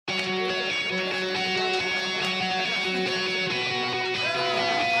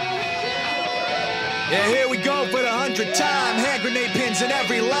Yeah, here we go for the 100th time. Hand grenade pins in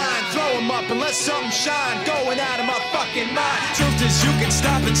every line. Throw them up and let something shine. Going out of my fucking mind. Truth is you can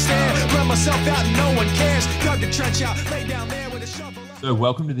stop and stare. Run myself out and no one cares. Dug the trench out, lay down there with a shovel. So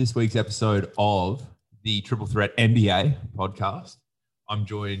welcome to this week's episode of the Triple Threat NBA podcast. I'm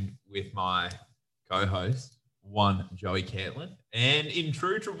joined with my co-host, one Joey Cantlin. And in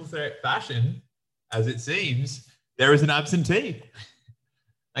true Triple Threat fashion, as it seems, there is an absentee.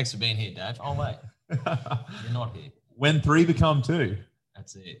 Thanks for being here, Dave. Oh, wait. You're not here. When three become two.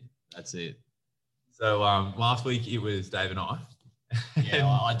 That's it. So last week it was Dave and I. Yeah,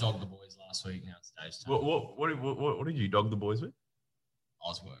 I dogged the boys last week. Now it's Dave's time. What did you dog the boys with? I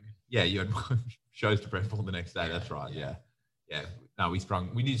was working. Yeah, you had shows to prep for the next day. Yeah, that's right. Yeah. No,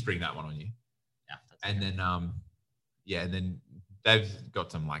 we did spring that one on you. Yeah. And then and then Dave's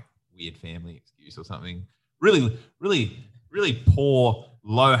got some like weird family excuse or something. Really poor,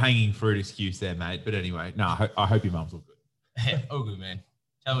 low-hanging fruit excuse there, mate. But anyway, no, I hope your mum's all good. Hey, all good, man.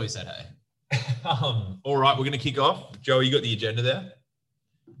 Tell her we said hey. All right, we're going to kick off. Joe, you got the agenda there?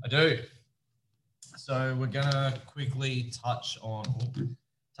 I do. So we're going to quickly touch on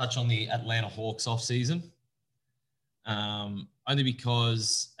the Atlanta Hawks off-season. Only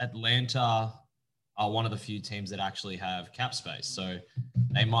because Atlanta are one of the few teams that actually have cap space. So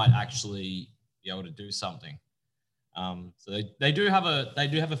they might actually be able to do something. So they do have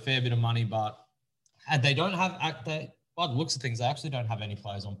a fair bit of money, but they don't have by the looks of things, they actually don't have any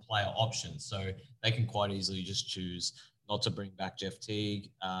players on player options. So they can quite easily just choose not to bring back Jeff Teague,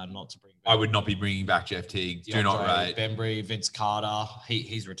 not to bring back. I would not be bringing back Jeff Teague. Do not rate. Bembry, Vince Carter,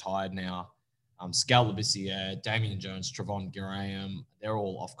 he's retired now. Scal Labissiere, Damian Jones, Trevon Graham, they're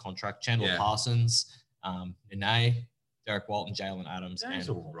all off contract. Chandler Parsons, Nene, Derek Walton, Jalen Adams. That's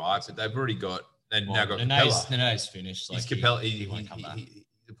all right, but they've already got. They've now got Nene's finished. He's Capella. He's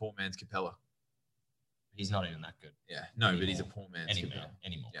a poor man's Capella. He's not even that good. Yeah, no, anymore. But he's a poor man's Capella.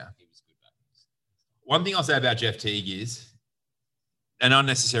 Anymore. Yeah. He was good back then. One thing I'll say about Jeff Teague is an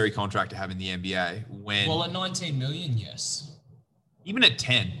unnecessary contract to have in the NBA. Well, at 19 million, yes. Even at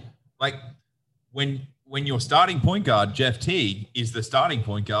 10, like when your starting point guard Jeff Teague is the starting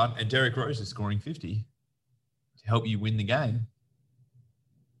point guard and Derrick Rose is scoring 50 to help you win the game.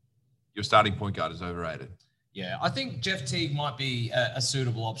 Your starting point guard is overrated. Yeah, I think Jeff Teague might be a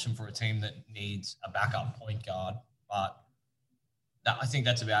suitable option for a team that needs a backup point guard, but I think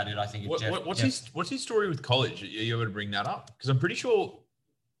that's about it. I think what's his story with college? Are you able to bring that up? Because I'm pretty sure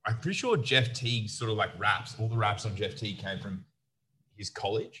Jeff Teague's sort of like raps. All the raps on Jeff Teague came from his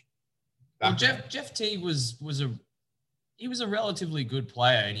college. Well, Jeff Teague was a relatively good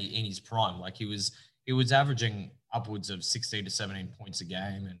player in his prime. Like he was averaging upwards of 16 to 17 points a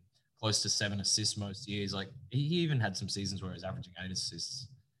game and close to 7 assists most years. Like he even had some seasons where he was averaging 8 assists.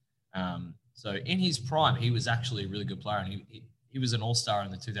 So in his prime, he was actually a really good player, and he was an all-star in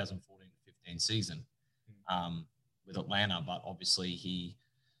the 2014-15 season with Atlanta. But obviously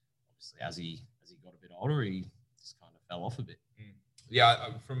as he got a bit older, he just kind of fell off a bit. Yeah,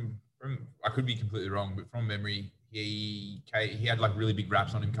 from I could be completely wrong, but from memory, he had like really big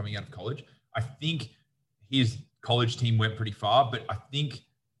raps on him coming out of college. I think his college team went pretty far, but I think.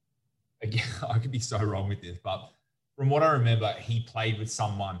 Again, I could be so wrong with this, but from what I remember, he played with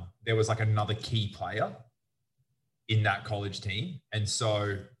someone. There was like another key player in that college team. And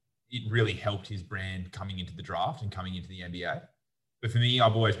so it really helped his brand coming into the draft and coming into the NBA. But for me,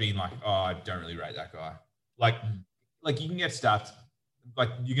 I've always been like, oh, I don't really rate that guy. Like you can get stats. Like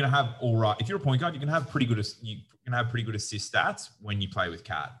you're going to have all right. If you're a point guard, you can have pretty good assist stats when you play with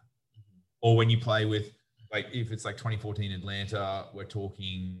Cat or when you play with, like, if it's like 2014 Atlanta, we're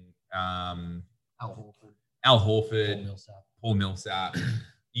talking, Al Horford, Paul Millsap.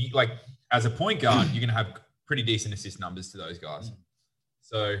 Like as a point guard, you're going to have pretty decent assist numbers to those guys.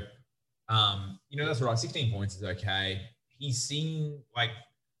 So, that's all right. 16 points is okay. He's seen like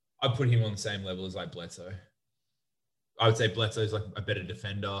I put him on the same level as like Bledsoe. I would say Bledsoe's like a better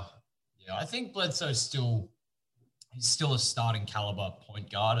defender. Yeah, I think Bledsoe's still a starting caliber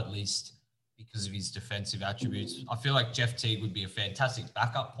point guard, at least because of his defensive attributes. I feel like Jeff Teague would be a fantastic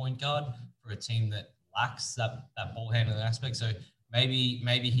backup point guard for a team that lacks that ball handling aspect. So maybe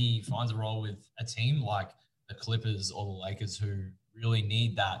he finds a role with a team like the Clippers or the Lakers who really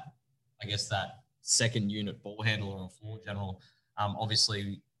need that second unit ball handler or floor general.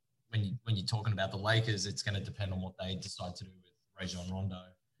 Obviously, when you're talking about the Lakers, it's going to depend on what they decide to do with Rajon Rondo.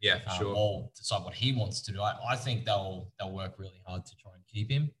 Yeah, for sure. Or decide what he wants to do. I think they'll work really hard to try and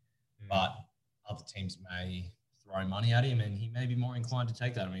keep him, but other teams may throw money at him, and he may be more inclined to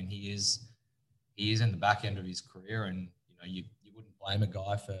take that. I mean, he is in the back end of his career, and you wouldn't blame a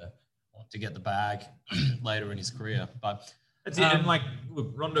guy for to get the bag later in his career. But that's it. And like,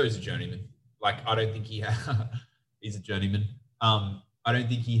 look, Rondo's a journeyman. Like, I don't think he's a journeyman. I don't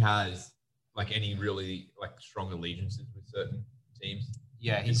think he has like any really like strong allegiances with certain teams.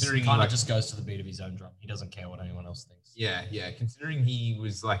 Yeah, he's kind of just goes to the beat of his own drum. He doesn't care what anyone else thinks. Yeah. Considering he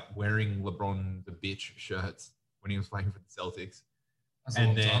was like wearing LeBron the bitch shirts when he was playing for the Celtics. That's a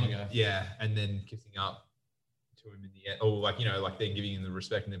long time ago. Yeah, and then kissing up to him in the end. Or like, you know, like they're giving him the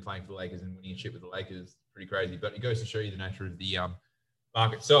respect and then playing for the Lakers and winning a shit with the Lakers. Pretty crazy. But it goes to show you the nature of the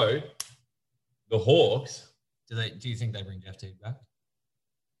market. So the Hawks. Do you think they bring Jeff Teague back?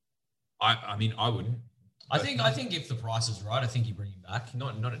 I mean, I wouldn't. I think if the price is right, I think you bring him back.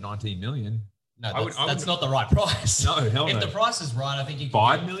 Not at 19 million. No, that's not the right price. No, hell no. If the price is right, I think you can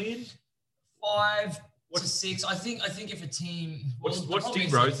 5 million? 5 to 6. I think if a team What's D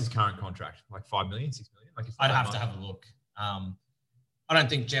Rose's current contract? Like 5 million, 6 million? Like I'd have to have a look. I don't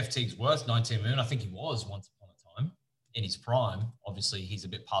think Jeff Teague's worth 19 million. I think he was once upon a time in his prime. Obviously, he's a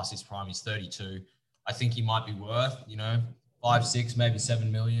bit past his prime. He's 32. I think he might be worth, 5, 6, maybe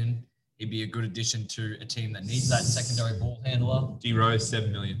 7 million. He'd be a good addition to a team that needs that secondary ball handler. D Rose,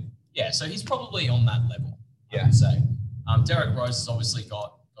 7 million. Yeah, so he's probably on that level, yeah. I would say. Derek Rose has obviously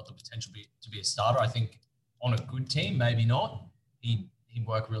got the potential to be a starter. I think on a good team, maybe not. He'd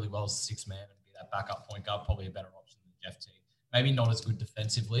work really well as a sixth man and be that backup point guard, probably a better option than Jeff Teague. Maybe not as good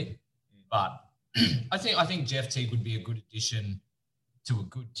defensively, but I think Jeff Teague would be a good addition to a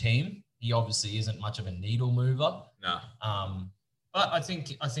good team. He obviously isn't much of a needle mover. No. But I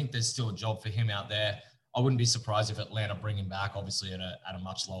think there's still a job for him out there. I wouldn't be surprised if Atlanta bring him back, obviously at a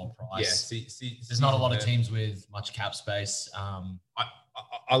much lower price. Yeah, there's not a lot of teams with much cap space.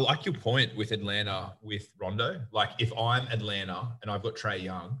 I like your point with Atlanta with Rondo. Like, if I'm Atlanta and I've got Trae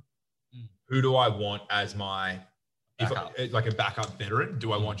Young, who do I want as my like a backup veteran?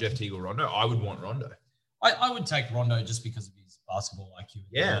 Do I want Jeff Teague or Rondo? I would want Rondo. I would take Rondo just because of his basketball IQ.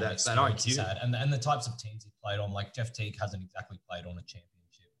 Yeah, that's that IQ. And the types of teams he played on. Like, Jeff Teague hasn't exactly played on a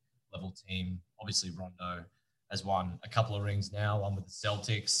championship level team. Obviously, Rondo has won a couple of rings now, one with the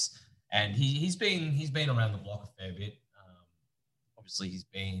Celtics, and he's been around the block a fair bit. Obviously,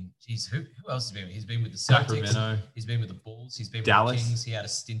 who else has been? He's been with the Celtics. Sacramento. He's been with the Bulls. He's been Dallas. with the Kings. He had a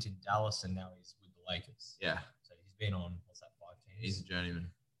stint in Dallas, and now he's with the Lakers. Yeah. So he's been on 5 teams. He's a journeyman.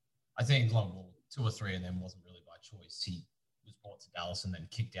 I think 2 or 3 of them wasn't really by choice. He was brought to Dallas and then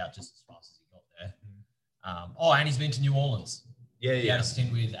kicked out just as fast as he got there. And he's been to New Orleans. Yeah, he had a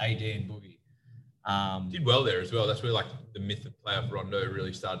stint with AD and Boogie. Did well there as well. That's where like the myth of playoff Rondo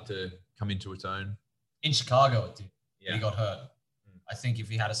really started to come into its own. In Chicago, it did. Yeah. He got hurt. I think if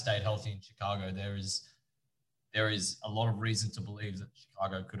he had stayed healthy in Chicago, there is a lot of reason to believe that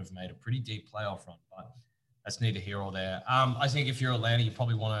Chicago could have made a pretty deep playoff run, but that's neither here or there. I think if you're Atlanta, you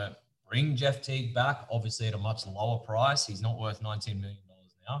probably want to bring Jeff Teague back, obviously at a much lower price. He's not worth $19 million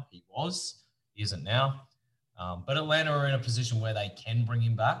now. He was. He isn't now. But Atlanta are in a position where they can bring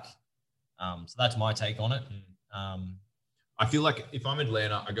him back. So that's my take on it. I feel like if I'm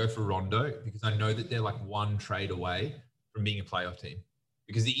Atlanta, I go for Rondo because I know that they're like one trade away from being a playoff team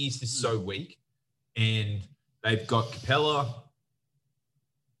because the East is so weak and they've got Capella,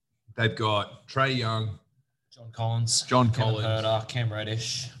 they've got Trae Young, John Collins, Kevin Huerter, Cam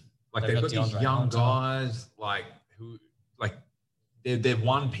Reddish. Like they've got these young guys, like who, like they're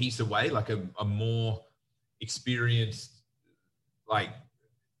one piece away, like a more experienced, like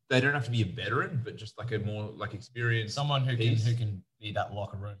they don't have to be a veteran, but just like a more like experienced someone who can be that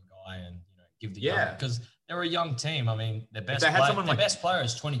locker room guy and give the because they're a young team. I mean, their best player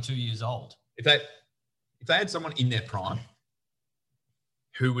is 22 years old. If they had someone in their prime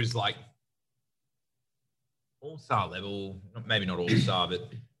who was like all-star level, maybe not all-star,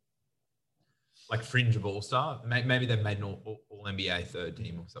 but like fringe of all-star, maybe they've made an all-NBA third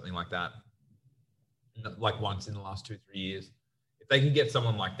team or something like that, like once in the last 2-3 years. If they can get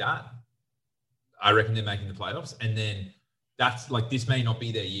someone like that, I reckon they're making the playoffs. And then that's like, this may not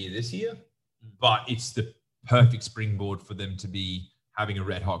be their year this year, but it's the perfect springboard for them to be having a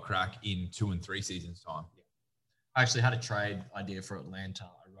red hot crack in 2 and 3 seasons time. I actually had a trade idea for Atlanta.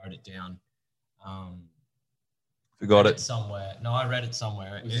 I wrote it down. Forgot it somewhere. No, I read it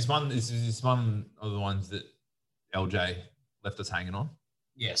somewhere. Is this one of the ones that LJ left us hanging on?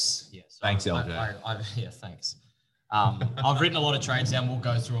 Yes. Thanks, LJ. Thanks. I've written a lot of trades down. We'll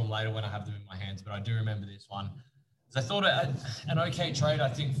go through them later when I have them in my hands, but I do remember this one. I thought an okay trade, I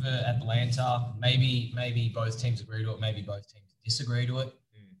think, for Atlanta. Maybe both teams agree to it. Maybe both teams disagree to it.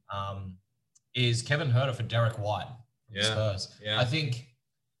 Is Kevin Huerter for Derek White from the Spurs. Yeah. I think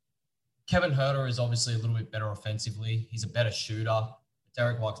Kevin Huerter is obviously a little bit better offensively. He's a better shooter.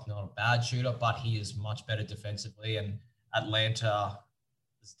 Derek White's not a bad shooter, but he is much better defensively. And Atlanta's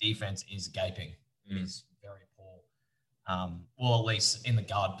defense is gaping. It is very poor. Well, at least in the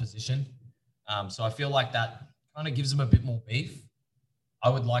guard position. So I feel like that kind of gives them a bit more beef. I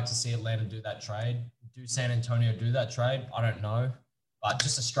would like to see Atlanta do that trade. Do San Antonio do that trade? I don't know. But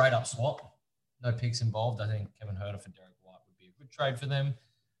just a straight up swap. No picks involved. I think Kevin Huerter for Derek White would be a good trade for them.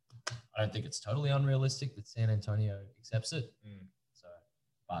 I don't think it's totally unrealistic that San Antonio accepts it. So,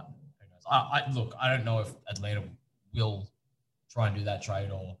 but who knows? Look, I don't know if Atlanta will try and do that trade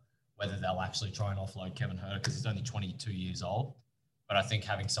or whether they'll actually try and offload Kevin Huerter because he's only 22 years old. But I think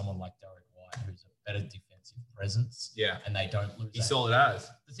having someone like Derek White, who's a better defensive presence, and they don't lose. He's solid as.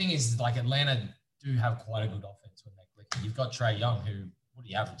 The thing is, like Atlanta do have quite a good offense when they click. You've got Trae Young, who what do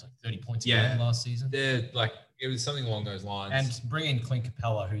you average like 30 points a game last season? They're like it was something along those lines. And bring in Clint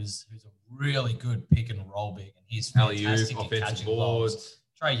Capella, who's a really good pick and roll big, and he's fantastic at catching balls.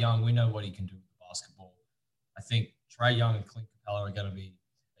 Trae Young, we know what he can do with basketball. I think Trae Young and Clint Capella are going to be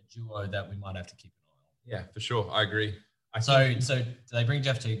a duo that we might have to keep an eye on. Yeah, for sure. I agree. So do they bring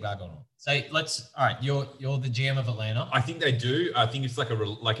Jeff Teague back or not? Say, all right, you're the GM of Atlanta. I think they do. I think it's it's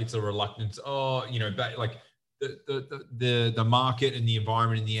a reluctance. Like the market and the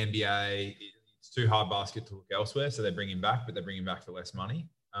environment in the NBA, it's too hard basket to look elsewhere. So they bring him back, but they bring him back for less money.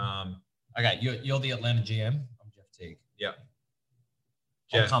 Okay, you're the Atlanta GM. I'm Jeff Teague. Yeah.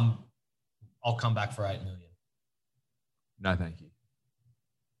 I'll come back for $8 million. No, thank you.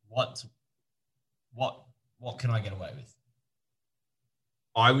 What can I get away with?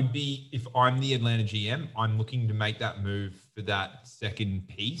 I would be, if I'm the Atlanta GM, I'm looking to make that move for that second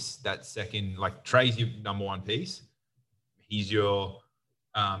piece, like Trae's your number one piece. He's your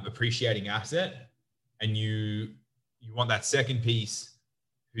appreciating asset. And you want that second piece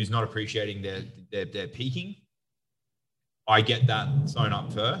who's not appreciating their peaking. I get that sewn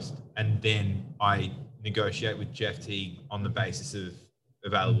up first, and then I negotiate with Jeff Teague on the basis of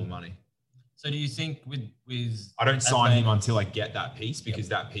available money. So do you think with I don't sign him until I get that piece because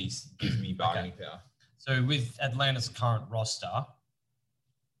that piece gives me bargaining power. So with Atlanta's current roster,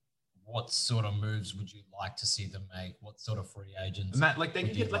 what sort of moves would you like to see them make? What sort of free agents? Matt, like they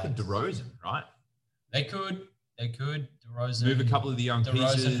could get like a DeRozan, right? They could. DeRozan. Move a couple of the young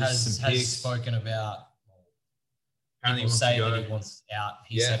pieces. DeRozan has spoken about. People say that he wants out.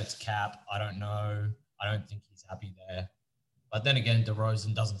 He said it's cap. I don't know. I don't think he's happy there. But then again,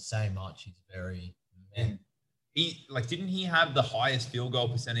 DeRozan doesn't say much. He's very meh. Didn't he have the highest field goal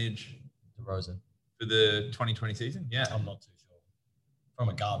percentage? DeRozan for the 2020 season? Yeah. I'm not too sure. From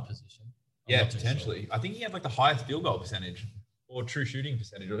a guard position. Potentially. Sure. I think he had like the highest field goal percentage or true shooting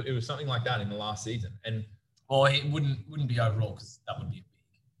percentage. It was something like that in the last season. And it wouldn't be overall because that would be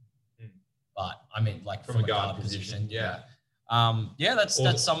big. But I mean, like from a guard position.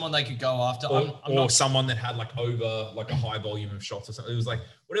 That's someone they could go after. Or someone that had like over like a high volume of shots or something. It was like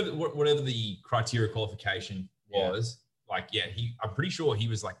whatever the criteria qualification was. I'm pretty sure he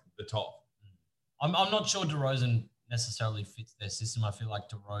was like the top. I'm not sure DeRozan necessarily fits their system. I feel like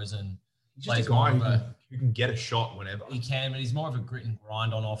DeRozan he's just a guy who can get a shot whenever. He can, but he's more of a grit and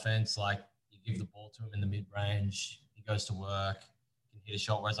grind on offense. Like you give the ball to him in the mid range, he goes to work, he can hit a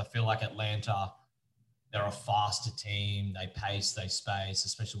shot. Whereas I feel like Atlanta, they're a faster team. They pace, they space,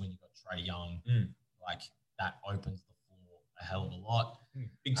 especially when you've got Trae Young. Like that opens the floor a hell of a lot.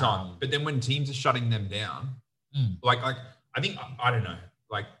 Big time. But then when teams are shutting them down, I think, I don't know,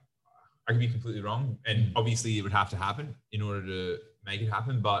 like I could be completely wrong. And obviously it would have to happen in order to make it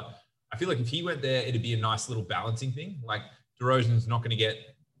happen. But I feel like if he went there, it'd be a nice little balancing thing. Like DeRozan's not going to get,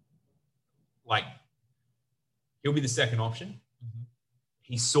 like, he'll be the second option.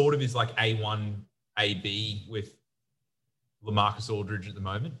 He sort of is like A1, AB with LaMarcus Aldridge at the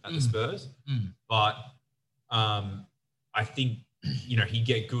moment at the Spurs. But I think, he'd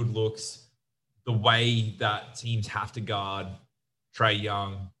get good looks. The way that teams have to guard Trae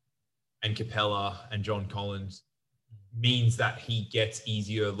Young and Capella and John Collins means that he gets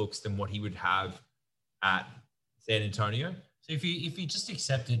easier looks than what he would have at San Antonio. So if he just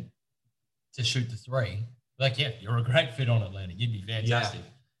accepted to shoot the three, you're a great fit on Atlanta. You'd be fantastic.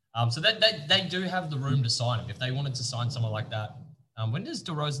 So that they do have the room to sign him. If they wanted to sign someone like that, when does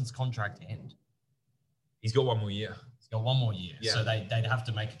DeRozan's contract end? He's got one more year. Yeah. So they'd have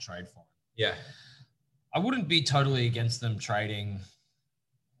to make a trade for him. Yeah. I wouldn't be totally against them trading.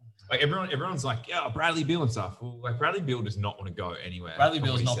 Like everyone's like, yeah, Bradley Beal and stuff. Well, like Bradley Beal does not want to go anywhere. Bradley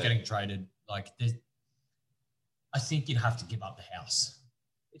Beal's not getting traded. Like, I think you'd have to give up the house.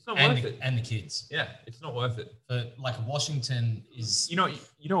 It's not worth it. And the kids. Yeah, it's not worth it. But like Washington is... You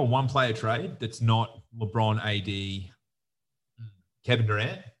know a one-player trade that's not LeBron, AD, Kevin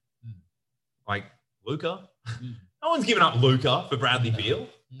Durant, like Luka. Mm. No one's given up Luka for Bradley Beal.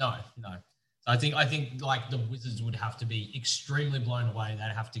 No. So I think like the Wizards would have to be extremely blown away.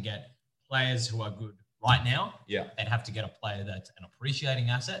 They'd have to get players who are good right now. Yeah. They'd have to get a player that's an appreciating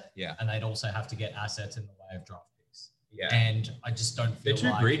asset. Yeah. And they'd also have to get assets in the way of draft picks. Yeah. And I just don't feel They're too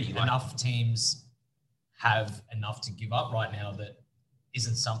like greedy, enough teams have enough to give up right now that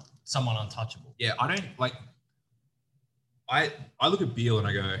isn't someone untouchable. Yeah, I don't like. I look at Beal and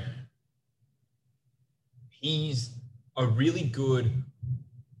I go, he's a really good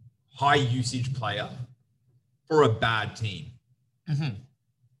high usage player for a bad team. Mm-hmm.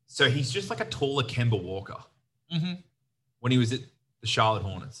 So he's just like a taller Kemba Walker when he was at the Charlotte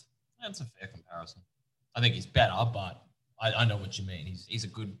Hornets. That's a fair comparison. I think he's better, but I know what you mean. He's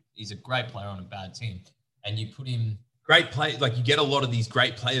a great player on a bad team, and you put him great play. Like you get a lot of these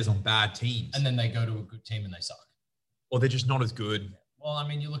great players on bad teams, and then they go to a good team and they suck, or they're just not as good. Well, I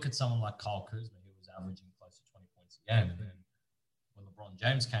mean, you look at someone like Kyle Kuzma, who was averaging close to 20 points a game, and then when LeBron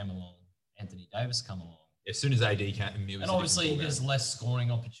James came along, Anthony Davis come along. As soon as AD came, and obviously there's less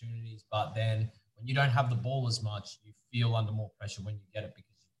scoring opportunities, but then when you don't have the ball as much, you feel under more pressure when you get it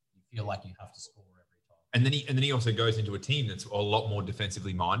because you feel like you have to score every time. And then he also goes into a team that's a lot more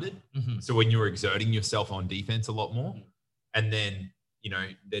defensively minded. Mm-hmm. So when you're exerting yourself on defense a lot more, and then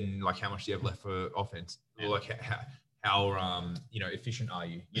then like how much do you have left for offense? Or like how efficient are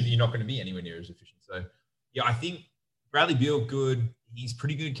you? You're not going to be anywhere near as efficient. So yeah, I think Bradley Beal good. He's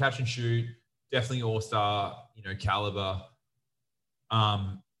pretty good catch and shoot. Definitely all-star, caliber.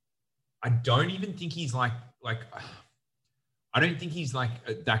 I don't even think he's like I don't think he's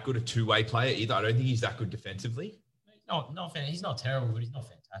like that good a two-way player either. I don't think he's that good defensively. He's not terrible, but he's not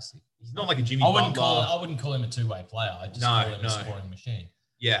fantastic. He's not like a Jimmy Butler. Butler. I wouldn't call him a two-way player. I just call him a scoring machine.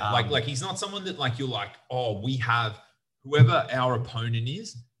 Yeah, like he's not someone that like you're like, oh, we have whoever our opponent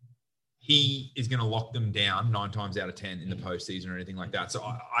is, he is going to lock them down 9 times out of 10 in the postseason or anything like that. So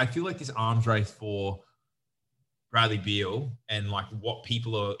I feel like this arms race for Bradley Beal and like what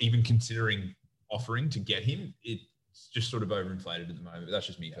people are even considering offering to get him, it's just sort of overinflated at the moment. But that's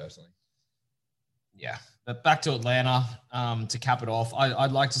just me personally. Yeah. But back to Atlanta, to cap it off,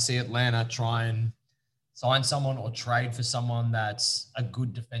 I'd like to see Atlanta try and sign someone or trade for someone that's a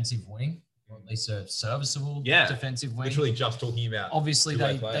good defensive wing, or at least a serviceable defensive wing. Literally just talking about. Obviously,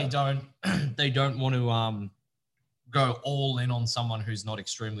 they don't want to go all in on someone who's not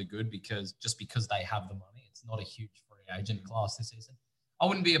extremely good because they have the money. It's not a huge free agent class this season. I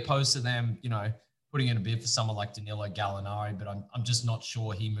wouldn't be opposed to them, putting in a bid for someone like Danilo Gallinari, but I'm just not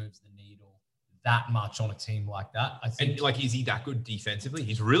sure he moves the needle that much on a team like that. I think. And like, is he that good defensively?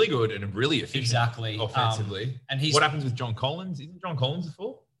 He's really good and really efficient. Exactly. Offensively. And what happens with John Collins? Isn't John Collins a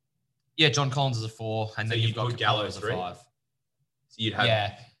 4? Yeah, John Collins is a 4, and so then you've got Gallo as a 5. So you'd have.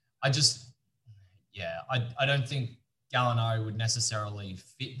 Yeah, I don't think Gallinari would necessarily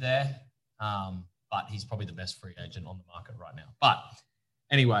fit there, but he's probably the best free agent on the market right now. But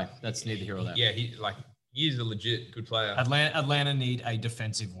anyway, that's neither here or there. Yeah, he's a legit good player. Atlanta need a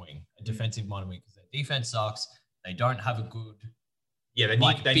defensive wing, a defensive minded wing, because their defense sucks. They don't have a good, they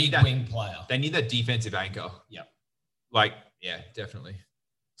need that wing player. They need that defensive anchor. Yep. Definitely.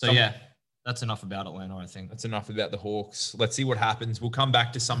 So that's enough about Atlanta, I think. That's enough about the Hawks. Let's see what happens. We'll come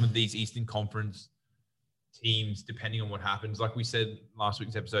back to some of these Eastern Conference teams, depending on what happens. Like we said last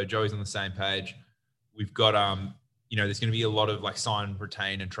week's episode, Joey's on the same page. We've got, there's going to be a lot of like sign,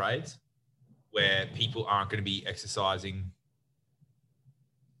 retain, and trades where people aren't going to be exercising,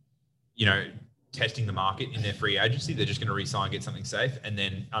 testing the market in their free agency. They're just going to re-sign, get something safe, and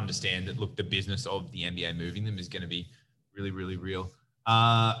then understand that, look, the business of the NBA moving them is going to be really, really real.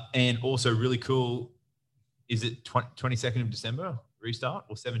 And also really cool, is it 22nd of December restart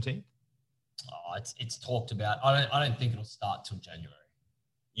or 17th? Oh, it's talked about. I don't think it'll start till January.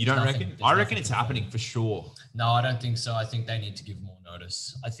 You don't reckon? I reckon it's happening for sure. No, I don't think so. I think they need to give more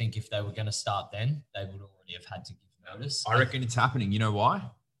notice. I think if they were going to start then, they would already have had to give notice. I reckon it's happening. You know why?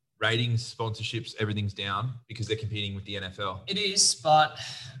 Ratings, sponsorships, everything's down because they're competing with the NFL. It is, but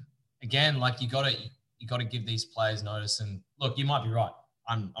again, like you got to give these players notice. And look, you might be right.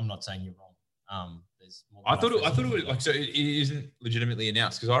 I'm not saying you're wrong. There's more I thought it was like, so it isn't legitimately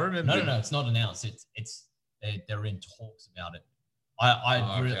announced because I remember. No, it's not announced. It's they're in talks about it.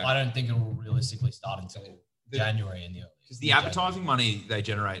 I don't think it will realistically start until January in the early. Because the advertising money they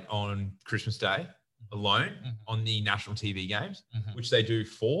generate on Christmas Day alone on the national TV games, which they do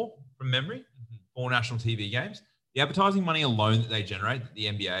 4 from memory, 4 national TV games. The advertising money alone that they generate, that the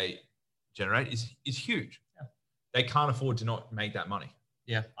NBA generate, is huge. Yeah. They can't afford to not make that money.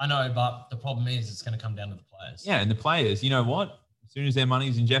 Yeah, I know, but the problem is it's going to come down to the players. Yeah, and the players, you know what? As soon as their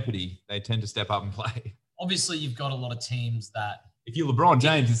money's in jeopardy, they tend to step up and play. Obviously, you've got a lot of teams that. If you're LeBron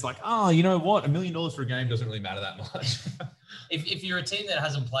James, it's like, oh, you know what? $1 million for a game doesn't really matter that much. if you're a team that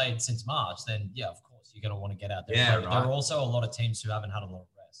hasn't played since March, then yeah, of course, you're going to want to get out there. Yeah, right. There are also a lot of teams who haven't had a lot of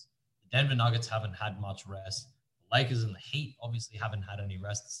rest. The Denver Nuggets haven't had much rest. The Lakers and the Heat obviously haven't had any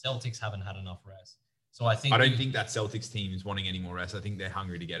rest. The Celtics haven't had enough rest. So I don't think that Celtics team is wanting any more rest. I think they're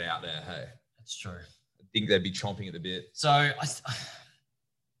hungry to get out there. Hey, that's true. I think they'd be chomping at the bit. So I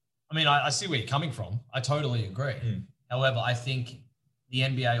see where you're coming from. I totally agree. However, I think the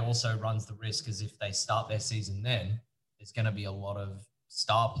NBA also runs the risk because if they start their season then, there's going to be a lot of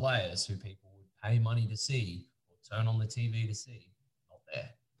star players who people would pay money to see or turn on the TV to see, not there.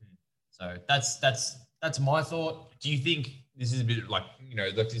 So that's my thought. Do you think this is a bit like,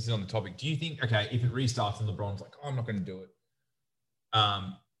 like this is on the topic. Do you think, okay, if it restarts and LeBron's like, oh, I'm not going to do it,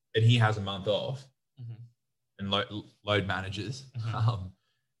 and he has a month off and load manages,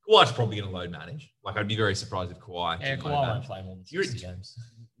 Kawhi's probably going to load manage. Like, I'd be very surprised if Kawhi. Yeah, Kawhi won't play more than 60 games.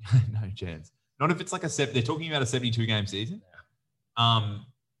 No chance. Not if it's like they're talking about a 72-game season. Yeah.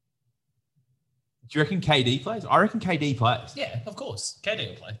 Do you reckon KD plays? I reckon KD plays. Yeah, of course. KD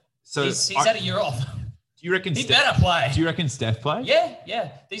will play. So he's had a year off. Do you reckon he better play? Do you reckon Steph plays?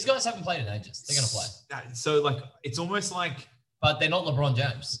 Yeah. These guys haven't played in ages. They're going to play. So, like, it's almost like... But they're not LeBron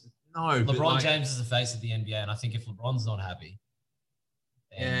James. No, LeBron James is the face of the NBA, and I think if LeBron's not happy,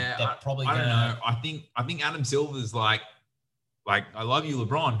 they're probably going to... I don't know. I think Adam Silver's like, I love you,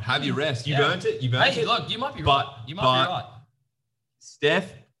 LeBron. Have your rest. You've earned it. Hey, look, you might be right. You might be right.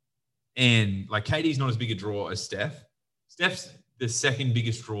 Steph and, like, KD's not as big a draw as Steph. Steph's the second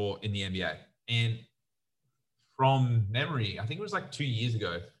biggest draw in the NBA. And from memory, I think it was like 2 years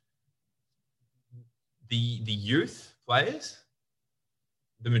ago, the youth players,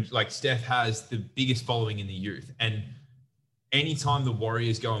 like Steph has the biggest following in the youth. And anytime the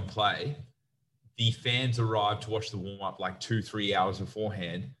Warriors go and play, the fans arrive to watch the warm-up like 2-3 hours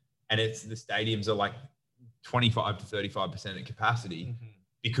beforehand. And the stadiums are like 25 to 35% at capacity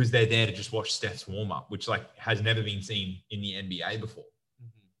because they're there to just watch Steph's warm-up, which like has never been seen in the NBA before.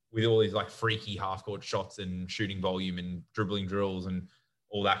 With all these like freaky half-court shots and shooting volume and dribbling drills and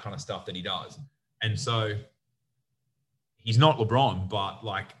all that kind of stuff that he does. And so he's not LeBron, but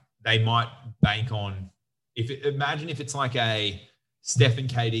like they might bank on imagine if it's like a Steph and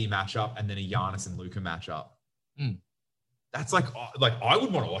KD matchup and then a Giannis and Luka matchup. That's like I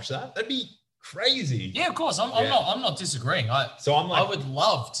would want to watch that. That'd be crazy. Yeah, of course. I'm not disagreeing. I would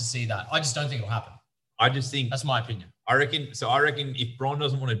love to see that. I just don't think it'll happen. I just think that's my opinion. I reckon if Bron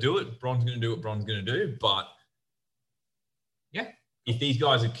doesn't want to do it, Bron's going to do what Bron's going to do. But yeah, if these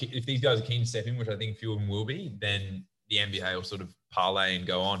guys are keen to step in, which I think a few of them will be, then the NBA will sort of parlay and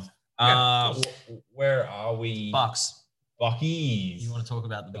go on. Where are we? Bucks. Buckies. You want to talk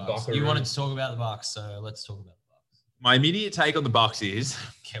about the Bucks? You wanted to talk about the Bucks, so let's talk about the Bucks. My immediate take on the Bucks is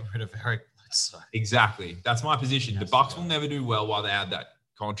get rid of Eric Bledsoe. Exactly. That's my position. The Bucks will never do well while they had that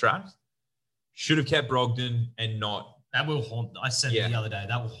contract. Should have kept Brogdon and not. That will haunt. I said it the other day.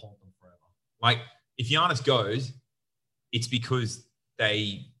 That will haunt them forever. Like, if Giannis goes, it's because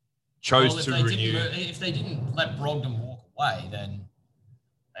they chose to renew. If they didn't let Brogdon walk away, then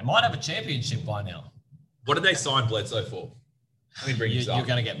they might have a championship by now. What did they sign Bledsoe for? Let me bring this up. You're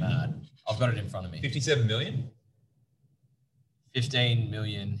going to get mad. I've got it in front of me. 57 million? 15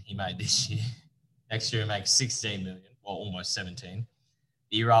 million he made this year. Next year he makes 16 million. Well, almost 17.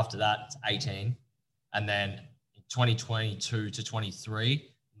 The year after that, it's 18. And then in 2022 to 23,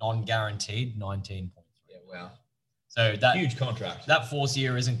 non-guaranteed, 19.3. Yeah, wow. So that huge contract. That fourth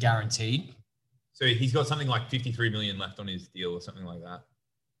year isn't guaranteed. So he's got something like 53 million left on his deal or something like that.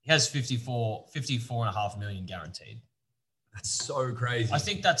 He has 54.5 million guaranteed. That's so crazy. I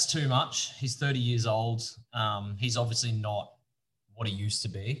think that's too much. He's 30 years old. He's obviously not what he used to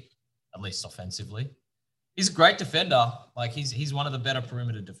be, at least offensively. He's a great defender. Like he's one of the better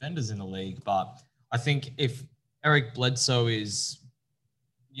perimeter defenders in the league. But I think if Eric Bledsoe is,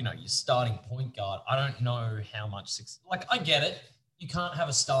 your starting point guard, I don't know how much like I get it. You can't have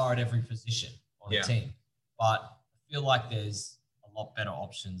a star at every position on a team, but I feel like there's a lot better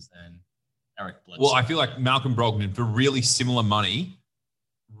options than Eric Bledsoe. Well, I feel like Malcolm Brogdon for really similar money,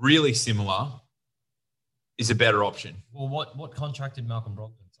 is a better option. Well, what contract did Malcolm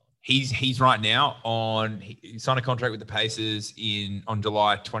Brogdon sign? He's right now he signed a contract with the Pacers on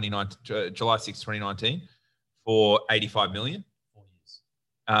July 6, 2019 for $85 million. 4 years.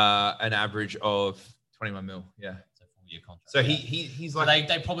 An average of 21 mil. Yeah. It's a 4-year contract. So he's like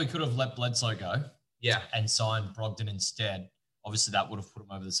they probably could have let Bledsoe go. Yeah. And signed Brogdon instead. Obviously, that would have put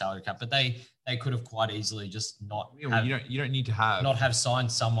him over the salary cap, but they could have quite easily just not. You don't need to have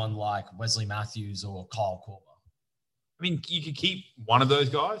signed someone like Wesley Matthews or Kyle Korver. I mean, you could keep one of those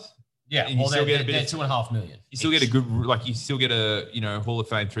guys. Yeah, and they're $2.5 million. You still get a good, you still get a Hall of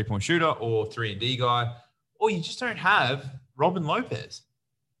Fame 3-point shooter or 3-and-D guy, or you just don't have Robin Lopez.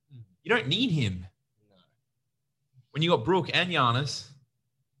 You don't need him. No. When you got Brook and Giannis,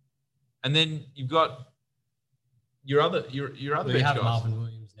 and then you've got your other bench have guys. Marvin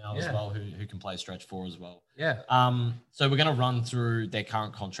Williams now as well, who can play stretch 4 as well. Yeah. So we're going to run through their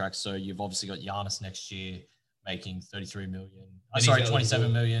current contracts. So you've obviously got Giannis next year making $33 million.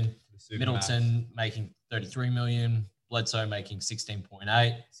 $27 million. Middleton making $33 million. Bledsoe making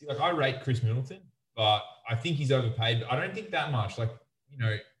 16.8. See, like I rate Chris Middleton, but I think he's overpaid. I don't think that much. Like,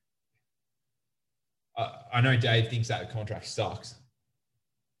 I know Dave thinks that contract sucks.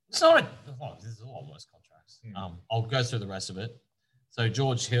 It's not there's a lot worse contracts. I'll go through the rest of it. So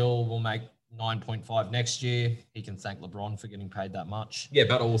George Hill will make 9.5 next year. He can thank LeBron for getting paid that much. Yeah,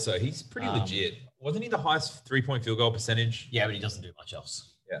 but also he's pretty legit. Wasn't he the highest 3-point field goal percentage? Yeah, but he doesn't do much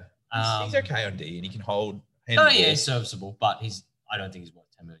else. Yeah. He's okay on D and he can hold. He's serviceable, but I don't think he's worth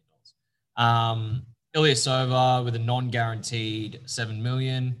 $10 million. Ilyasova with a non-guaranteed $7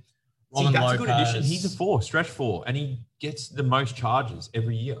 million. Robin that's Lopez, a good addition. He's a 4, stretch 4, and he gets the most charges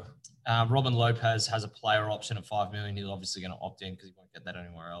every year. Robin Lopez has a player option of $5 million. He's obviously going to opt in because he won't get that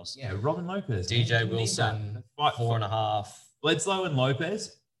anywhere else. Yeah, Robin Lopez. DJ Wilson, 4.5. Bledsoe and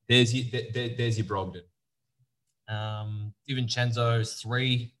Lopez. There's your Brogdon. DiVincenzo's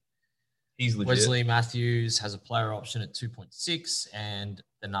 3. He's legit. Wesley Matthews has a player option at 2.6, and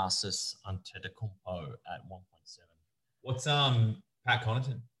the Narcissus Antetokounmpo at 1.7. What's Pat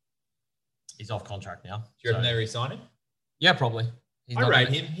Connaughton? He's off contract now. Do you reckon they re-sign him? Yeah, probably. I rate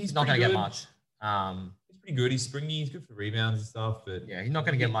him. He's not going to good. get much. He's pretty good. He's springy. He's good for rebounds and stuff. But yeah, he's not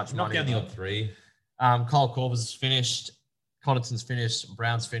going to get much money. Knock down the odd 3. Kyle Korver's finished. Connaughton's finished.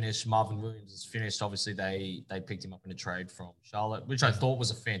 Brown's finished. Marvin Williams is finished. Obviously, they picked him up in a trade from Charlotte, which I thought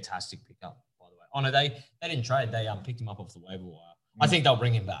was a fantastic pickup, by the way. Oh, no, they didn't trade. They picked him up off the waiver wire. I think they'll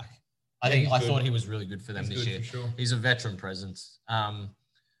bring him back. I thought he was really good for them this year. Sure. He's a veteran presence.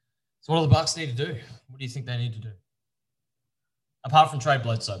 So what do the Bucks need to do? What do you think they need to do? Apart from trade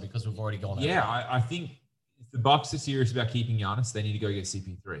Bledsoe, because we've already gone over. Yeah, I think if the Bucks are serious about keeping Giannis, they need to go get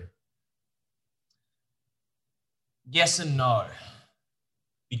CP3. Yes and no.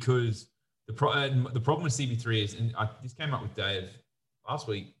 Because the problem with CP3 is, and this came up with Dave last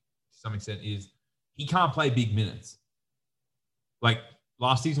week to some extent, is he can't play big minutes. Like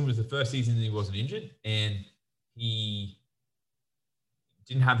last season was the first season that he wasn't injured, and he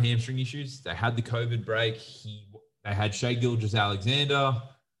didn't have hamstring issues. They had the COVID break. They had Shai Gilgeous-Alexander,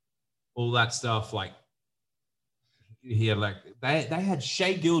 all that stuff. Like he had they had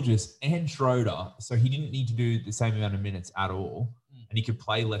Shai Gilgeous and Schroeder, so he didn't need to do the same amount of minutes at all, and he could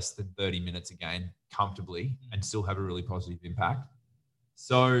play less than 30 minutes again comfortably and still have a really positive impact.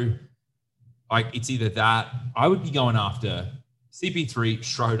 So, like it's either that I would be going after CP3,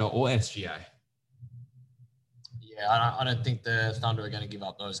 Schroeder, or SGA. Yeah, I don't think the Thunder are going to give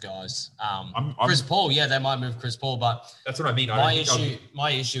up those guys. Chris Paul, yeah, they might move Chris Paul, but that's what I mean.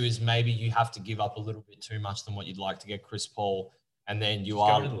 My issue is maybe you have to give up a little bit too much than what you'd like to get Chris Paul, and then you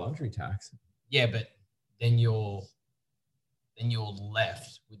are going to the luxury tax. Yeah, but then you're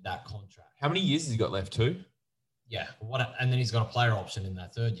left with that contract. How many years has he got left? 2? Yeah, and then he's got a player option in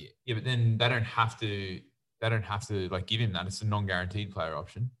that 3rd year. Yeah, but then they don't have to like give him that. It's a non-guaranteed player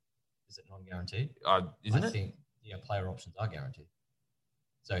option. Is it non-guaranteed? Isn't I it? think, yeah, player options are guaranteed.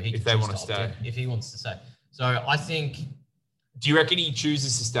 So he if they want to stay, if he wants to stay. So I think. Do you reckon he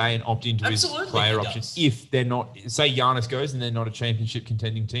chooses to stay and opt into his player options if they're not? Say Giannis goes and they're not a championship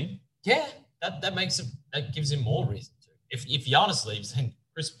contending team. Yeah, that gives him more reason to. If Giannis leaves, then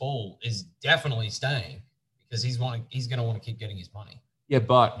Chris Paul is definitely staying because he's going to want to keep getting his money. Yeah,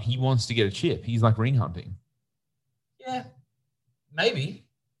 but he wants to get a chip. He's like ring hunting. Yeah, maybe.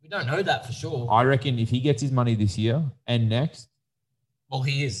 We don't know that for sure. I reckon if he gets his money this year and next. Well,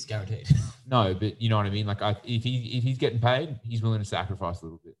 he is guaranteed. No, but you know what I mean? Like if he's getting paid, he's willing to sacrifice a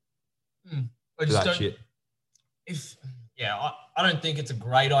little bit. I just don't, shit. I don't think it's a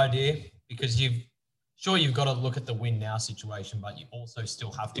great idea because you've got to look at the win now situation, but you also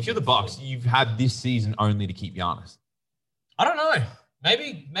still have to. If you're the Bucks, you've had this season only to keep Giannis. I don't know.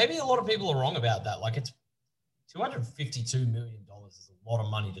 Maybe a lot of people are wrong about that. Like it's $252 million is a lot of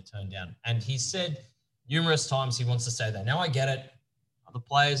money to turn down. And he said numerous times he wants to say that. Now I get it. Other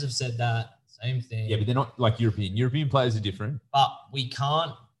players have said that. Same thing. Yeah, but they're not like European. European players are different. But we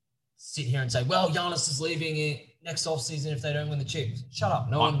can't sit here and say, well, Giannis is leaving it. next offseason if they don't win the chip. Shut up.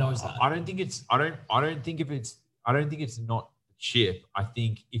 No one knows that. I don't think it's not the chip. I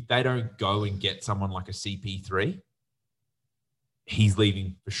think if they don't go and get someone like a CP3, he's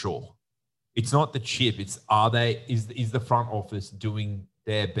leaving for sure. It's not the chip. It's is the front office doing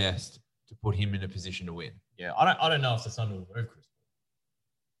their best to put him in a position to win? Yeah, I don't know if the Thunder will move Chris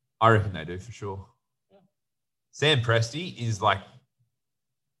I Paul. reckon they do for sure. Yeah. Sam Presti is like,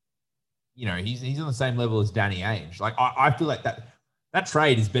 he's on the same level as Danny Ainge. Like I feel like that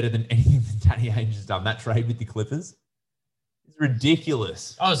trade is better than anything that Danny Ainge has done. That trade with the Clippers is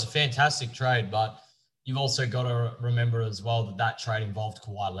ridiculous. Oh, it's a fantastic trade, but you've also got to remember as well that trade involved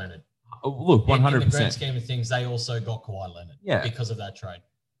Kawhi Leonard. Look, 100%. In the grand scheme of things, they also got Kawhi Leonard because of that trade.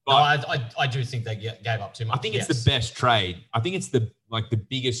 But I do think they gave up too much. I think it's the best trade. I think it's the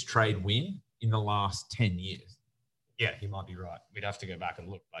biggest trade win in the last 10 years. Yeah, you might be right. We'd have to go back and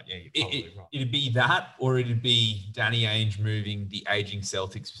look, but yeah, you're probably right. It'd be that, or it'd be Danny Ainge moving the aging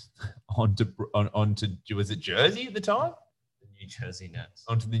Celtics onto was it Jersey at the time? The New Jersey Nets.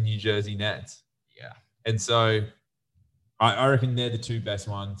 Onto the New Jersey Nets. Yeah. And so I reckon they're the two best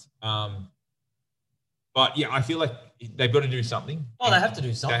ones. But yeah, I feel like they've got to do something. Oh, they have to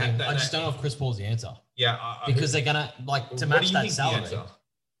do something. I just don't know if Chris Paul's the answer. Yeah. Because they're going to, to match that salary.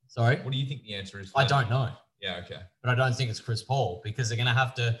 Sorry? What do you think the answer is? I don't know. Yeah, okay. But I don't think it's Chris Paul because they're going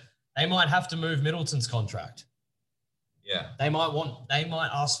to they might have to move Middleton's contract. Yeah. They might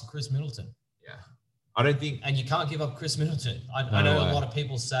ask for Chris Middleton. Yeah. I don't think. And you can't give up Chris Middleton. I know a lot of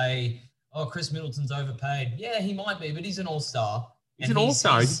people say, oh, Chris Middleton's overpaid. Yeah, he might be, but he's an all-star. He's an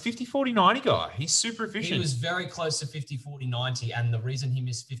all-star. He's a 50, 40, 90 guy. He's super efficient. He was very close to 50, 40, 90. And the reason he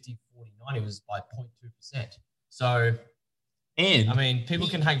missed 50, 40, 90 was by 0.2%. So, and I mean, people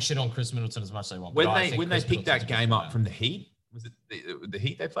can hang shit on Chris Middleton as much as they want. When they picked that game up from the Heat, was it the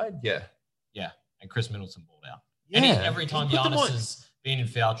Heat they played? Yeah. Yeah. And Chris Middleton balled out. Yeah. Every time Giannis has been in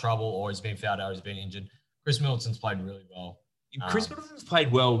foul trouble or he's been fouled out or he's been injured, Chris Middleton's played really well. Chris Middleton's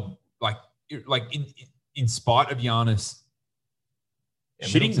played well, like in spite of Giannis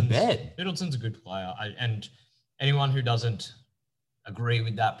shitting the bed. Middleton's a good player. And anyone who doesn't agree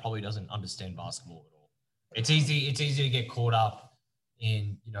with that probably doesn't understand basketball at all. It's easy to get caught up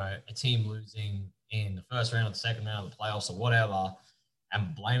in, a team losing in the first round or the second round of the playoffs or whatever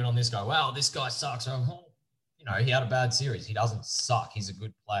and blame it on this guy. Well, this guy sucks. He had a bad series. He doesn't suck. He's a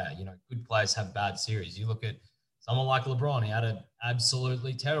good player. Good players have bad series. You look at someone like LeBron. He had an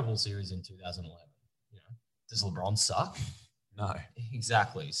absolutely terrible series in 2011. Does LeBron suck? No.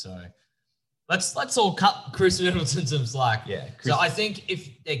 Exactly. So let's all cut Chris Middleton some slack. Yeah. So I think if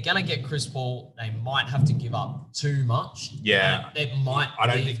they're gonna get Chris Paul, they might have to give up too much. Yeah. It might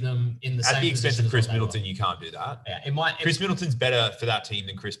leave them in the same at the expense of Chris Middleton. Want. You can't do that. Yeah. It might. Chris Middleton's better for that team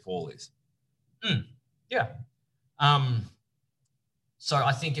than Chris Paul is. Yeah. So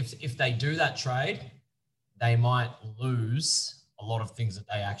I think if they do that trade, they might lose a lot of things that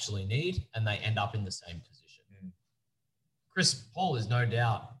they actually need, and they end up in the same position. Chris Paul is no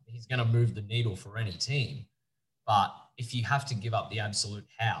doubt he's going to move the needle for any team, but if you have to give up the absolute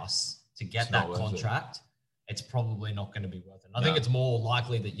house to get that contract, it's probably not going to be worth it. I think it's more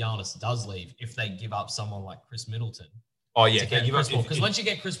likely that Giannis does leave if they give up someone like Chris Middleton. Oh yeah, because once you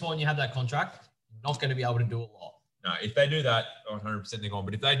get Chris Paul and you have that contract, you're not going to be able to do a lot. No, if they do that, 100% they're gone.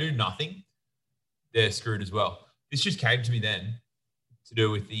 But if they do nothing, they're screwed as well. This just came to me then to do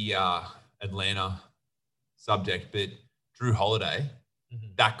with the Atlanta subject, but Drew Holiday,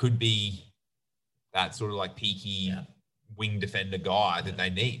 that could be that sort of like peaky wing defender guy that they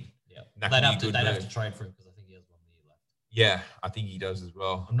need. Yeah, they'd have to trade for him because I think he has 1 year left. Yeah, I think he does as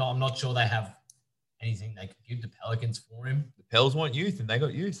well. I'm not sure they have anything they could give the Pelicans for him. The Pels want youth, and they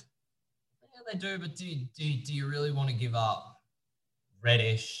got youth. Yeah, they do. But do you really want to give up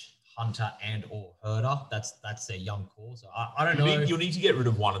Reddish, Hunter, and or Herder? That's their young core. So I don't know. You'll need to get rid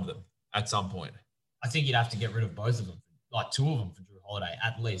of one of them at some point. I think you'd have to get rid of both of them, like two of them for Drew Holiday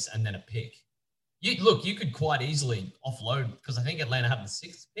at least, and then a pick. You could quite easily offload because I think Atlanta had the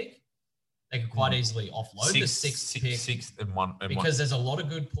 6th pick. They could quite easily offload the 6th pick. 6th and one. Because there's a lot of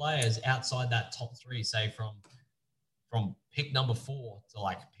good players outside that top 3, say from pick number 4 to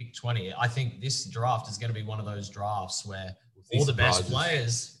like pick 20. I think this draft is going to be one of those drafts where all the best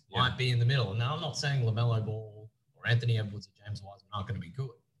players might be in the middle. Now, I'm not saying LaMelo Ball or Anthony Edwards or James Wiseman aren't going to be good,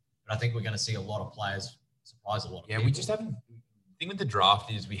 but I think we're going to see a lot of players surprise a lot of people. We just haven't. The thing with the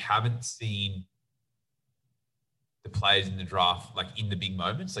draft is we haven't seen the players in the draft like in the big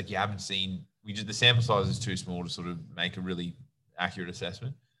moments. Like you haven't seen. The sample size is too small to sort of make a really accurate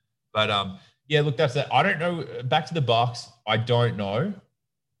assessment. But look, that's that. I don't know. Back to the Bucks. I don't know.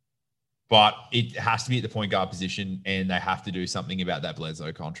 But it has to be at the point guard position, and they have to do something about that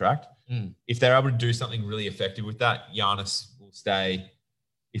Bledsoe contract. If they're able to do something really effective with that, Giannis will stay.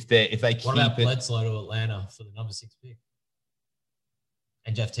 If they keep what about it, Bledsoe to Atlanta for the number 6 pick?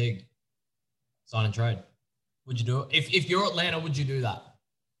 And Jeff Teague, sign and trade. Would you do it? If you're Atlanta, would you do that?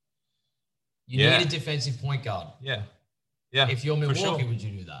 You need a defensive point guard. Yeah. If you're Milwaukee, sure. would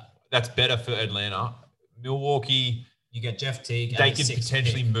you do that? That's better for Atlanta. Milwaukee, you get Jeff Teague. They could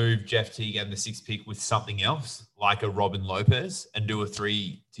potentially move Jeff Teague and the 6th pick with something else, like a Robin Lopez, and do a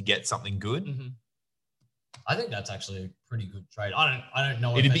 3 to get something good. Mm-hmm. I think that's actually a pretty good trade. I don't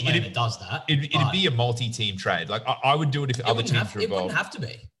know if Atlanta does that. It'd be a multi-team trade. Like I would do it if other teams were involved. It wouldn't have to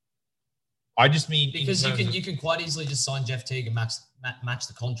be. I just mean because you can quite easily just sign Jeff Teague and match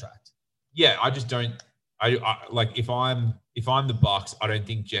the contract. Yeah, I just don't. I like if I'm the Bucks, I don't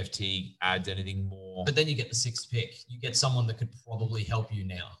think Jeff Teague adds anything more. But then you get the 6th pick. You get someone that could probably help you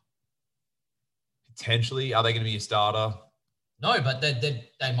now. Potentially, are they going to be a starter? No, but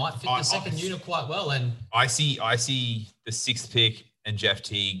they might fit the second unit quite well. And I see the 6th pick and Jeff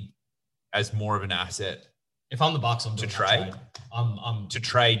Teague as more of an asset. If I'm the Bucks, I'm to trade. I'm to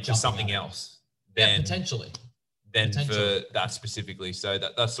trade to something else. Yeah, potentially. For that specifically. So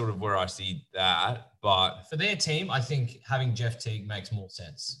that's sort of where I see that. But for their team, I think having Jeff Teague makes more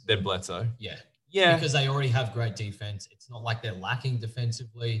sense than Bledsoe. Yeah, because they already have great defense. It's not like they're lacking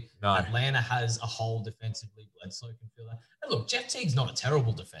defensively. No. Atlanta has a hole defensively. Bledsoe can feel that. And look, Jeff Teague's not a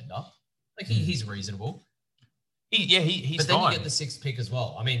terrible defender. Like he's reasonable. He's But then fine. you get the 6th pick as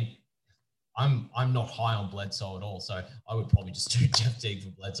well. I mean, I'm not high on Bledsoe at all, so I would probably just do Jeff Teague for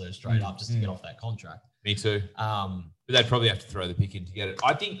Bledsoe straight up just to get off that contract. Me too. But they'd probably have to throw the pick in to get it.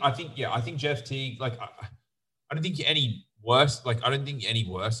 I think Jeff Teague, like I don't think you're any worse. Like I don't think you're any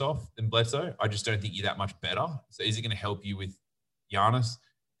worse off than Bledsoe. I just don't think you're that much better. So is it going to help you with Giannis?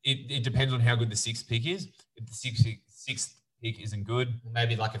 It depends on how good the 6th pick is. If the sixth pick isn't good,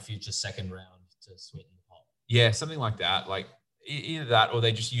 maybe like a future 2nd round to sweeten the pot. Yeah, something like that. Like either that or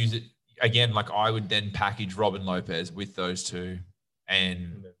they just use it again. Like I would then package Robin Lopez with those two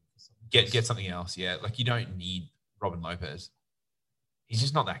and get something else. Yeah, like you don't need Robin Lopez. He's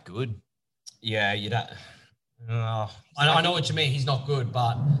just not that good. Yeah, you don't. I know what you mean. He's not good,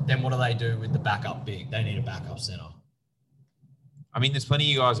 but then what do they do with the backup big? They need a backup center. I mean, there's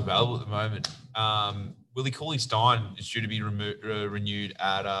plenty of guys available at the moment. Willie Cauley-Stein is due to be renewed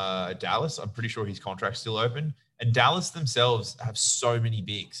at Dallas. I'm pretty sure his contract's still open. And Dallas themselves have so many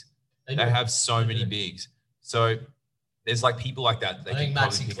bigs. They have so many bigs. So there's like people like that. I think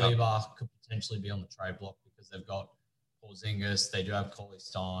Maxi Kleber could potentially be on the trade block because they've got Porzingis. They do have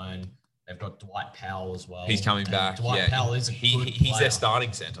Cauley-Stein. They've got Dwight Powell as well. He's coming back. Dwight Powell is he's their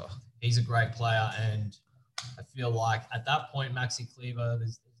starting center. He's a great player, and I feel like at that point, Maxi Kleber,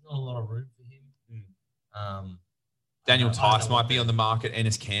 there's not a lot of room for him. Daniel Tice might be on the market.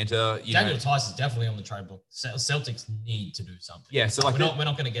 Enes Kanter. Daniel Tice is definitely on the trade block. Celtics need to do something. Yeah, so like we're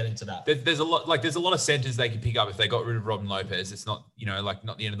not going to get into that. There's a lot of centers they could pick up if they got rid of Robin Lopez. It's not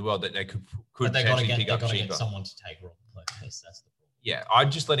not the end of the world that they could potentially pick up cheaper. Get someone to take Robin Lopez. That's the problem. Yeah,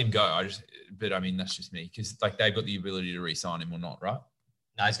 I'd just let him go. But I mean that's just me because like they've got the ability to re-sign him or not, right?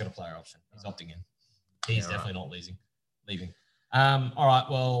 No, he's got a player option. He's opting in. He's definitely not leaving. All right,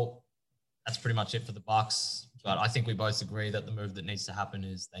 well, that's pretty much it for the Bucks. But I think we both agree that the move that needs to happen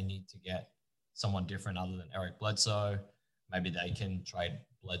is they need to get someone different other than Eric Bledsoe. Maybe they can trade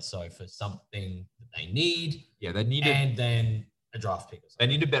Bledsoe for something that they need. Yeah, they need then a draft pick. They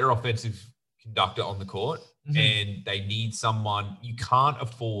need a better offensive conductor on the court, and they need someone. You can't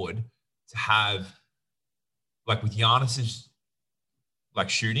afford to have like with Giannis's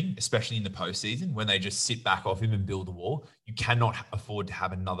like shooting, especially in the postseason, when they just sit back off him and build the wall. You cannot afford to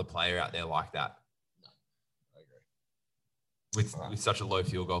have another player out there like that. With such a low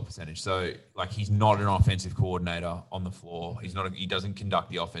field goal percentage. So like he's not an offensive coordinator on the floor. He doesn't conduct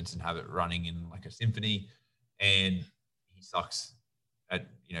the offense and have it running in like a symphony, and he sucks at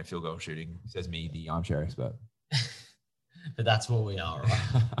field goal shooting, says me, the armchair expert. But that's what we are,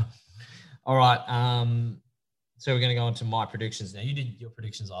 right? All right. So we're going to go into my predictions now. You did your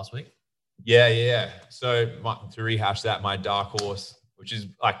predictions last week. Yeah. So to rehash that, my dark horse, which is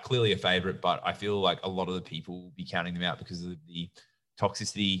like clearly a favorite, but I feel like a lot of the people will be counting them out because of the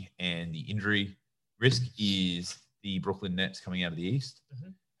toxicity and the injury risk, is the Brooklyn Nets coming out of the East.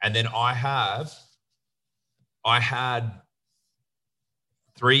 Mm-hmm. And then I had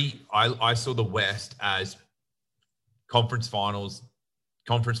three. I saw the West as conference finalists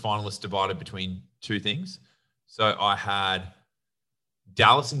divided between two things. So I had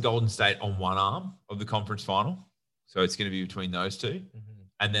Dallas and Golden State on one arm of the conference final. So it's going to be between those two. Mm-hmm.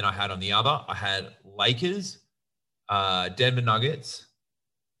 And then I had on the other, I had Lakers, Denver Nuggets,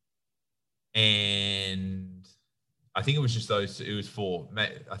 and I think it was just those. It was 4.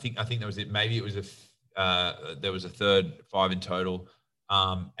 I think that was it. Maybe it was there was a third 5 in total,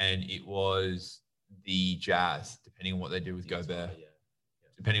 and it was the Jazz, depending on what they do with Gobert.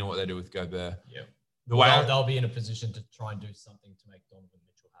 Depending on what they do with Gobert. Yeah. They'll be in a position to try and do something to make Donovan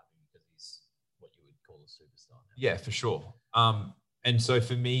Mitchell happy because he's what you would call a superstar now. Yeah, for sure. And so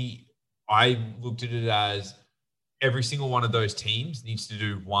for me, I looked at it as every single one of those teams needs to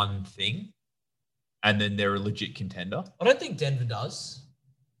do one thing, and then they're a legit contender. I don't think Denver does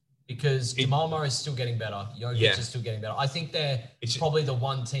because Jamal Murray is still getting better. Jokic is still getting better. I think it's probably the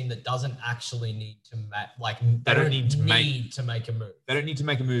one team that doesn't actually need to they don't need to make a move. They don't need to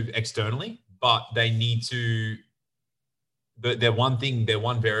make a move externally, but they need to. Their one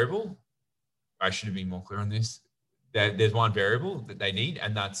variable. I should have been more clear on this. There's one variable that they need,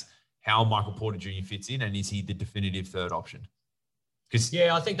 and that's how Michael Porter Jr. fits in, and is he the definitive third option?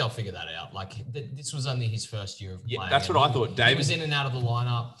 I think they'll figure that out. This was only his first year of playing. That's what I thought. David was in and out of the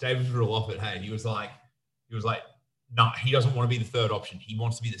lineup. David real off it. Hey, he was like, no, he doesn't want to be the third option. He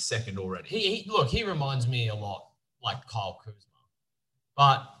wants to be the second already. He reminds me a lot like Kyle Kuzma.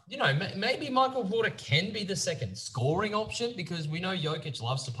 But, maybe Michael Porter can be the second scoring option because we know Jokic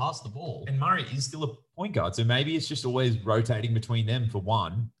loves to pass the ball. And Murray is still a point guard. So maybe it's just always rotating between them for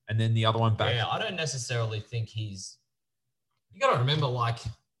one and then the other one back. Yeah, I don't necessarily think you got to remember,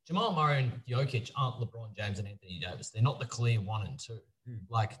 Jamal Murray and Jokic aren't LeBron James and Anthony Davis. They're not the clear 1 and 2.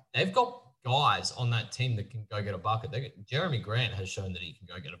 They've got guys on that team that can go get a bucket. Jeremy Grant has shown that he can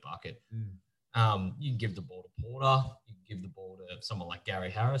go get a bucket. You can give the ball to Porter. You can give the ball to someone like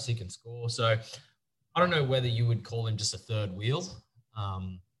Gary Harris. He can score. So I don't know whether you would call him just a third wheel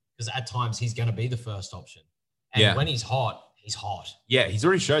because at times he's going to be the first option. And when he's hot, he's hot. Yeah, he's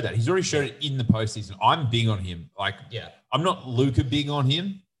already showed that. He's already showed it in the postseason. I'm big on him. I'm not Luka big on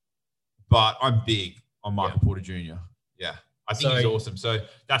him, but I'm big on Michael Porter Jr. Yeah, I think he's awesome. So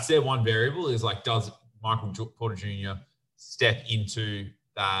that's their one variable is does Michael Porter Jr. step into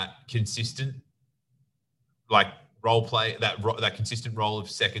that consistent role play, that consistent role of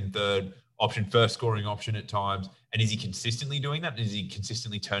second, third option, first scoring option at times, and is he consistently doing that? And is he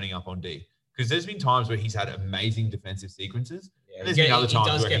consistently turning up on D? Because there's been times where he's had amazing defensive sequences, and there's been other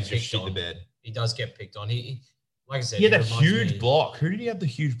times where he's just shit the bed. He does get picked on. He like I said, he had that huge block. Who did he have the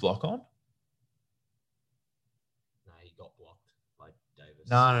huge block on? No, he got blocked by Davis.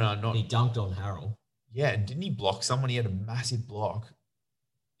 No, not. He dunked on Harrell. Yeah, and didn't he block someone? He had a massive block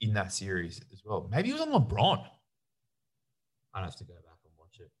in that series as well. Maybe he was on LeBron. I'd have to go back and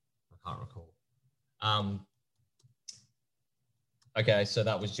watch it. I can't recall. Okay, so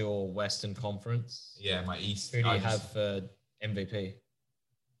that was your Western Conference. Yeah, my East. Who do you have for MVP?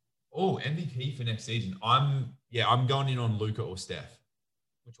 Oh, MVP for next season. I'm going in on Luka or Steph.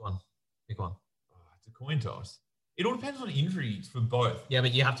 Which one? Pick one. It's a coin toss. It all depends on injuries for both. Yeah,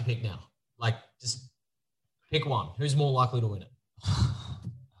 but you have to pick now. Just pick one. Who's more likely to win it?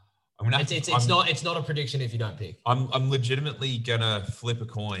 It's not a prediction if you don't pick. I'm legitimately gonna flip a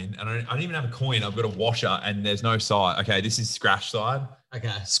coin, and I don't even have a coin. I've got a washer, and there's no side. Okay, this is scratch side.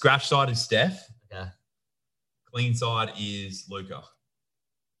 Okay. Scratch side is Steph. Okay. Clean side is Luka.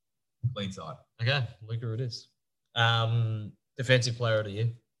 Clean side. Okay, Luka it is. Defensive player of the year.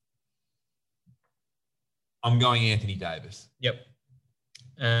 I'm going Anthony Davis. Yep.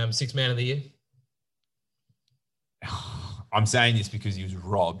 Sixth man of the year. I'm saying this because he was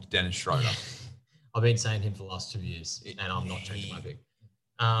robbed, Dennis Schroeder. I've been saying him for the last 2 years, and I'm not changing my pick.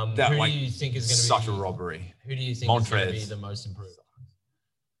 Who do you think is going to be such a robbery? Who do you think is going to be the most improved?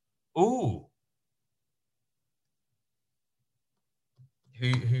 Ooh.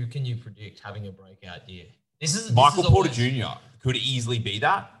 Who can you predict having a breakout year? Michael Porter Jr. could easily be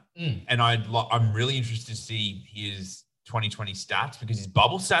that. And I'm really interested to see his 2020 stats because his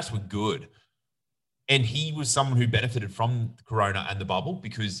bubble stats were good. And he was someone who benefited from Corona and the bubble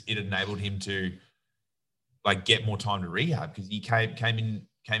because it enabled him to get more time to rehab because he came in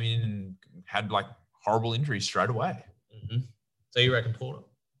and had horrible injuries straight away. Mm-hmm. So you reckon Porter?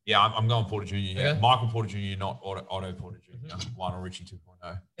 Yeah, I'm going Porter Jr. Yeah, okay. Michael Porter Jr., not Otto Porter Jr. Lionel Richie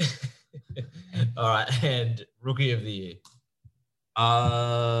 2.0. All right, and rookie of the year.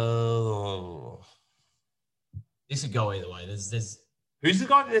 This could go either way. There's. Who's the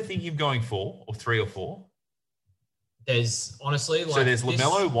guy that they're thinking of going 4 or 3 or 4? There's honestly so there's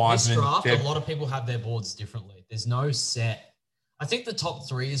LaMelo, Wiseman. This draft, a lot of people have their boards differently. There's no set. I think the top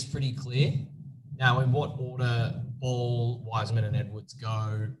 3 is pretty clear. Now, in what order Ball, Wiseman, and Edwards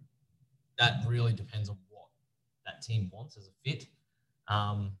go, that really depends on what that team wants as a fit.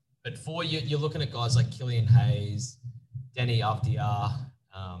 But for you, you're looking at guys like Killian Hayes, Denny Avdia.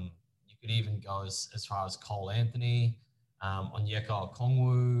 You could even go as far as Cole Anthony, Onyeka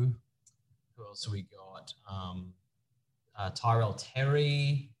Okongwu. Who else have we got? Tyrell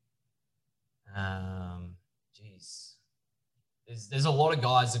Terry. There's a lot of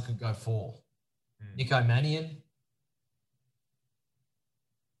guys that could go 4. Nico Mannion.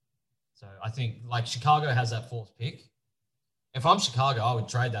 So I think like Chicago has that 4th pick. If I'm Chicago, I would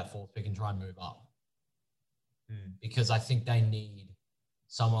trade that 4th pick and try and move up. Because I think they need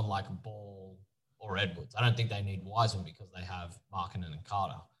someone like Ball or Edwards. I don't think they need Wiseman because they have Markkanen and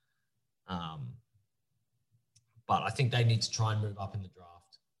Carter. But I think they need to try and move up in the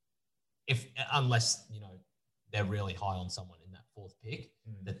draft. Unless, they're really high on someone in that 4th pick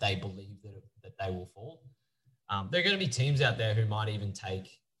that they believe that they will fall. There are going to be teams out there who might even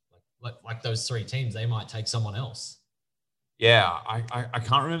take, like those 3 teams, they might take someone else. Yeah, I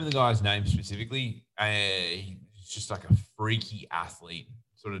can't remember the guy's name specifically. He's just like a freaky athlete,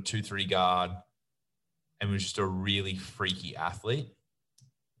 sort of 2-3 guard, and was just a really freaky athlete.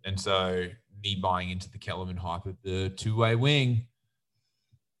 And so me buying into the Kellerman hype of the 2-way wing.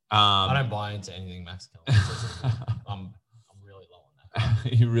 I don't buy into anything Max Kellerman says. I'm really low on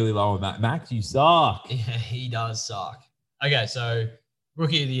that. You're really low on that. Max, you suck. Yeah, he does suck. Okay, so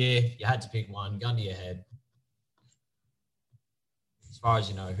Rookie of the Year, you had to pick one, gun to your head. As far as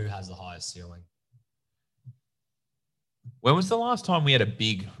you know, who has the highest ceiling? When was the last time we had a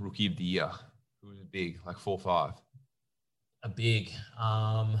big Rookie of the Year? Who was big, like 4-5? A big,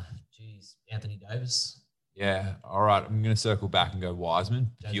 Anthony Davis. Yeah, all right. I'm going to circle back and go Wiseman,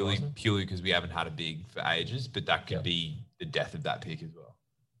 Wiseman? purely because we haven't had a big for ages, but that could be the death of that pick as well.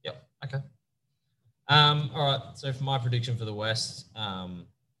 Yep. Okay. All right. So for my prediction for the West, I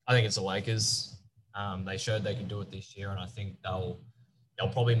think it's the Lakers. They showed they could do it this year, and I think they'll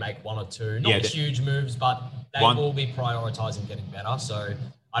probably make 1 or 2, not huge moves, but they will be prioritizing getting better. So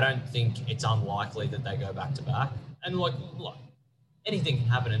I don't think it's unlikely that they go back to back. And look, anything can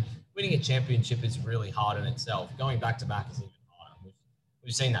happen. And winning a championship is really hard in itself. Going back to back is even harder.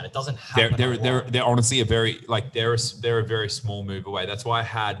 We've seen that. It doesn't happen. They're honestly a very they're a very small move away. That's why I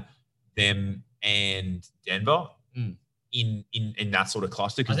had them and Denver in that sort of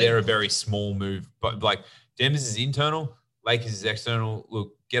cluster, because they're a very small move. But like Denver's is internal, Lakers is external.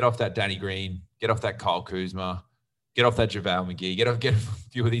 Look, get off that Danny Green, get off that Kyle Kuzma, get off that JaVale McGee, get a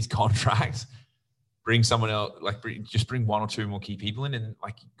few of these contracts. Bring someone else, just bring 1 or 2 more key people in, and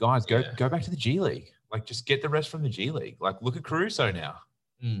guys, go back to the G League. Just get the rest from the G League. Look at Caruso now.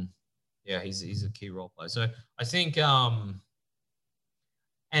 Yeah, he's a key role player. So I think,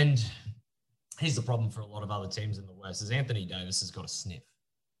 and here's the problem for a lot of other teams in the West is Anthony Davis has got a sniff,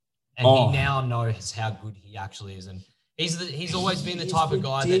 and he now knows how good he actually is, and he's always been the type of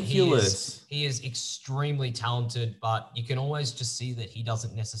guy that he is extremely talented, but you can always just see that he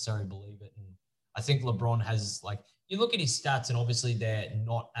doesn't necessarily believe it. And I think LeBron has, you look at his stats, and obviously they're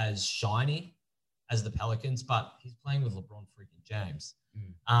not as shiny as the Pelicans, but he's playing with LeBron freaking James.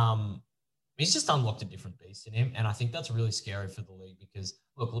 He's just unlocked a different beast in him, and I think that's really scary for the league because,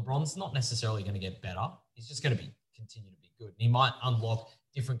 look, LeBron's not necessarily going to get better. He's just going to continue to be good. And he might unlock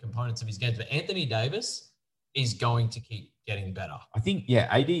different components of his games, but Anthony Davis is going to keep getting better. I think,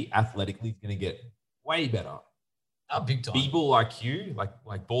 AD athletically is going to get way better. Oh, big time. B-ball IQ,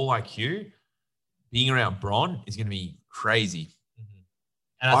 like ball IQ, being around Bron is going to be crazy.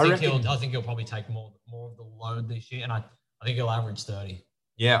 And I think he'll probably take more of the load this year, and I think he'll average 30.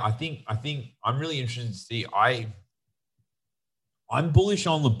 Yeah, I think I'm really interested to see. I'm bullish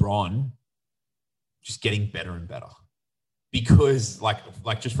on LeBron just getting better and better because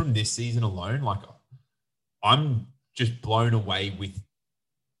just from this season alone, I'm just blown away with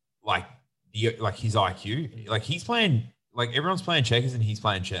his IQ. He's playing everyone's playing checkers and he's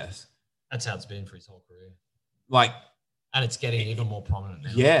playing chess. That's how it's been for his whole career. And it's getting even more prominent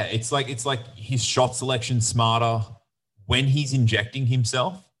now. Yeah, it's like his shot selection smarter when he's injecting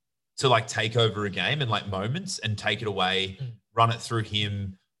himself to take over a game and moments and take it away, run it through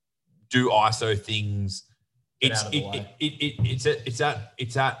him, do ISO things. It's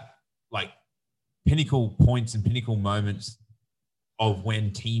at pinnacle points and pinnacle moments of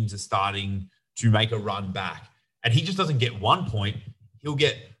when teams are starting to make a run back. And he just doesn't get 1 point. He'll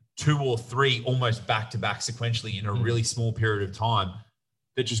get 2 or 3 almost back-to-back sequentially in a really small period of time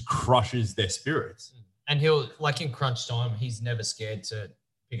that just crushes their spirits. And he'll, in crunch time, he's never scared to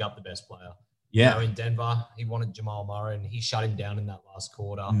pick up the best player. Yeah. In Denver, he wanted Jamal Murray, and he shut him down in that last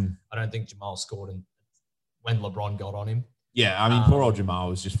quarter. I don't think Jamal scored when LeBron got on him. Yeah, I mean, poor old Jamal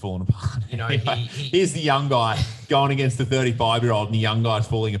was just falling apart. You know, here's the young guy going against the 35-year-old, and the young guy's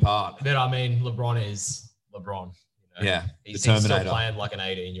falling apart. But I mean, LeBron is LeBron. You know? Yeah, he's the Terminator. still playing like an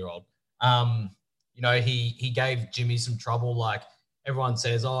 18-year-old. You know, he gave Jimmy some trouble. Like everyone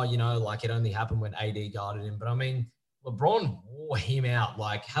says, oh, you know, like it only happened when AD guarded him. But I mean, LeBron wore him out.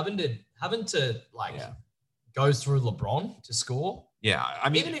 Like having to go through LeBron to score. Yeah, I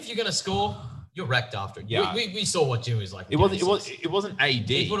mean, even if you're gonna score, you're wrecked after. Yeah, we saw what Jimmy was like. It wasn't AD.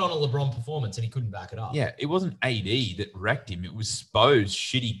 He put on a LeBron performance and he couldn't back it up. Yeah, it wasn't AD that wrecked him. It was Spo's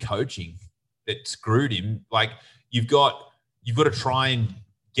shitty coaching that screwed him. Like you've got to try and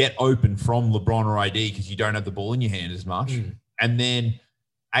get open from LeBron or AD because you don't have the ball in your hand as much, and then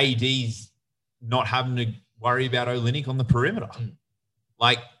AD's not having to worry about Olynyk on the perimeter.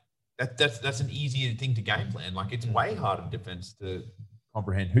 Like that's an easier thing to game plan. Like it's way harder defense to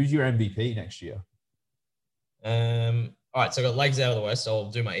comprehend. Who's your MVP next year? All right, so I got legs out of the West. So I'll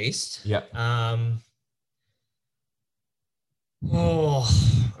do my East. Yeah. I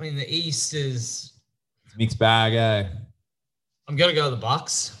mean the East is mixed bag. I'm gonna go the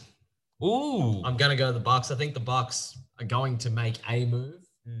Bucks. Ooh. I'm gonna go the Bucks. I think the Bucks are going to make a move.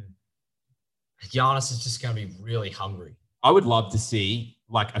 Giannis is just gonna be really hungry. I would love to see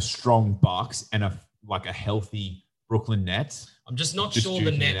like a strong Bucks and a healthy Brooklyn Nets. I'm just not sure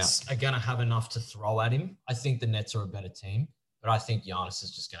the Nets are going to have enough to throw at him. I think the Nets are a better team, but I think Giannis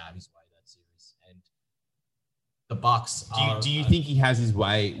is just going to have his way that series. And the Bucks Do you think he has his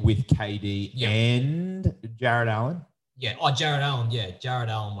way with KD and Jared Allen? Yeah. Oh, Jared Allen. Yeah. Jared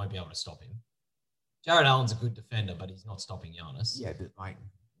Allen won't be able to stop him. Jared Allen's a good defender, but he's not stopping Giannis. Yeah, but like,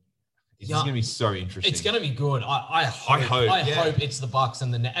 this is going to be so interesting. It's going to be good. I hope it's the Bucks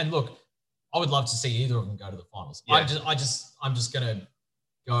and the Nets. And look, I would love to see either of them go to the finals. Yeah. I'm just going to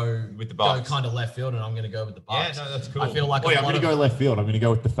go with the Bucks. Go kind of left field, and I'm going to go with the Bucks. Yeah, no, that's cool. I feel like I'm going to go left field. I'm going to go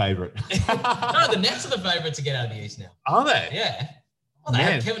with the favorite. No, the Nets are the favorite to get out of the East now. Are they? Yeah. Well, they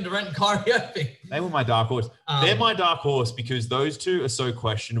have Kevin Durant and Kyrie Irving. They were my dark horse. They're my dark horse because those two are so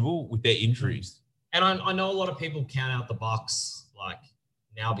questionable with their injuries. And I know a lot of people count out the Bucks like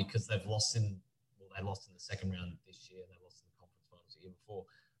now because they lost in the second round this year. They lost in the conference finals the year before.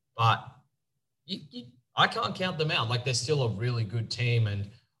 But I can't count them out. Like they're still a really good team. And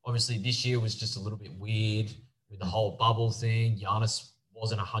obviously this year was just a little bit weird with the whole bubble thing. Giannis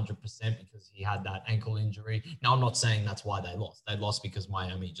wasn't 100% because he had that ankle injury. Now, I'm not saying that's why they lost. They lost because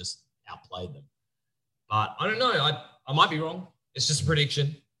Miami just outplayed them. But I don't know. I might be wrong. It's just a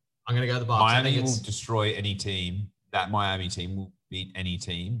prediction. I'm going to go the Bucks. Miami will destroy any team. That Miami team will beat any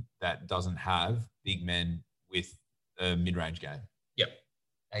team that doesn't have big men with a mid-range game. Yep.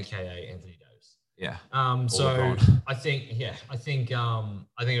 AKA Anthony Davis. Yeah. So I think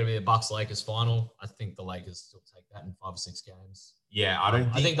it'll be the Bucks Lakers final. I think the Lakers still take that in 5 or 6 games. Yeah,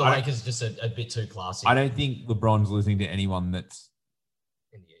 I think the Lakers just a bit too classy. I don't think LeBron's losing to anyone that's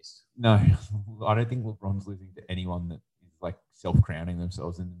in the East. No, I don't think LeBron's losing to anyone that is like self-crowning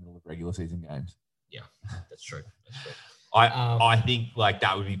themselves in the middle of regular season games. Yeah, that's true. I think like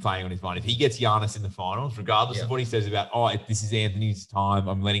that would be playing on his mind. If he gets Giannis in the finals, regardless of what he says about, this is Anthony's time,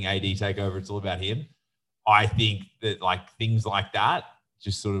 I'm letting AD take over, it's all about him. I think that like things like that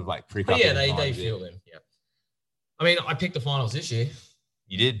just sort of like prick up. Yeah, they feel them. Yeah. I mean, I picked the finals this year.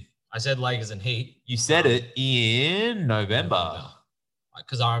 You did. I said Lakers and Heat. You said it in November.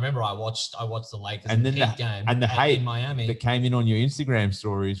 Because I remember I watched the Lakers and then Heat game and the hate in Miami that came in on your Instagram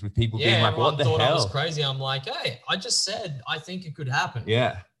stories with people being like, "What the hell?" I was crazy. I'm like, "Hey, I just said I think it could happen."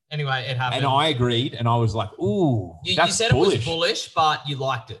 Yeah. Anyway, it happened. And I agreed, and I was like, "Ooh, you said bullish. It was bullish, but you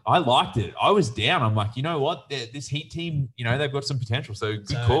liked it." I liked it. I was down. I'm like, you know what? This Heat team, they've got some potential. So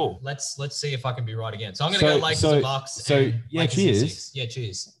good call. Let's see if I can be right again. So I'm going to go Lakers and Bucks. Cheers. Yeah,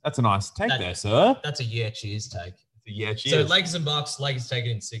 cheers. That's a nice take there, sir. That's a cheers take. Yeah, cheers. So Lakers and Bucks. Lakers take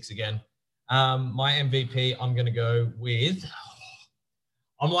it in 6 again. My MVP, I'm going to go with.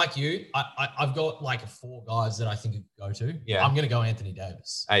 I'm like you. I've got like 4 guys that I think it could go to. Yeah. I'm going to go Anthony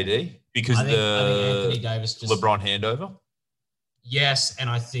Davis. AD? Because I think Anthony Davis just LeBron handover? Yes, and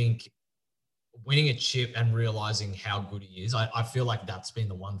I think winning a chip and realizing how good he is, I feel like that's been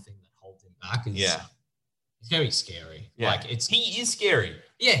the one thing that holds him back. He's going to be scary. Yeah. He is scary.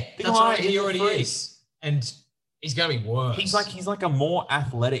 Yeah, that's right. He already is. And he's going to be worse. He's like a more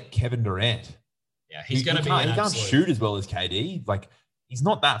athletic Kevin Durant. Yeah, he's going to be He can't shoot as well as KD. Like, he's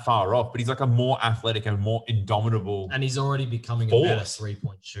not that far off, but he's like a more athletic and more indomitable. And he's already becoming a better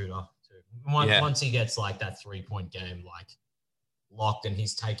 3-point shooter too. Once he gets like that 3-point game like locked and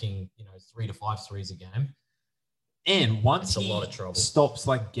he's taking 3 to 5 threes a game, And once It's a he lot of trouble. stops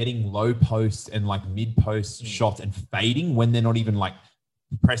like getting low posts and like mid post shots and fading when they're not even like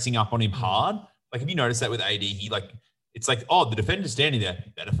pressing up on him hard. Like, have you noticed that with AD? He like, it's like, oh, the defender's standing there,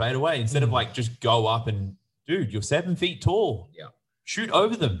 better fade away instead of like just go up and, dude, you're 7 feet tall. Yeah. Shoot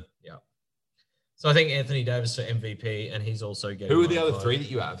over them. Yeah. So I think Anthony Davis for MVP, and he's also getting. Who are the other three that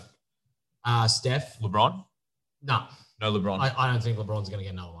you have? Steph. LeBron? No. No LeBron. I don't think LeBron's going to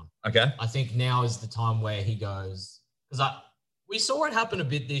get another one. Okay. I think now is the time where he goes, because we saw it happen a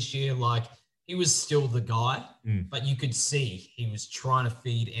bit this year. Like, he was still the guy, but you could see he was trying to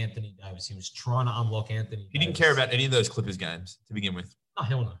feed Anthony Davis. He was trying to unlock Anthony Davis. He didn't care about any of those Clippers games to begin with. Oh,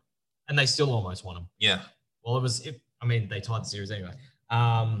 hell no. And they still almost won them. Yeah. Well, they tied the series anyway.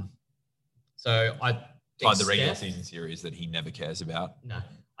 So I think tied the regular season series that he never cares about. No.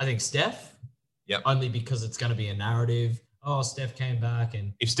 I think Steph. Yep. Only because it's going to be a narrative. Oh, Steph came back.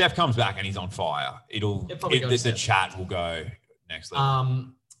 And if Steph comes back and he's on fire, the chat will go next level.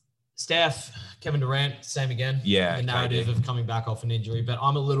 Steph, Kevin Durant, same again. Yeah. The narrative of coming back off an injury, but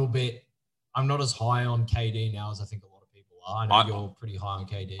I'm not as high on KD now as I think a lot of people are. I know you're pretty high on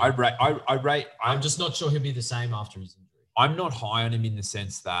KD. I'm just not sure he'll be the same after his injury. I'm not high on him in the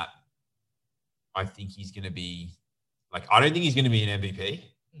sense that I think he's going to be like, I don't think he's going to be an MVP,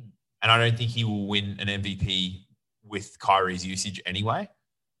 and I don't think he will win an MVP with Kyrie's usage anyway.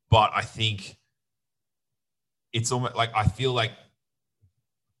 But I think it's almost like, I feel like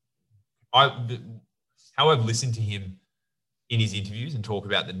how I've listened to him in his interviews and talk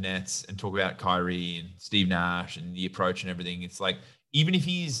about the Nets and talk about Kyrie and Steve Nash and the approach and everything. It's like, even if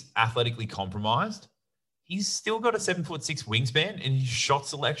he's athletically compromised, he's still got a 7'6" wingspan, and his shot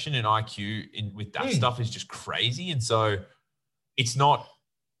selection and IQ with that stuff is just crazy. And so it's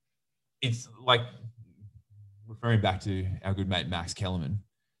like referring back to our good mate, Max Kellerman.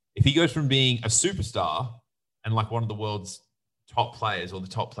 If he goes from being a superstar and like one of the world's top players, or the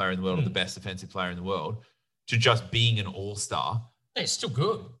top player in the world, or the best defensive player in the world, to just being an all-star. It's still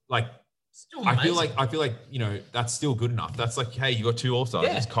good. Like, still amazing. I feel like, that's still good enough. That's like, hey, you got two all-stars.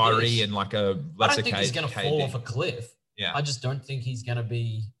 It's Kyrie and like a lesser I don't think he's going to fall off a cliff. Yeah. I just don't think he's going to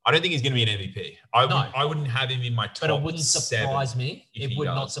be. I don't think he's going to be an MVP. I wouldn't have him in my top. But it wouldn't surprise me. It would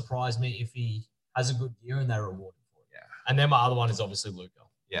not surprise me if he has a good year and they're rewarded for it. Yeah. And then my other one is obviously Luka.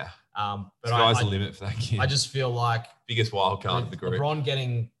 Yeah. But sky's the limit for that kid. I just feel like biggest wild card of the group. LeBron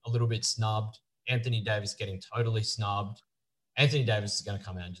getting a little bit snubbed, Anthony Davis getting totally snubbed. Anthony Davis is going to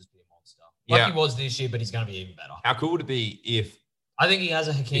come out and just be a monster. Like he was this year, but he's going to be even better. How cool would it be if I think he has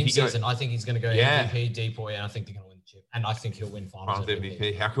a Hakeem season. I think he's going to go MVP, D-Boy, and I think they're going to win the chip. And I think he'll win finals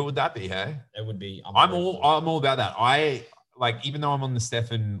MVP. How cool would that be, hey? It would be. I'm all about that. I like, even though I'm on the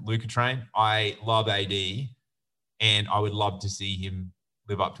Steph and Luka train, I love AD, and I would love to see him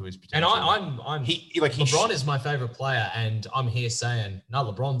live up to his potential. And LeBron is my favorite player, and I'm here saying,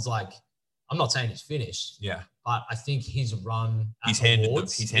 no, LeBron's like, I'm not saying he's finished. Yeah. But I think his run he's handed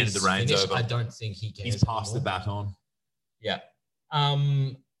the reins over. I don't think he cares. He's passed the baton. Yeah.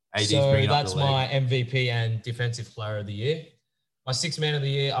 AD's so that's my MVP and defensive player of the year. My sixth man of the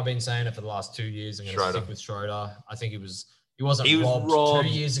year, I've been saying it for the last 2 years. I'm going to stick with Schroeder. I think he wasn't robbed 2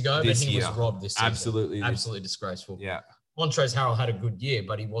 years ago, but he was robbed this season. Absolutely disgraceful. Yeah. Montrezl Harrell had a good year,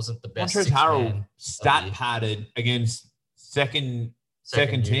 but he wasn't the best. Montrezl Harrell stat padded against second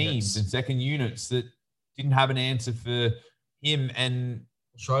teams and second units that didn't have an answer for him. And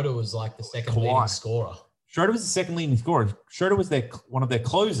Schroeder was like the second leading scorer. Schroeder was the second leading scorer. Schroeder was one of their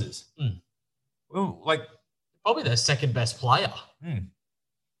closers. Well, like probably their second best player.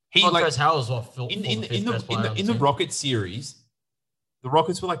 Montrezl Harrell was in the Rockets series. The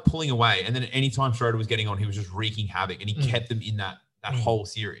Rockets were like pulling away, and then at any time Schroeder was getting on, he was just wreaking havoc, and he kept them in that whole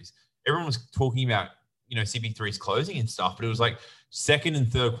series. Everyone was talking about, CP3's closing and stuff, but it was like second and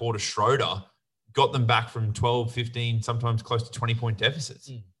third quarter Schroeder got them back from 12, 15, sometimes close to 20-point deficits,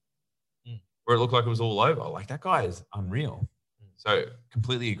 where it looked like it was all over. Like, that guy is unreal. So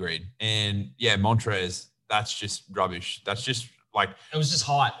completely agreed. And yeah, Montrez, that's just rubbish. That's just like, it was just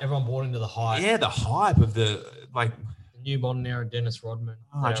hype. Everyone bought into the hype. Yeah, the hype of the like. New modern era Dennis Rodman.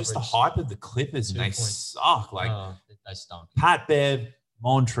 Just the hype of the Clippers, and they suck. Like, they stunk. Pat Bev,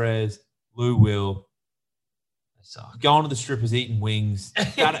 Montrez, Lou Will. They suck. Going to the strippers eating wings.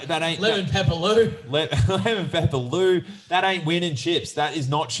 That ain't Lemon Pepper Lou. Lemon Pepper Lou. That ain't winning chips. That is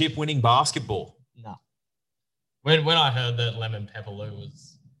not chip winning basketball. No. When I heard that Lemon Pepper Lou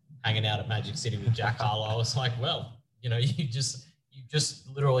was hanging out at Magic City with Jack Harlow, I was like, well, you just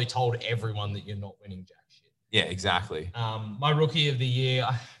literally told everyone that you're not winning Jack. Yeah, exactly. My rookie of the year,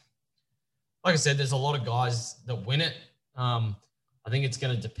 like I said, there's a lot of guys that win it. I think it's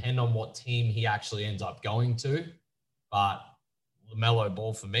going to depend on what team he actually ends up going to. but LaMelo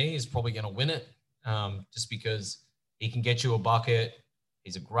Ball for me is probably going to win it, just because he can get you a bucket.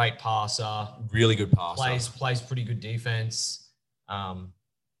 He's a great passer. Really good passer. Plays pretty good defense.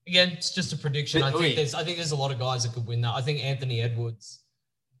 Again, it's just a prediction. I think there's a lot of guys that could win that. I think Anthony Edwards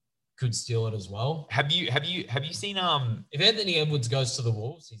could steal it as well. Have you seen if Anthony Edwards goes to the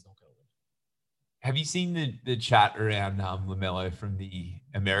Wolves, he's not going to win. Have you seen the chat around LaMelo from the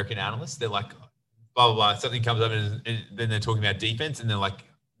American analysts? They're like, blah blah blah. Something comes up and then they're talking about defense, and they're like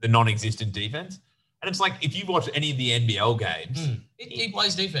the non-existent defense. And it's like, if you watch any of the NBL games, he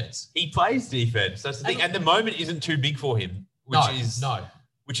plays defense. He plays defense. That's the thing. And the moment isn't too big for him,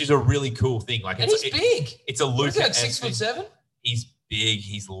 which is a really cool thing. Like, and he's big. It's a loose. Like 6'7". He's big.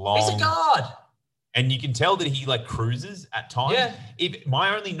 He's long. He's a guard. And you can tell that he like cruises at times. Yeah. If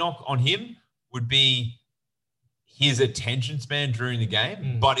my only knock on him would be his attention span during the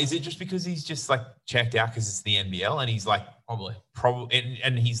game. But is it just because he's just like checked out because it's the NBL and he's like probably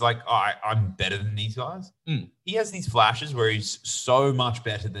and he's like, oh, I'm better than these guys. He has these flashes where he's so much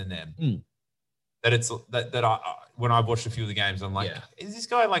better than them that it's that I when I've watched a few of the games, I'm like, is this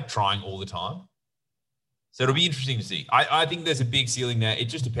guy like trying all the time? So it'll be interesting to see. I think there's a big ceiling there. It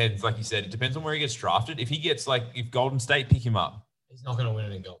just depends, like you said, it depends on where he gets drafted. If he gets if Golden State pick him up, he's not going to win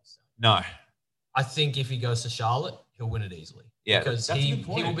it in Golden State. No. I think if he goes to Charlotte, he'll win it easily. Yeah, because he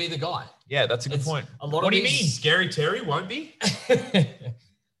will be the guy. Yeah, that's a good point. What do you mean? Scary Terry won't be?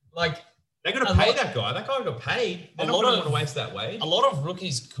 Like, they're going to pay that guy. That guy got paid. They're not going to want to waste that wage. A lot of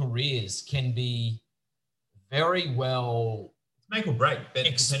rookies' careers can be very well make or break,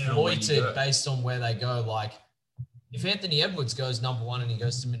 exploited based on where they go. Like, if Anthony Edwards goes number 1 and he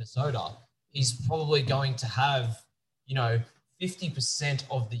goes to Minnesota, he's probably going to have, 50%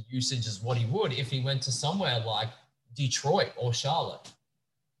 of the usage is what he would if he went to somewhere like Detroit or Charlotte.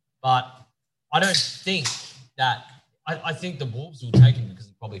 But I don't think that I think the Wolves will take him because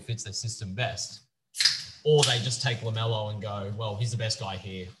he probably fits their system best. Or they just take LaMelo and go, well, he's the best guy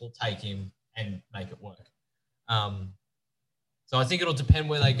here. We'll take him and make it work. So I think it'll depend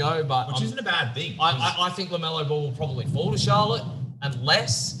where they go. But which isn't a bad thing. I think LaMelo Ball will probably fall to Charlotte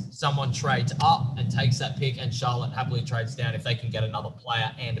unless someone trades up and takes that pick and Charlotte happily trades down if they can get another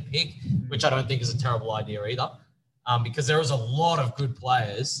player and a pick, which I don't think is a terrible idea either. Because there is a lot of good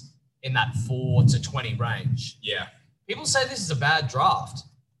players in that 4 to 20 range. Yeah. People say this is a bad draft.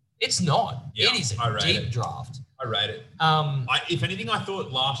 It's not. Yeah, it is a deep draft. I rate it. If anything, I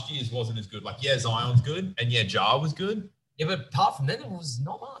thought last year's wasn't as good. Like, Zion's good and Jar was good. Yeah, but apart from that, there was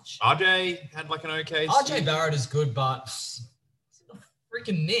not much. RJ had like an okay RJ Barrett is good, but he's in the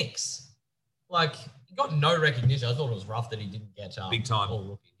freaking Knicks. Like, he got no recognition. I thought it was rough that he didn't get big time. All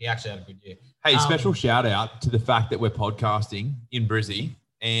rookie. He actually had a good year. Hey, special shout out to the fact that we're podcasting in Brizzy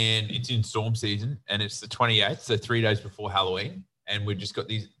and it's in storm season and it's the 28th, so 3 days before Halloween. And we've just got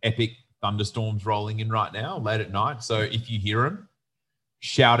these epic thunderstorms rolling in right now, late at night. So if you hear them,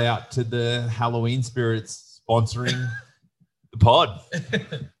 shout out to the Halloween spirits sponsoring the pod.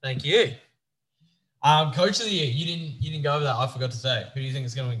 Thank you. Coach of the year. You didn't go over that. I forgot to say. Who do you think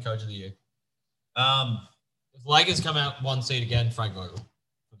is going to win Coach of the year? If Lakers come out 1 seed again, Frank Vogel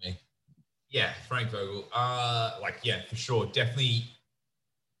for me. Yeah, Frank Vogel. For sure, definitely.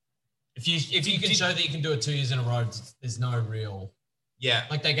 If you can show that you can do it 2 years in a row, there's no real. Yeah.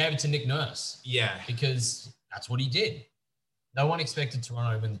 Like they gave it to Nick Nurse. Yeah. Because that's what he did. No one expected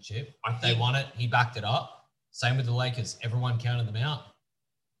Toronto to win the chip. They won it. He backed it up. Same with the Lakers. Everyone counted them out.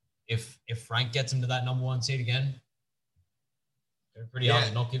 If Frank gets him to that number 1 seed again, it's pretty hard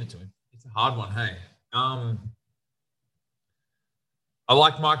to not give it to him. It's a hard one, hey. I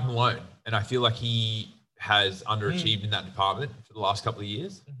like Mike Malone, and I feel like he has underachieved in that department for the last couple of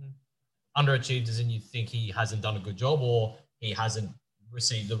years. Mm-hmm. Underachieved as in you think he hasn't done a good job or he hasn't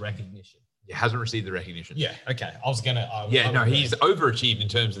received the recognition? He hasn't received the recognition. Yeah, okay. He's overachieved in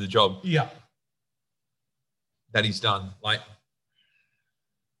terms of the job that he's done. Like,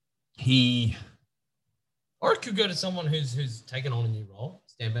 Or it could go to someone who's taken on a new role.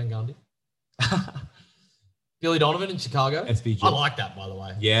 Stan Van Gundy. Billy Donovan in Chicago. SVG. I like that, by the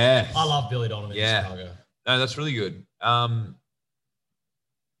way. Yeah. I love Billy Donovan in Chicago. No, that's really good.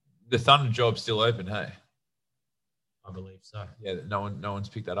 The Thunder job's still open, hey? I believe so. Yeah, no one's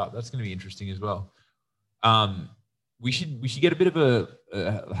picked that up. That's going to be interesting as well. We should get a bit of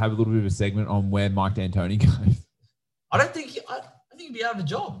have a little bit of a segment on where Mike D'Antoni goes. I think he'd be out of a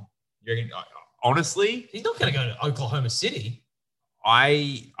job. Honestly, he's not going to go to Oklahoma City.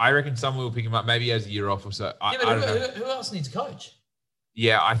 I reckon someone will pick him up. Maybe he has a year off or so. I don't know. Who else needs a coach?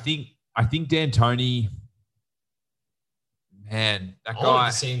 Yeah, I think D'Antoni. Man, that I wanted guy.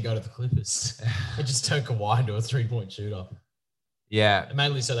 to see him go to the Clippers. They just turn Kawhi into a 3-point shooter. Yeah. And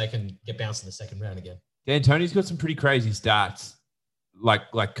mainly so they can get bounced in the second round again. D'Antoni's got some pretty crazy stats,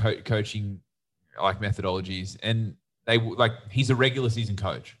 like coaching, like methodologies, and he's a regular season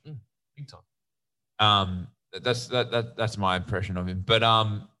coach. Big time. That's my impression of him. But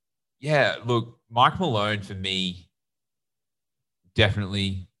yeah, look, Mike Malone for me,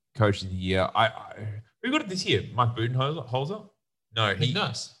 definitely coach of the year. Who got it this year? Mike Budenholzer? No, Nick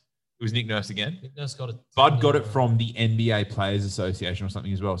Nurse. It was Nick Nurse again. Nick Nurse got it. Bud got it from the NBA Players Association or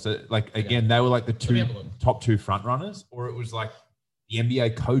something as well. So, like, again, they were like the top two front runners, or it was like the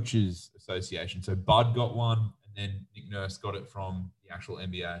NBA Coaches Association. So Bud got one, and then Nick Nurse got it from the actual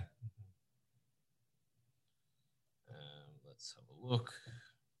NBA. Let's have a look.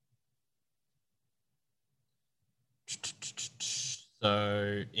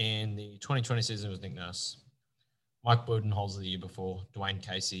 So in the 2020 season, it was Nick Nurse. Mike Budenholzer the year before. Dwayne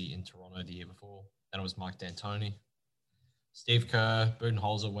Casey in Toronto the year before. Then it was Mike D'Antoni. Steve Kerr,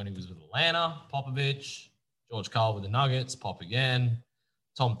 Budenholzer when he was with Atlanta. Popovich. George Karl with the Nuggets. Pop again.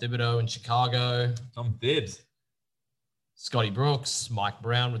 Tom Thibodeau in Chicago. Tom Thibs. Scotty Brooks. Mike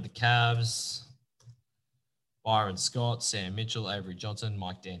Brown with the Cavs. Byron Scott. Sam Mitchell. Avery Johnson.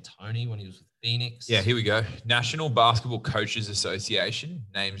 Mike D'Antoni when he was with Phoenix. Yeah, here we go. National Basketball Coaches Association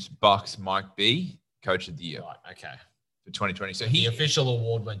names Bucks Mike B. Coach of the Year. Right, okay. For 2020. So the official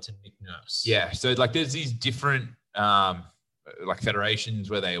award went to Nick Nurse. Yeah. So like there's these different like federations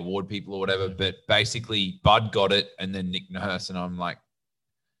where they award people or whatever, but basically Bud got it and then Nick Nurse, and I'm like,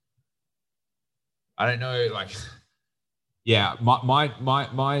 I don't know, like, yeah,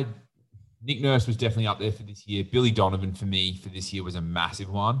 my Nick Nurse was definitely up there for this year. Billy Donovan for me for this year was a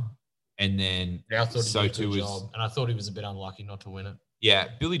massive one. And then I thought he did a good job, and I thought he was a bit unlucky not to win it. Yeah,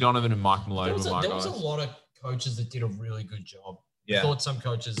 Billy Donovan and Mike Malone were my guys. There was a lot of coaches that did a really good job. Yeah. I thought some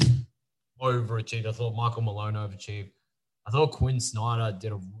coaches overachieved. I thought Michael Malone overachieved. I thought Quinn Snyder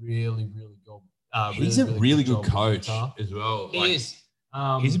did a really, really good He's a really good coach as well. He is.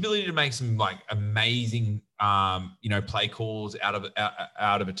 His ability to make some like amazing, play calls out of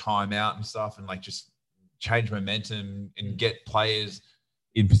a timeout and stuff, and like just change momentum and get players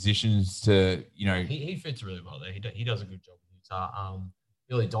in positions to, He fits really well there. He does a good job with Utah.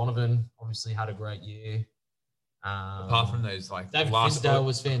 Billy Donovan obviously had a great year. Apart from those, like, David Fizdale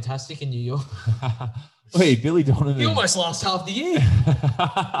was fantastic in New York. Wait, Billy Donovan. He almost lost half the year.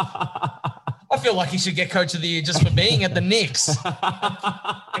 I feel like he should get coach of the year just for being at the Knicks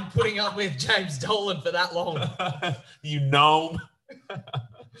and putting up with James Dolan for that long. You know.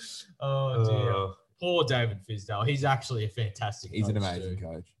 Oh, dear. Poor David Fizdale. He's actually a fantastic coach. He's an amazing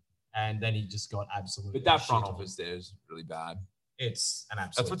coach. And then he just got absolutely. But that front office there is really bad. It's an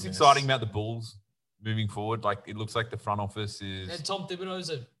absolute. That's what's mess. exciting about the Bulls moving forward. Like, it looks like the front office is. And Tom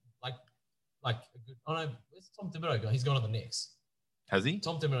Thibodeau's a good. Oh no, where's Tom Thibodeau go? He's gone to the Knicks. Has he?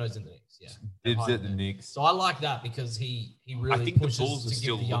 Tom Thibodeau's in the Knicks. Yeah. Dibs at the Knicks. So I like that because he really pushes to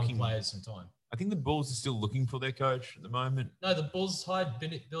give the young players some time. I think the Bulls are still looking for their coach at the moment. No, the Bulls hired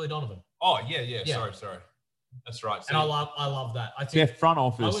Billy Donovan. Oh, yeah. Sorry. That's right. So, and I love that. I think their front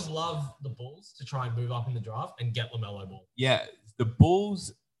office. I would love the Bulls to try and move up in the draft and get LaMelo Ball. Yeah, the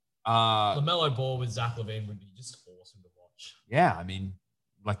Bulls. LaMelo Ball with Zach LaVine would be just awesome to watch. Yeah, I mean,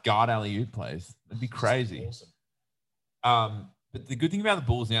 like guard alley-oop plays. That'd be crazy. Awesome. But the good thing about the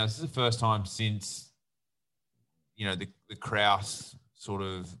Bulls now, this is the first time since, the Krause sort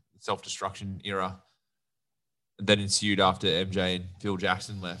of self-destruction era that ensued after MJ and Phil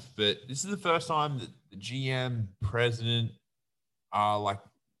Jackson left. But this is the first time that the GM, president are like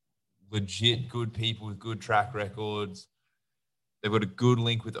legit good people with good track records. They've got a good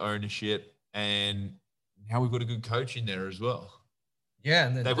link with ownership, and now we've got a good coach in there as well. Yeah,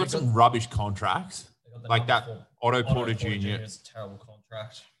 and they've got some rubbish contracts, like that Otto Porter Jr. is a terrible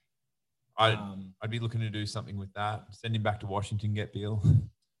contract. I'd be looking to do something with that. Send him back to Washington, get Beal.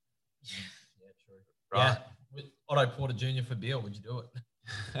 Yeah, true. Right. Yeah, with Otto Porter Jr. for Beal, would you do it?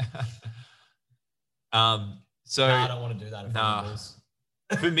 So I don't want to do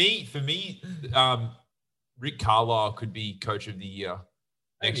that. For me, Rick Carlisle could be coach of the year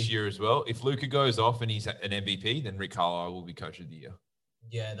next year as well. If Luka goes off and he's an MVP, then Rick Carlisle will be coach of the year.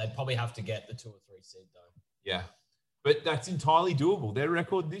 Yeah, they'd probably have to get the 2 or 3 seed though. Yeah, but that's entirely doable. Their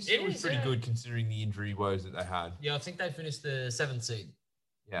record this year was pretty good considering the injury woes that they had. Yeah, I think they finished the 7th seed.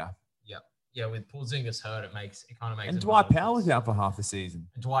 Yeah, with Porzingis hurt, it kind of makes. And Dwight Powell was out for half the season.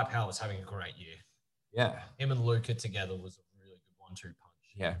 And Dwight Powell was having a great year. Yeah, him and Luka together was a really good 1-2 punch.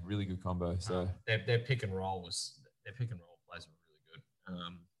 Yeah, really good combo. So their pick and roll plays were really good.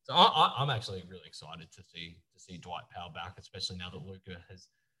 So I'm actually really excited to see Dwight Powell back, especially now that Luka has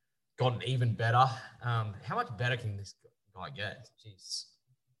gotten even better. How much better can this guy get? Jeez.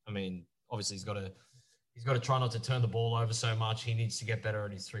 I mean, obviously he's got to try not to turn the ball over so much. He needs to get better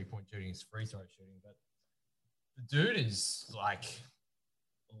at his 3-point shooting, his free throw shooting. But the dude is like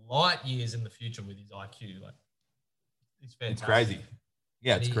light years in the future with his IQ. Like, he's fantastic. It's crazy.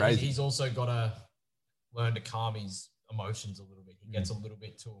 Yeah, it's crazy. He's also got to learn to calm his emotions a little bit. He gets a little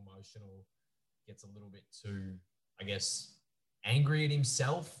bit too emotional, gets a little bit too, I guess, angry at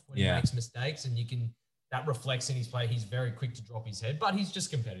himself when he makes mistakes, and that reflects in his play. He's very quick to drop his head, but he's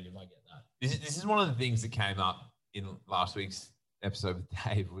just competitive. I get that. This is one of the things that came up in last week's episode with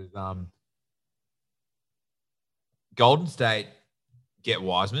Dave was Golden State get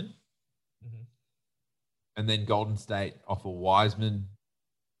Wiseman, and then Golden State offer Wiseman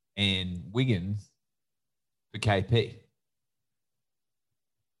and Wiggins for KP.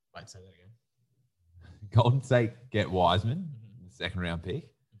 Wait, say that again. Golden State get Wiseman, the second round pick,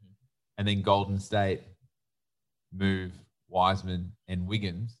 and then Golden State move Wiseman and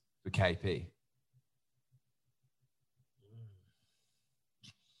Wiggins for KP.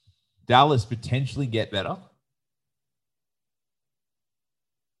 Dallas potentially get better.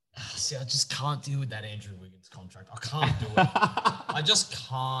 See, I just can't deal with that Andrew Wiggins contract. I can't do it. I just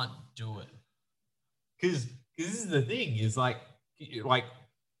can't do it. Because this is the thing, is like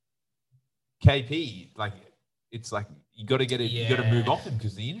KP, like it's like you got to get it, you got to move off him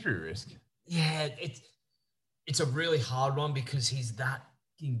because of the injury risk. Yeah, it's a really hard one because he's that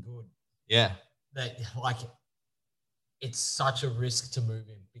fucking good. Yeah, that like it's such a risk to move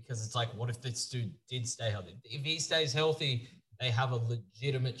him because it's like, what if this dude did stay healthy? If he stays healthy, they have a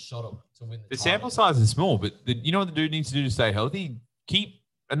legitimate shot to win the title. Sample size is small, but you know what the dude needs to do to stay healthy? Keep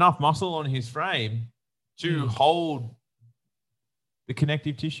enough muscle on his frame to hold the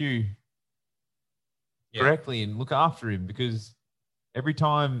connective tissue correctly and look after him, because every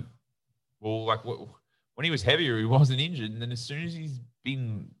time, when he was heavier, he wasn't injured. And then as soon as he's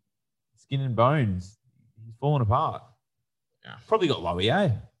been skin and bones, he's fallen apart. Yeah. Probably got low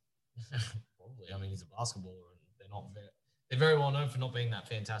EA. Probably. I mean, he's a basketballer and they're very well known for not being that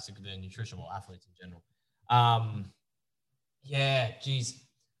fantastic with their nutrition, or athletes in general. Yeah, geez.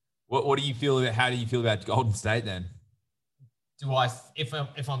 What do you feel about, how do you feel about Golden State then?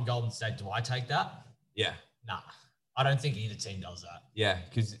 If I'm Golden State, do I take that? Yeah. Nah. I don't think either team does that. Yeah,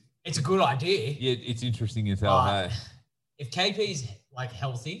 because it's a good idea. Yeah, it's interesting as hell. Hey? If KP's like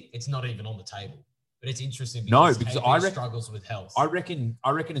healthy, it's not even on the table. But it's interesting because KP I reckon struggles with health. I reckon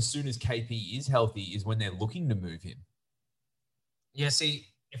as soon as KP is healthy is when they're looking to move him. Yeah, see,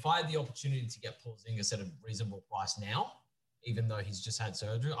 if I had the opportunity to get Porzingis at a reasonable price now, even though he's just had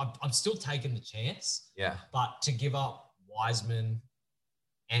surgery, I'm still taking the chance. Yeah. But to give up Wiseman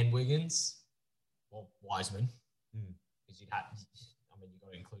and Wiggins, well, Wiseman, because you've got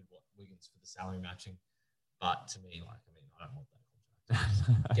to include Wiggins for the salary matching. But to me, I don't want that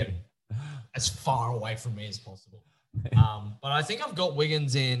contract. Get him as far away from me as possible. But I think I've got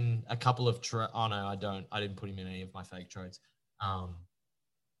Wiggins in a couple of oh no, I don't. I didn't put him in any of my fake trades.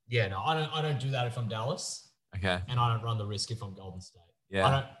 Yeah, no, I don't do that if I'm Dallas. Okay. And I don't run the risk if I'm Golden State.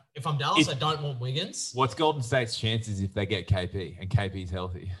 Yeah. If I'm Dallas, I don't want Wiggins. What's Golden State's chances if they get KP and KP's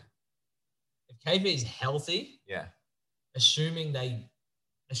healthy? If KP is healthy, yeah. Assuming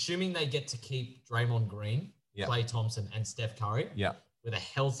they get to keep Draymond Green, Klay Thompson, and Steph Curry, with a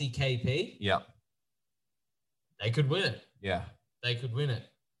healthy KP, they could win it. Yeah, they could win it.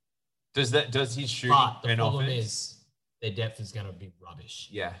 Does his shooting? But the problem is their depth is going to be rubbish.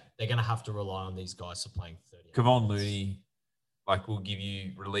 Yeah, they're going to have to rely on these guys for playing 30. Kevon Looney, will give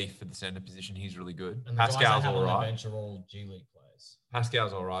you relief for the center position. He's really good. And Pascal's all right. Bench are all G League players.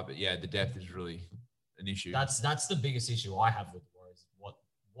 Pascal's all right, but yeah, the depth is really an issue. That's the biggest issue I have with the Warriors.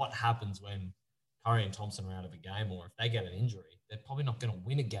 What happens when Curry and Thompson are out of a game, or if they get an injury, they're probably not going to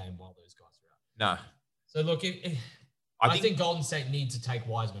win a game while those guys are out. No. So look, I think Golden State need to take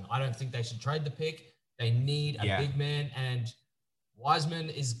Wiseman. I don't think they should trade the pick. They need a big man, and Wiseman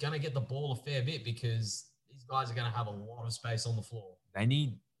is going to get the ball a fair bit because these guys are going to have a lot of space on the floor. To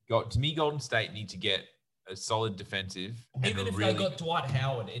me, Golden State need to get a solid defensive. Even if they got Dwight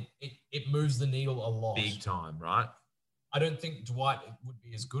Howard, it moves the needle a lot. Big time, right? I don't think Dwight would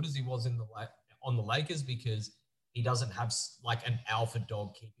be as good as he was on the Lakers because he doesn't have an alpha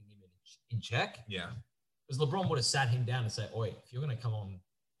dog keeping him in check. Yeah. Because LeBron would have sat him down and said, "Oi, if you're going to come on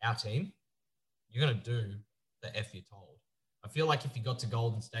our team, you're going to do the F you're told." I feel like if he got to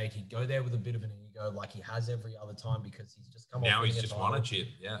Golden State, he'd go there with a bit of an ego like he has every other time because he's just come Now he's just won a chip,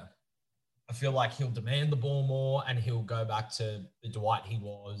 yeah. I feel like he'll demand the ball more and he'll go back to the Dwight he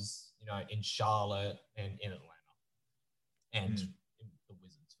was, in Charlotte and in Atlanta and in the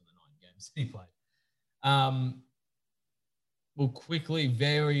Wizards for the 9 games he played. We'll quickly,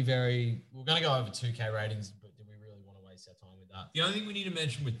 we're going to go over 2K ratings, but do we really want to waste our time with that? The only thing we need to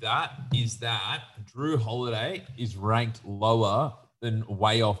mention with that is that Drew Holiday is ranked lower than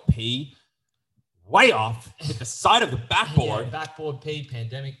Way Off P. Way off at the side of the backboard. Yeah, backboard P,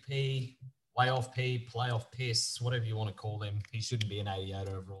 pandemic P, Way Off P, playoff piss, whatever you want to call him. He shouldn't be an 88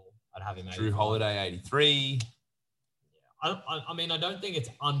 overall. I'd have him 85. Drew Holiday, 83. I mean, I don't think it's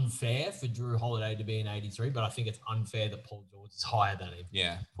unfair for Drew Holiday to be an 83, but I think it's unfair that Paul George is higher than him.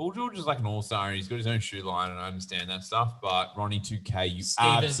 Yeah. Paul George is like an all-star and he's got his own shoe line and I understand that stuff, but Ronnie 2K, you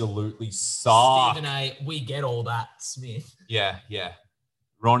absolutely suck. Stephen A, we get all that, Smith. Yeah.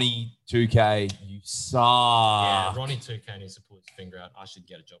 Ronnie 2K, you suck. Yeah, Ronnie 2K needs to pull his finger out. I should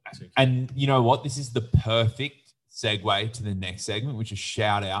get a job at 2K. And you know what? This is the perfect segue to the next segment, which is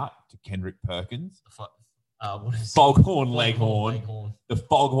shout out to Kendrick Perkins. What is Foghorn Leghorn. The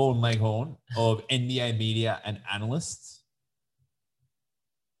Foghorn Leghorn of NBA media and analysts.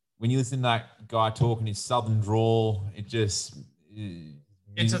 When you listen to that guy talking his southern drawl, it just...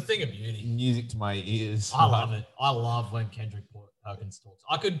 It's a thing of beauty. Music to my ears. I love it. I love when Kendrick Perkins talks.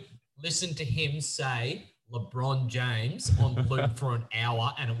 I could listen to him say LeBron James on loop for an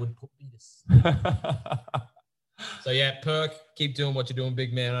hour and it would put me to sleep. So, yeah, Perk, keep doing what you're doing,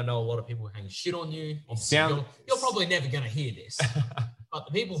 big man. I know a lot of people hang shit on you. You're probably never going to hear this. But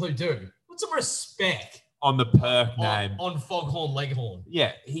the people who do, put some respect on the Perk name. On Foghorn Leghorn.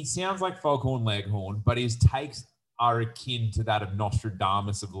 Yeah, he sounds like Foghorn Leghorn, but his takes are akin to that of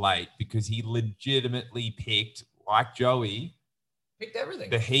Nostradamus of late because he legitimately picked, like Joey, everything.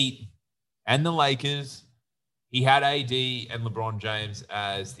 The Heat and the Lakers. He had AD and LeBron James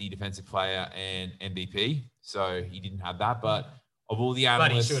as the defensive player and MVP. So he didn't have that. But of all the analysts,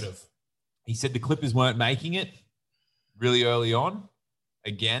 but he should have. He said the Clippers weren't making it really early on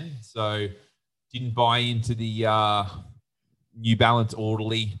again. So didn't buy into the New Balance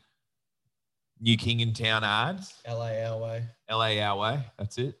orderly New King in Town ads. LA our way. LA our way.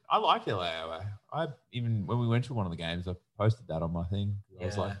 That's it. I liked LA our way. Even when we went to one of the games, I posted that on my thing. I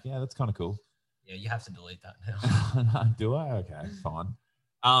was like, yeah, that's kind of cool. Yeah, you have to delete that now. Do I? Okay, fine.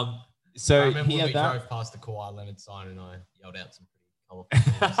 So I remember he when we had drove past the Kawhi Leonard sign and I yelled out some pretty colourful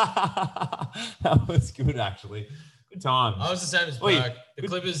things. That was good, actually. Good time. I was the same as Berg. The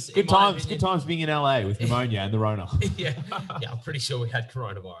Clippers. Good times. Good times being in LA with pneumonia and the Rona. yeah, I'm pretty sure we had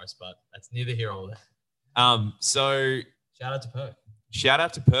coronavirus, but that's neither here nor there. So shout out to Perk. Shout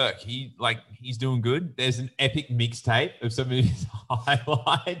out to Perk. He's doing good. There's an epic mixtape of some of his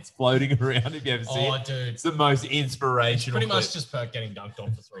highlights floating around. If you ever see it, dude, it's the most inspirational. Pretty much just Perk getting dunked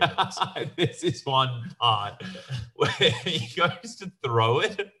on for 3 minutes. There's this one part where he goes to throw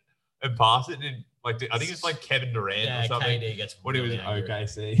it and pass it, and I think it's like Kevin Durant or something. KD gets when he was in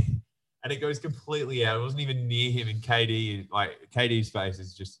OKC, and it goes completely out. It wasn't even near him, and KD's face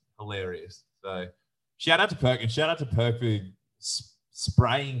is just hilarious. So shout out to Perk, and shout out to Perk for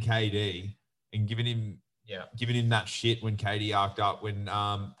spraying KD and giving him that shit when KD arced up when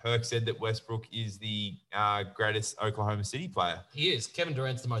Perk said that Westbrook is the greatest Oklahoma City player. He is. Kevin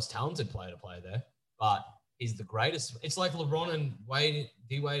Durant's the most talented player to play there, but he's the greatest. It's like LeBron and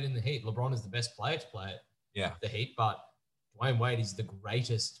D-Wade in the Heat. LeBron is the best player to play the Heat, but Dwayne Wade is the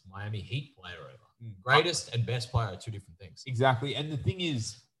greatest Miami Heat player ever. Greatest and best player are two different things. Exactly. And the thing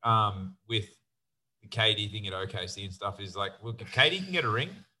is, with the KD thing at OKC and stuff is like, look, if KD can get a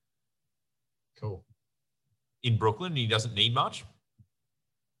ring, cool, in Brooklyn and he doesn't need much,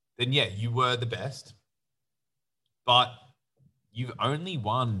 then yeah, you were the best. But you've only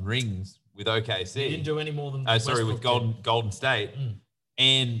won rings with OKC. You didn't do any more than with Golden State.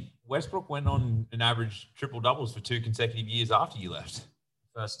 And Westbrook went on an average triple doubles for 2 consecutive years after you left.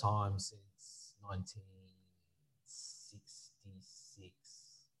 First time since 1966,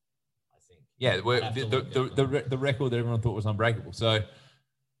 I think. Yeah, the record that everyone thought was unbreakable. So,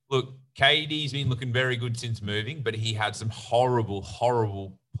 look, KD's been looking very good since moving, but he had some horrible,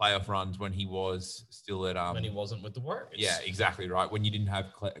 horrible playoff runs when he was still at when he wasn't with the Warriors. Yeah, exactly right. When you didn't have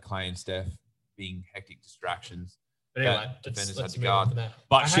Clay and Steph being hectic distractions. But anyway, defenders let's had to guard.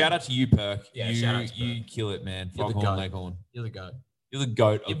 But shout out to you, Perk. Yeah, you kill it, man. Foghorn Leghorn. You're the GOAT. You're the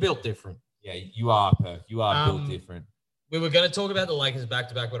GOAT. You're built different. Yeah, you are, Perk. You are built different. We were going to talk about the Lakers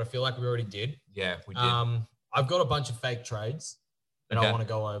back-to-back, but I feel like we already did. Yeah, we did. I've got a bunch of fake trades that I want to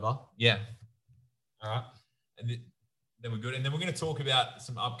go over. Yeah. All right. And then we're good. And then we're going to talk about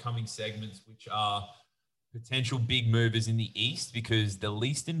some upcoming segments, which are potential big movers in the East because the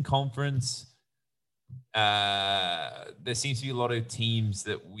Eastern Conference, there seems to be a lot of teams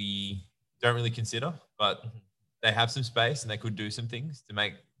that we don't really consider, but they have some space and they could do some things to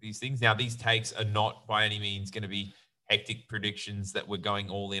make these things. Now, these takes are not by any means going to be hectic predictions that we're going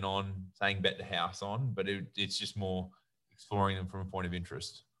all in on, saying bet the house on, but it's just more exploring them from a point of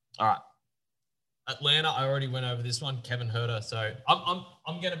interest. All right. Atlanta, I already went over this one, Kevin Huerter. So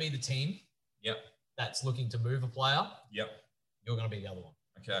I'm going to be the team. Yep. That's looking to move a player. Yep. You're going to be the other one.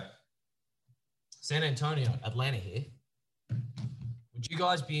 Okay. San Antonio, Atlanta here. Would you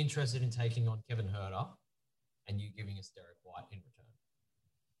guys be interested in taking on Kevin Huerter and you giving us Derek White in return?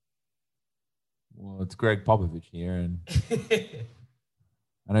 Well, it's Greg Popovich here, and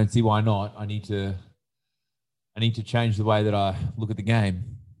I don't see why not. I need to change the way that I look at the game.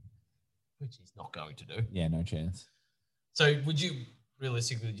 Which he's not going to do. Yeah, no chance. So would you,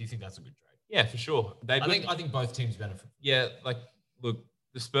 realistically, do you think that's a good trade? Yeah, for sure. I think both teams benefit. Yeah, like, look,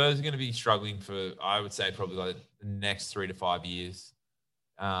 the Spurs are going to be struggling for, I would say, probably like the next 3 to 5 years.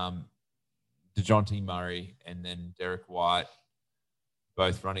 DeJounte Murray and then Derek White,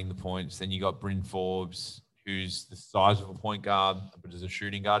 both running the points. Then you got Bryn Forbes, who's the size of a point guard, but as a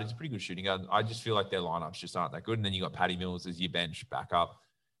shooting guard, he's a pretty good shooting guard. I just feel like their lineups just aren't that good. And then you got Patty Mills as your bench backup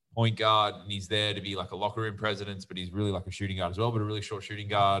point guard, and he's there to be like a locker room presence, but he's really like a shooting guard as well, but a really short shooting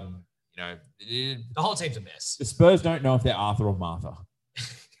guard. And, you know, the whole team's a mess. The Spurs don't know if they're Arthur or Martha.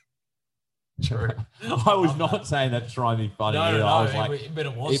 True. I was not saying that to try and be funny. No, I was like, but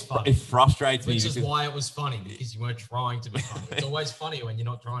it was funny. It frustrates me. Which is why it was funny, because you weren't trying to be funny. It's always funny when you're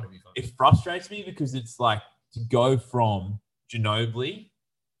not trying to be funny. It frustrates me because it's like to go from Ginobili,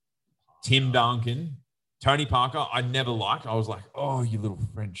 Tim Duncan, Tony Parker, I never liked. I was like, oh, you little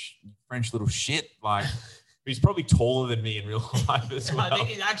French little shit. Like, he's probably taller than me in real life as well. I think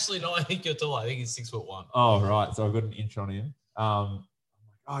he's actually not. I think you're taller. I think he's 6'1". Oh, right. So I've got an inch on him. I'm like,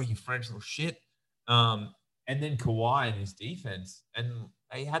 oh, you French little shit. And then Kawhi and his defense. And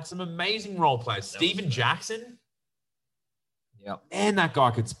they had some amazing role players. Steven Jackson. Yep. And that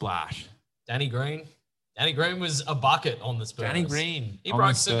guy could splash. Danny Green. Danny Green was a bucket on the Spurs. Danny Green. He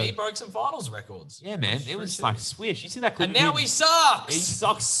broke some finals records. Yeah, man. It was like swish. You see that clip? And now he sucks. He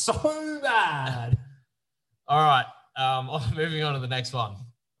sucks so bad. All right. Moving on to the next one.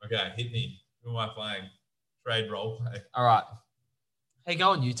 Okay, hit me. Who am I playing? Trade role play. All right. Hey,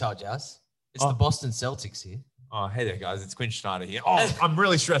 go on Utah Jazz. It's the Boston Celtics here. Oh, hey there, guys. It's Quinn Schneider here. Oh, I'm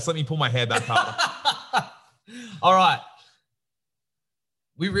really stressed. Let me pull my hair back up. All right.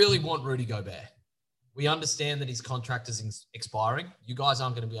 We really want Rudy Gobert. We understand that his contract is expiring. You guys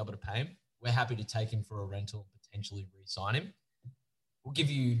aren't going to be able to pay him. We're happy to take him for a rental, potentially re-sign him. We'll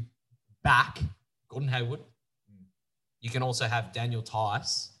give you back Gordon Hayward. You can also have Daniel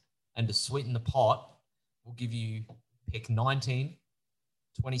Tice. And to sweeten the pot, we'll give you pick 19,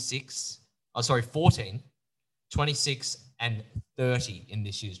 26, 14, 26, and 30 in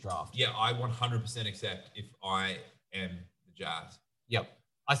this year's draft. Yeah, I 100% accept if I am the Jazz. Yep.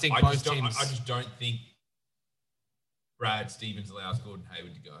 I think I both teams... I just don't think Brad Stevens allows Gordon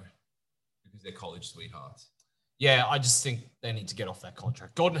Hayward to go because they're college sweethearts. Yeah, I just think they need to get off that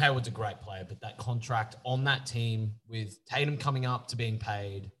contract. Gordon Hayward's a great player, but that contract on that team with Tatum coming up to being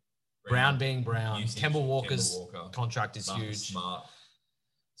paid, Brown being Brown, Kemba Walker's contract is huge. Smart.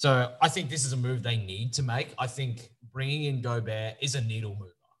 So I think this is a move they need to make. I think bringing in Gobert is a needle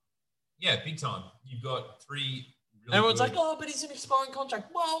mover. Yeah, big time. You've got three... Really everyone's like, oh, but he's an expiring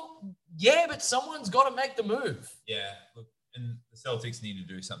contract. Well, yeah, but someone's got to make the move. Yeah, look, and the Celtics need to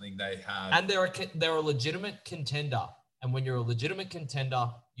do something. They have... And they're a legitimate contender. And when you're a legitimate contender,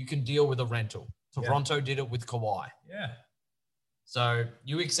 you can deal with a rental. Toronto did it with Kawhi. Yeah. So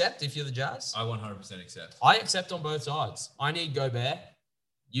you accept if you're the Jazz? I 100% accept. I accept on both sides. I need Gobert.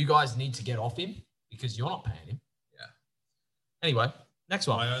 You guys need to get off him because you're not paying him. Yeah. Anyway, next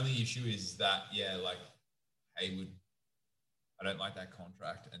one. My only issue is that, Hayward, I don't like that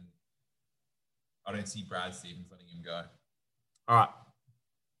contract, and I don't see Brad Stevens letting him go. All right.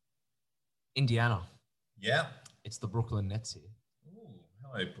 Indiana. Yeah. It's the Brooklyn Nets here. Ooh,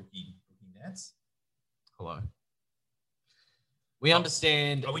 hello, Brookie Nets. Hello. We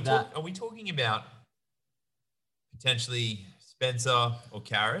understand Are we talking about potentially Spencer or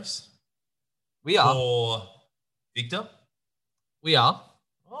Karras? We are. Or Victor? We are.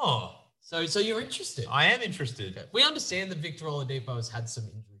 Oh. So you're interested? I am interested. Okay. We understand that Victor Oladipo has had some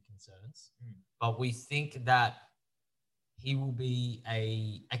injury concerns, but we think that he will be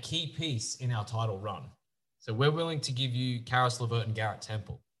a key piece in our title run. So we're willing to give you Karis LeVert and Garrett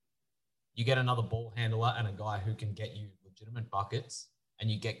Temple. You get another ball handler and a guy who can get you legitimate buckets, and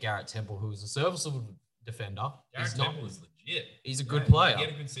you get Garrett Temple, who is a defender. Garrett Temple is legit. He's a good player. He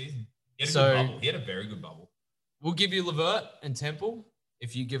had a good season. He had a So- good bubble. He had a very good bubble. We'll give you Levert and Temple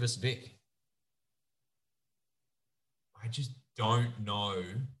if you give us Vic. I just don't know.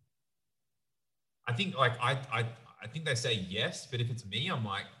 I think I think they say yes, but if it's me, I'm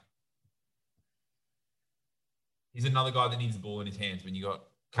like, he's another guy that needs the ball in his hands when you got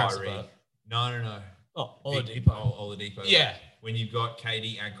Kyrie. Kasper. No. Oh, Oladipo. Oladipo. Yeah. When you've got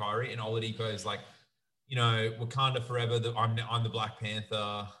KD and Kyrie, and Oladipo is like, Wakanda forever. I'm the Black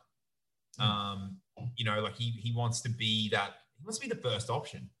Panther. Like he wants to be that. He wants to be the first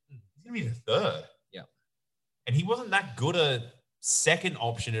option. He's gonna be the third. Yeah. And he wasn't that good a second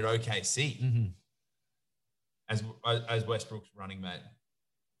option at OKC as Westbrook's running mate.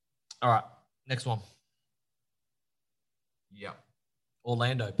 All right. Next one. Yeah.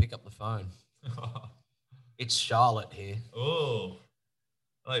 Orlando, pick up the phone. It's Charlotte here. Oh,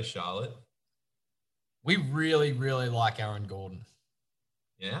 hello, Charlotte. We really, really like Aaron Gordon.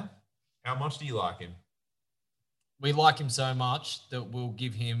 Yeah. How much do you like him? We like him so much that we'll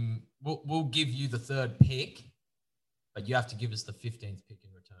give you the third pick, but you have to give us the 15th pick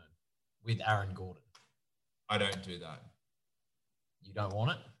in return with Aaron Gordon. I don't do that. You don't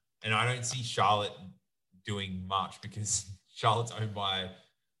want it? And I don't see Charlotte doing much because Charlotte's owned by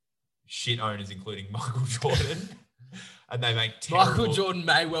shit owners, including Michael Jordan. And they make terrible... Michael Jordan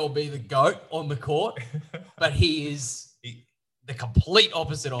may well be the GOAT on the court, but he is the complete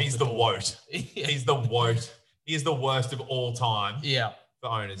opposite of He's the the court. woat. Yeah. He's the woat. He is the worst of all time Yeah. for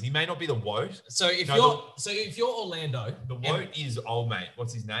owners. He may not be the woat. So if you're Orlando, The woat is old mate.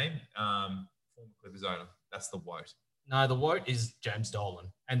 What's his name? Former Clippers owner. That's the woat. No, the woat is James Dolan,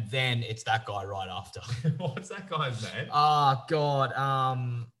 and then it's that guy right after. What's that guy's name? Oh God.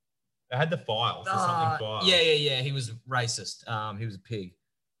 They had the files. Or something files. Yeah. He was racist. He was a pig.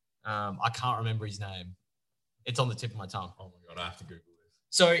 I can't remember his name. It's on the tip of my tongue. Oh my God, I have to Google this.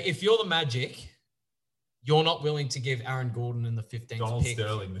 So if you're the Magic, you're not willing to give Aaron Gordon in the 15th Donald pick.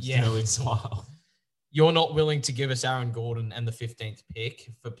 Sterling, the Yeah. Sterling file. You're not willing to give us Aaron Gordon and the 15th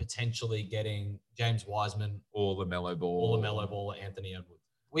pick for potentially getting James Wiseman Or LaMelo Ball. or Anthony Edwards.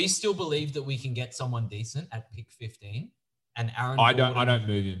 We still believe that we can get someone decent at pick 15. And Aaron I Gordon, don't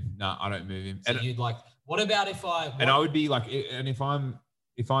move him. No, I don't move him. So you'd like, what about if I would be like, and if I'm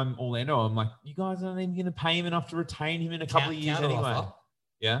Orlando, I'm like, you guys aren't even going to pay him enough to retain him in a couple of years anyway. counteroffer,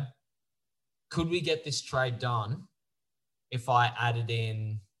 Yeah. could we get this trade done if I added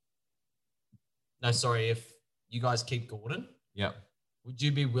in? No, sorry. If you guys keep Gordon, Yeah. would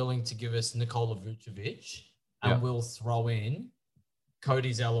you be willing to give us Nikola Vucevic and Yeah. we'll throw in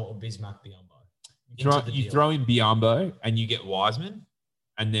Cody Zeller or Bismack Biyombo? You throw in Biyombo and you get Wiseman,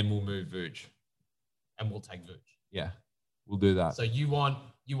 and then we'll move Vooch. and we'll take Vooch. Yeah. We'll do that. So you want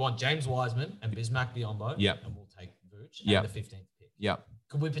James Wiseman and Bismack Biyombo, Yeah. and we'll take Vooch Yeah. and the 15th pick. Yeah.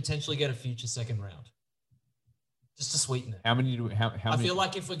 Could we potentially get a future second round? Just to sweeten it. How many do we how I many? feel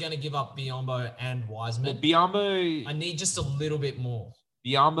like if we're going to give up Biyombo and Wiseman, Well, Biyombo. I need just a little bit more.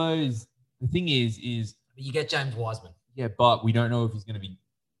 Biyombo's the thing is But you get James Wiseman. yeah, but we don't know if he's going to be.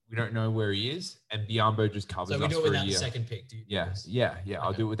 We don't know where he is, and Biyombo just covers So we us do it for a without the year. second pick, dude. Yeah. I'll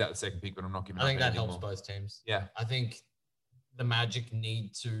Okay. do it without the second pick, but I'm not giving. I think up that helps anymore. both teams. Yeah. I think the Magic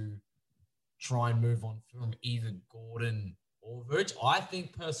need to try and move on from either Gordon or Vooch. I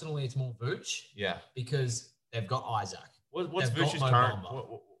think personally it's more Vooch Yeah. because they've got Isaac. What's They've got Vooch's Mo current?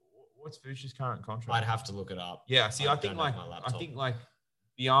 Bamba. What's Vooch's current contract? I'd have to look it up. Yeah. See, I think don't have my laptop.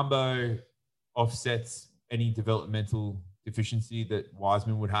 Biyombo offsets any developmental deficiency that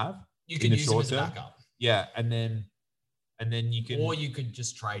Wiseman would have. You in could the use him short as a term. backup, Yeah, and then you can or you could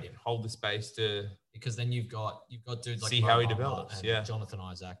just trade him hold the space to because then you've got dudes like See Mo how he Bamba develops, and yeah. Jonathan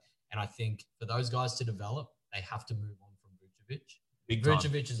Isaac. And I think for those guys to develop, they have to move on from Vucevic. big time.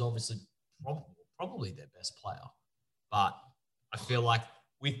 Vucevic is obviously probably their best player, but I feel like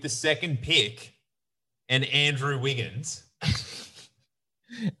With the second pick and Andrew Wiggins,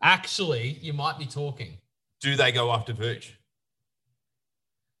 actually you might be talking. do they go after Vooch?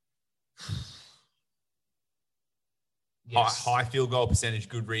 Yes. High field goal percentage,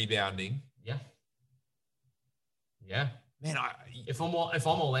 good rebounding. Yeah. Yeah. Man, If I'm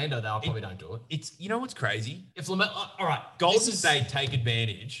Orlando, though, I probably don't do it. it's what's crazy? If Lamelo, all right, Golden this is- State take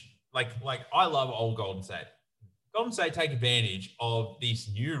advantage. Like I love old Golden State. Golden State take advantage of this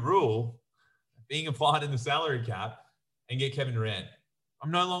new rule being applied in the salary cap and get Kevin Durant.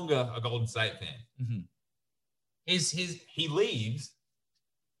 I'm no longer a Golden State fan. Mhm. He leaves,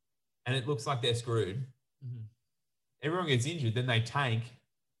 and it looks like they're screwed. Mhm. Everyone gets injured, then they tank,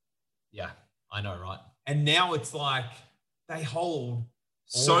 Yeah, I know, right? and now it's like they hold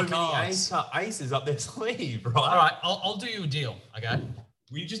So the many cards. aces up their sleeve, right? All right, I'll do you a deal, okay?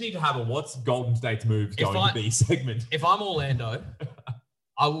 We just need to have a what's Golden State's moves If going to be segment. If I'm Orlando,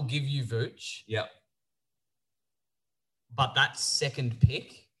 I will give you Vooch. Yep. But that second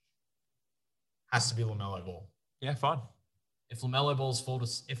pick has to be LaMelo Ball. Yeah, fine. If LaMelo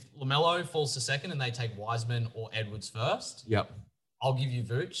falls to second and they take Wiseman or Edwards first, Yep. I'll give you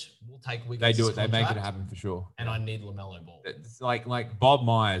Vooch. We'll take Wiggins. They do it. They make it happen for sure. And I need LaMelo Ball. It's like Bob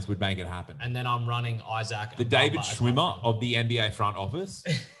Myers would make it happen. And then I'm running Isaac. The David Schwimmer of the NBA front office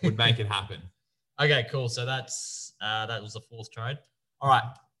would make it happen. Okay, cool. So that was the fourth trade. All right.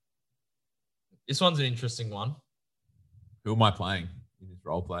 This one's an interesting one. Who am I playing in this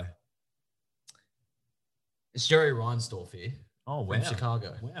role play? It's Jerry Reinsdorf here. Oh, wow. From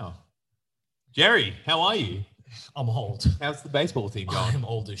Chicago. Wow. Jerry, how are you? I'm old. How's the baseball team going? I'm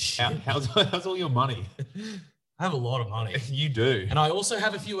old as shit. How's all your money? I have a lot of money. You do. And I also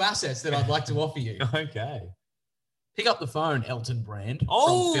have a few assets that I'd like to offer you. Okay. Pick up the phone, Elton Brand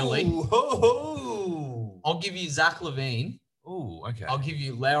from Philly. Oh. I'll give you Zach LaVine. Oh, okay. I'll give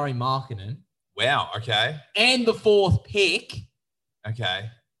you Lauri Markkanen. Wow, okay. And the fourth pick. Okay.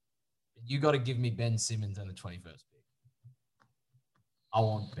 You got to give me Ben Simmons and the 21st pick. I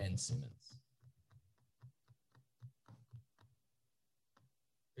want Ben Simmons.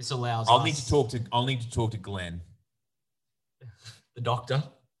 This allows I'll need to talk to Glenn. The doctor.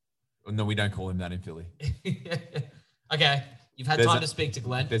 No, we don't call him that in Philly. Okay. You've had time to speak to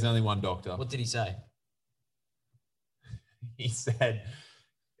Glenn. There's only one doctor. What did he say? He said...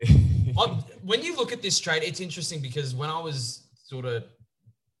 When you look at this trade, it's interesting because when I was sort of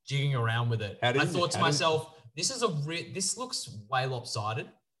jigging around with it, I thought to myself, this looks way lopsided,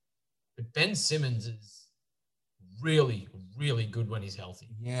 but Ben Simmons is really, really good when he's healthy.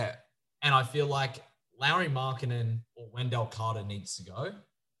 Yeah. And I feel like Lauri Markkanen or Wendell Carter needs to go.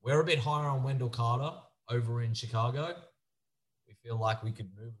 We're a bit higher on Wendell Carter over in Chicago. We feel like we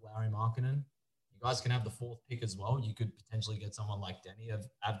could move Lauri Markkanen. You guys can have the fourth pick as well. You could potentially get someone like Denny of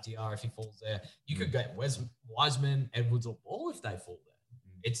Avdiar if he falls there. You could get Wiseman, Edwards, or Ball if they fall there.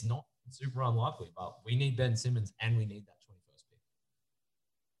 It's not super unlikely, but we need Ben Simmons and we need that 21st pick.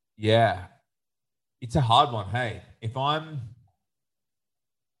 Yeah. It's a hard one. Hey, if I'm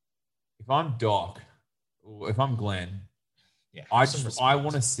Doc or if I'm Glenn, yeah, I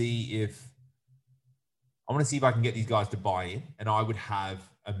want to see if I can get these guys to buy in, and I would have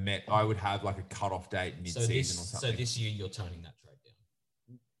like a cutoff date mid-season or something. So this year you're turning that trade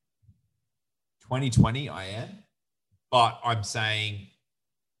down. 2020, I am, but I'm saying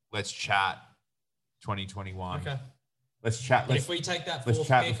let's chat 2021. Okay. Let's chat. But if we take that fourth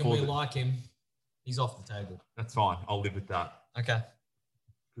pick and we like him, he's off the table. That's fine. I'll live with that. Okay.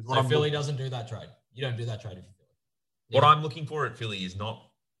 So Philly doesn't do that trade. You don't do that trade if you're Philly. What I'm looking for at Philly is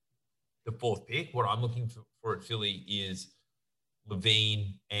not the fourth pick. What I'm looking for at Philly is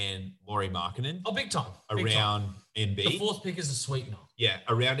Levine and Lauri Markkanen. Oh, big time. Around Embiid. The fourth pick is a sweetener. Yeah,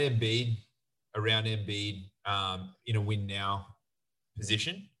 around Embiid, in a win now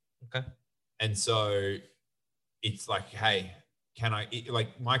position. Okay. And so it's like, hey,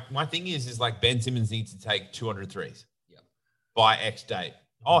 my thing is like Ben Simmons needs to take 200 threes. Yeah. By X date.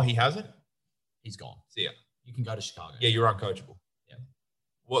 Oh, he hasn't? He's gone. See ya. You can go to Chicago. Yeah, you're uncoachable. Yeah.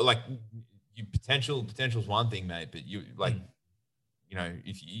 Well, like potential's one thing, mate, but you like, you know,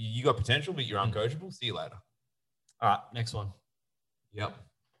 if you got potential, but you're uncoachable, see you later. All right, next one. Yep.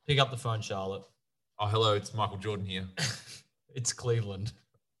 Pick up the phone, Charlotte. Oh, hello, it's Michael Jordan here. It's Cleveland.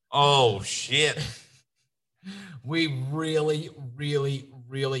 Oh, shit. We really, really,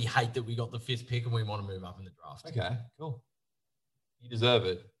 really hate that we got the fifth pick and we want to move up in the draft. Okay, cool. You deserve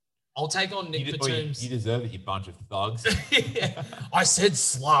it. I'll take on Nick Batum's. You deserve it, you bunch of thugs. Yeah, I said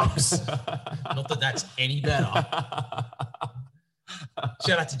slugs. Not that that's any better.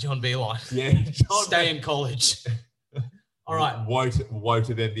 Shout out to John Beeline. Yeah, John. Stay in college. All right. Woe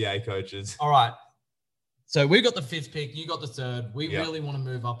to the NBA coaches. All right. So we got the fifth pick. You got the third. We really want to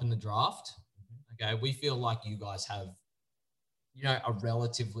move up in the draft. Okay. We feel like you guys have, a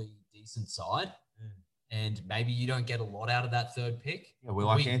relatively decent side. And maybe you don't get a lot out of that third pick. Yeah, we're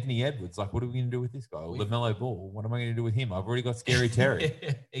like Anthony Edwards. Like, what are we going to do with this guy? LaMelo Ball. What am I going to do with him? I've already got Scary Terry.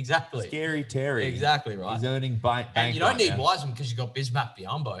 Exactly. Scary Terry. Exactly, right. He's earning bank. And you don't need Wiseman because you got Bismack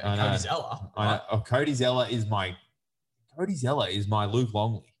Biyombo and Cody Zeller. Right? Oh, Cody Zeller is my Luke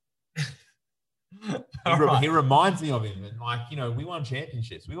Longley. He reminds me of him. And like, we won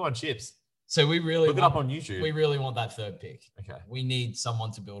championships. We won chips. So we really look it up on YouTube. We really want that third pick. Okay. We need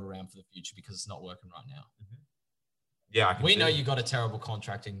someone to build around for the future because it's not working right now. Mm-hmm. Yeah, we know you got a terrible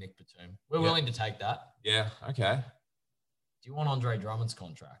contract in Nick Batum. We're willing to take that. Yeah. Okay. Do you want Andre Drummond's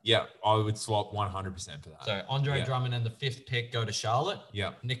contract? Yeah, I would swap 100% for that. So Andre Drummond and the 5th pick go to Charlotte.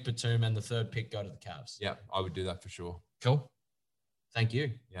 Yeah. Nick Batum and the 3rd pick go to the Cavs. Yeah, I would do that for sure. Cool. Thank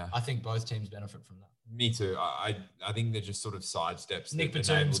you. Yeah. I think both teams benefit from that. Me too. I think they're just sort of sidesteps. Nick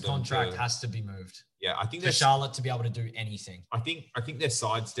Batum's contract has to be moved. Yeah, I think for Charlotte to be able to do anything. I think they're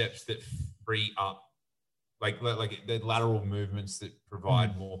sidesteps that free up, like the lateral movements that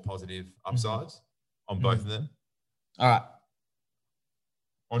provide more positive upsides on both of them. All right.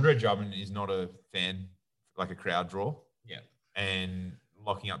 Andre Drummond is not a fan, like a crowd draw. Yeah. And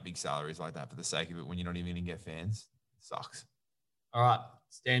locking up big salaries like that for the sake of it when you're not even going to get fans sucks. All right.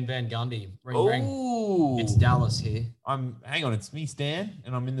 Stan Van Gundy. Ring. It's Dallas here. Hang on, it's me, Stan,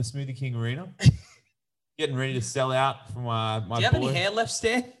 and I'm in the Smoothie King Arena. Getting ready to sell out for my Do you have any hair left,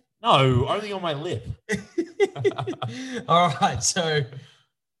 Stan? No, only on my lip. All right. So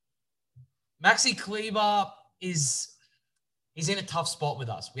Maxi Kleber he's in a tough spot with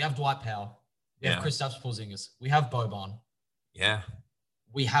us. We have Dwight Powell. We have Kristaps Porzingis. We have Boban. Yeah.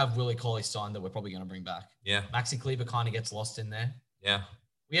 We have Willie Cauley-Stein that we're probably going to bring back. Yeah. Maxi Kleber kind of gets lost in there. Yeah.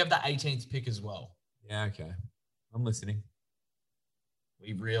 We have the 18th pick as well. Yeah, okay. I'm listening.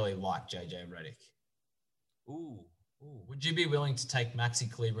 We really like JJ Redick. Ooh. Would you be willing to take Maxi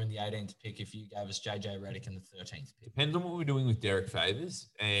Kleber in the 18th pick if you gave us JJ Redick in the 13th pick? Depends on what we're doing with Derek Favors.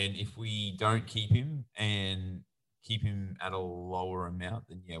 And if we don't keep him and keep him at a lower amount,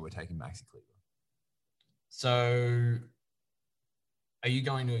 then yeah, we're taking Maxi Kleber. So are you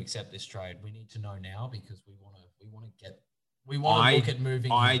going to accept this trade? We need to know now because we want to look at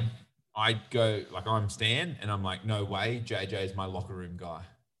moving. I'd go, like, I'm Stan and I'm like, no way, JJ is my locker room guy.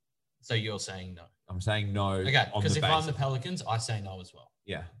 So you're saying no? I'm saying no. Okay, because if I'm the Pelicans, I say no as well.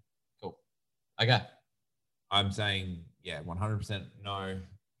 Yeah. Cool. Okay. I'm saying, 100% no.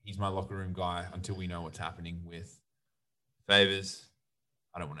 He's my locker room guy until we know what's happening with Favors.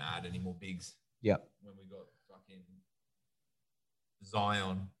 I don't want to add any more bigs. Yeah. When we got fucking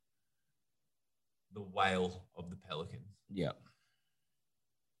Zion, the whale of the Pelicans. Yeah.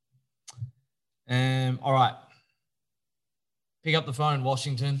 All right. Pick up the phone,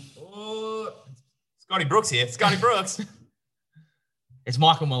 Washington. Oh, Scotty Brooks here. Scotty Brooks. It's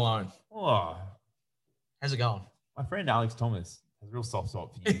Michael Malone. Oh, how's it going? My friend Alex Thomas has a real soft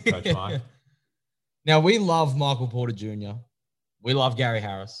spot for you, Coach Mike. Now, we love Michael Porter Jr. We love Gary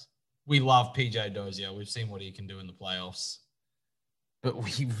Harris. We love PJ Dozier. We've seen what he can do in the playoffs. But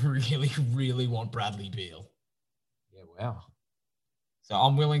we really, really want Bradley Beal. Yeah, wow. So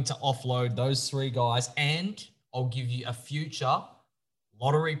I'm willing to offload those 3 guys, and I'll give you a future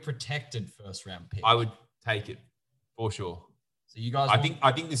lottery-protected first-round pick. I would take it for sure. So you guys,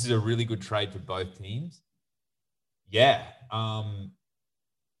 I think this is a really good trade for both teams. Yeah,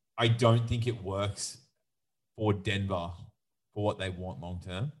 I don't think it works for Denver for what they want long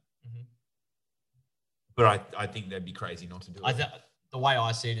term. Mm-hmm. But I think they'd be crazy not to do it. The way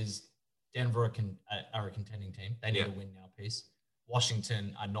I see it is Denver are a contending team. They need a win now piece.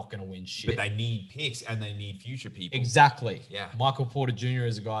 Washington are not going to win shit. But they need picks and they need future people. Exactly. Yeah. Michael Porter Jr.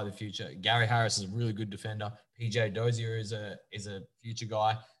 is a guy of the future. Gary Harris is a really good defender. PJ Dozier is a future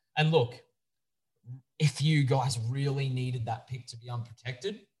guy. And look, if you guys really needed that pick to be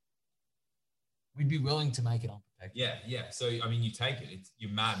unprotected, we'd be willing to make it unprotected. Yeah. So, I mean, you take it.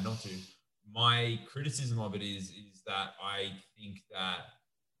 You're mad not to. My criticism of it is that I think that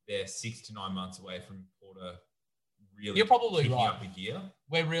they're 6 to 9 months away from Porter really You're probably kicking right. up a gear.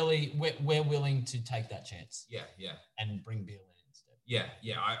 We're willing to take that chance. Yeah. And bring Beal in instead. Yeah.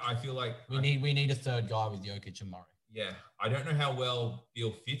 I feel like we need a third guy with Jokic and Murray. Yeah. I don't know how well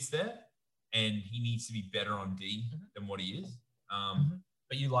Beal fits there, and he needs to be better on D than what he is.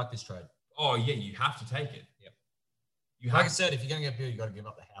 But you like this trade? Oh yeah, you have to take it. Yep. Like I said, if you're going to get Beal, you got to give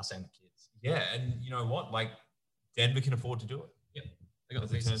up the house and the kids. Yeah, and you know what? Like Denver can afford to do it. Yep. They got as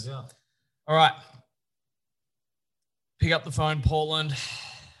the it pieces. turns out. All right. Pick up the phone, Portland.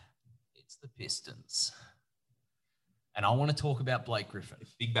 It's the Pistons. And I want to talk about Blake Griffin.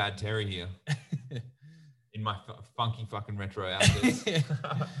 It's Big Bad Terry here. In my funky fucking retro outfits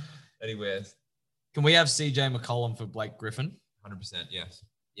that he wears. Can we have CJ McCollum for Blake Griffin? 100%, yes.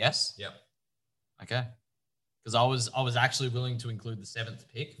 Yes? Yep. Okay. Because I was actually willing to include the 7th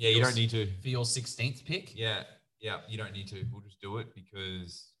pick. Yeah, you don't need to. For your 16th pick. Yeah, you don't need to. We'll just do it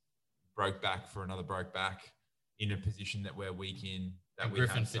because broke back for another broke back in a position that we're weak in. That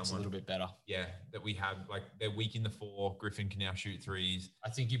Griffin fits a little bit better. Yeah, that we have, like, they're weak in the 4. Griffin can now shoot threes. I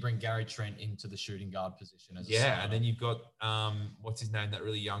think you bring Gary Trent into the shooting guard position as a starter. starter. And then you've got, what's his name, that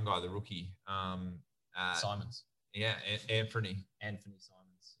really young guy, the rookie. Simons. Yeah, Anthony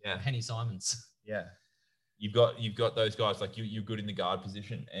Simons. Yeah. Penny Simons. Yeah. You've got those guys like you're good in the guard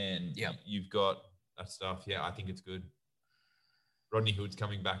position, and you've got that stuff. Yeah, I think it's good. Rodney Hood's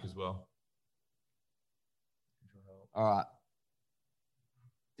coming back as well. All right.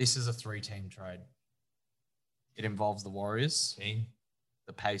 This is a 3-team trade. It involves the Warriors,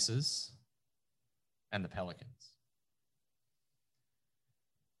 the Pacers, and the Pelicans.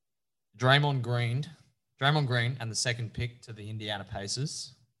 Draymond Green and the second pick to the Indiana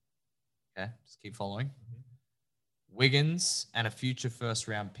Pacers. Okay, just keep following. Wiggins and a future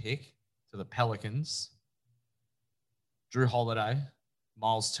first-round pick to the Pelicans. Drew Holiday,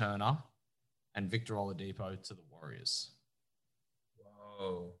 Miles Turner, and Victor Oladipo to the Warriors.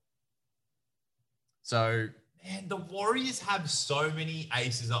 Whoa. So, man, the Warriors have so many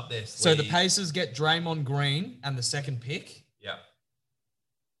aces up there. So the Pacers get Draymond Green and the second pick. Yeah.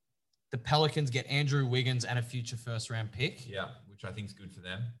 The Pelicans get Andrew Wiggins and a future first-round pick. Yeah, which I think is good for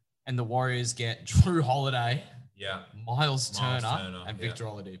them. And the Warriors get Drew Holiday, Miles Turner, and Victor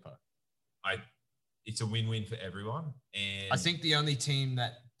Oladipo. It's a win-win for everyone. And I think the only team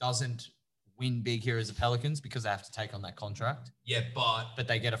that doesn't win big here is the Pelicans because they have to take on that contract. Yeah, but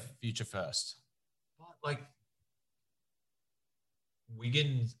they get a future first. But like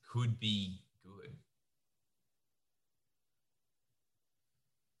Wiggins could be good.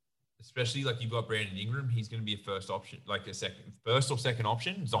 Especially like you've got Brandon Ingram, he's going to be a first option, like a first or second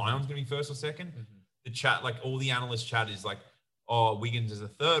option. Zion's going to be first or second. Mm-hmm. The chat, like all the analyst chat is like, oh, Wiggins as a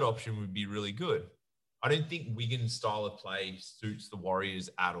third option would be really good. I don't think Wiggins' style of play suits the Warriors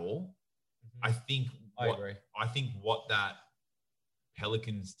at all. Mm-hmm. I think what that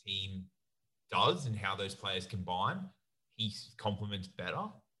Pelicans team does and how those players combine, he complements better.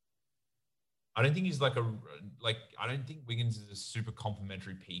 I don't think he's I don't think Wiggins is a super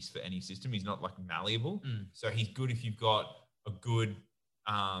complementary piece for any system. He's not like malleable. So he's good if you've got a good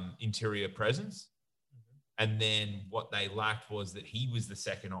interior presence. And then what they lacked was that he was the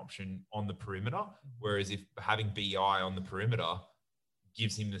second option on the perimeter. Whereas if having BI on the perimeter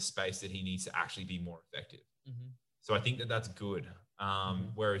gives him the space that he needs to actually be more effective. Mm-hmm. So I think that that's good.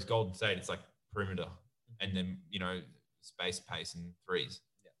 Whereas Golden State, it's like perimeter and then, space, pace, and threes.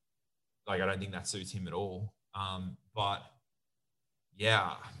 Yeah. Like, I don't think that suits him at all. But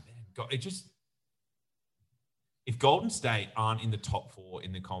yeah, it just, if Golden State aren't in the top 4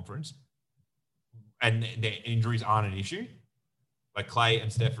 in the conference, and their injuries aren't an issue, like Clay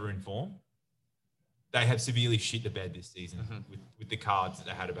and Steph are in form, they have severely shit the bed this season with the cards that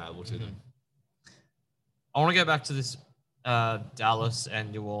they had available to them. I want to go back to this Dallas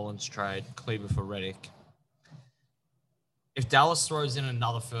and New Orleans trade, Kleber for Redick. If Dallas throws in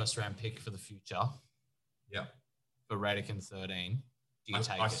another first-round pick for the future, for Redick in 13, do you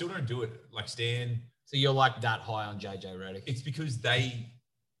take it? I still don't do it. Like Stan. So you're like that high on JJ Redick? It's because they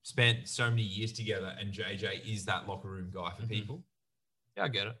spent so many years together, and JJ is that locker room guy for people. Yeah, I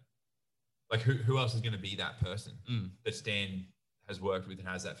get it. Like, who else is going to be that person that Stan has worked with and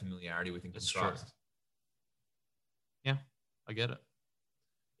has that familiarity with and can trust? Yeah, I get it.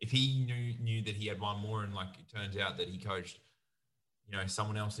 If he knew that he had one more, and like it turns out that he coached,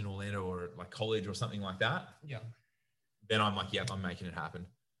 someone else in Orlando or like college or something like that, then I'm like, yep, I'm making it happen.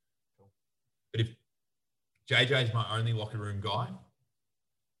 Cool. But if JJ is my only locker room guy,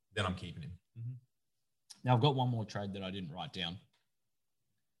 then I'm keeping him. Mm-hmm. Now, I've got one more trade that I didn't write down.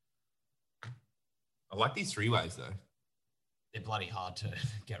 I like these 3-ways, though. They're bloody hard to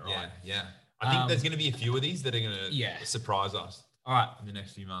get right. Yeah. I think there's going to be a few of these that are going to surprise us. All right. In the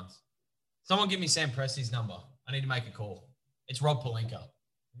next few months. Someone give me Sam Presti's number. I need to make a call. It's Rob Pelinka.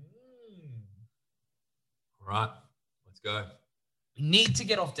 All right. Let's go. We need to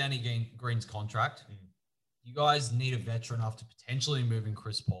get off Danny Green's contract. You guys need a veteran after potentially moving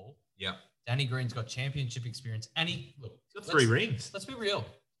Chris Paul. Yeah. Danny Green's got championship experience. And he's got 3 rings. Let's be real.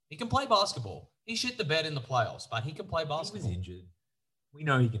 He can play basketball. He shit the bed in the playoffs, but he can play basketball. He was injured. We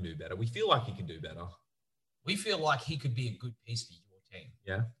know he can do better. We feel like he can do better. We feel like he could be a good piece for your team.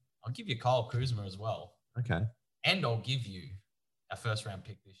 Yeah. I'll give you Kyle Kuzma as well. Okay. And I'll give you a first-round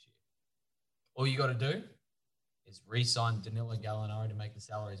pick this year. All you got to do is re-sign Danilo Gallinari to make the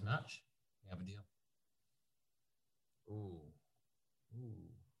salaries match. You have a deal. Ooh.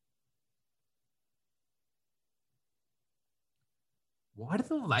 Why do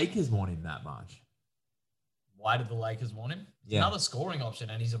the Lakers want him that much? Why do the Lakers want him? It's another scoring option,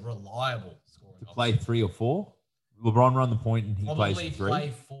 and he's a reliable scoring option. To play 3 or 4? LeBron run the point, and he plays 3? Probably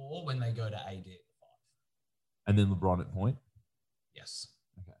play 4 when they go to AD at 5. And then LeBron at point? Yes.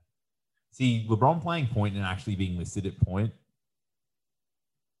 Okay. See, LeBron playing point and actually being listed at point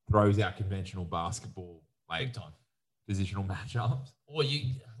throws out conventional basketball, big time positional matchups. Or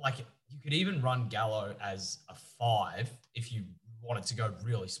You could even run Gallo as a 5 if you wanted to go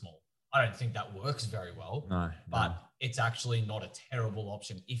really small. I don't think that works very well. But it's actually not a terrible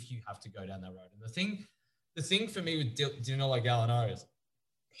option if you have to go down that road. And the thing for me with Danilo Gallinari is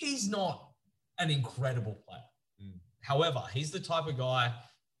he's not an incredible player. However, he's the type of guy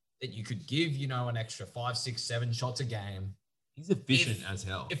that you could give, an extra 5, 6, 7 shots a game. He's efficient as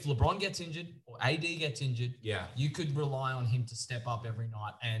hell. If LeBron gets injured or AD gets injured, you could rely on him to step up every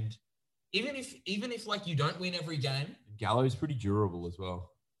night. And even if like you don't win every game, Gallo's pretty durable as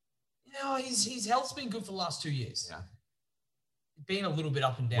well. His health's been good for the last 2 years. Yeah. Been a little bit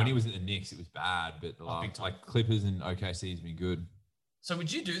up and down. When he was at the Knicks, it was bad, but Clippers and OKC has been good. So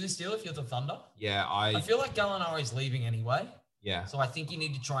would you do this deal if you're the Thunder? Yeah, I feel like Gallinari's leaving anyway. Yeah. So I think you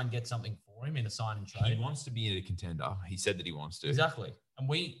need to try and get something for him in a sign and trade. He wants to be a contender. He said that he wants to. Exactly. And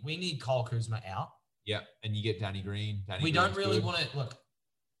we need Kyle Kuzma out. Yeah. And you get Danny Green. We don't really want to look.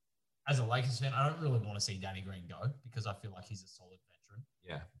 As a Lakers fan, I don't really want to see Danny Green go because I feel like he's a solid veteran.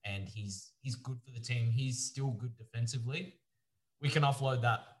 Yeah. And he's good for the team. He's still good defensively. We can offload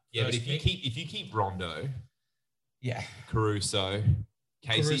that. Yeah, but if you keep Rondo, Caruso,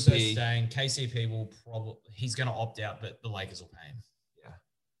 KCP, Caruso's staying. KCP will he's going to opt out, but the Lakers will pay him. Yeah.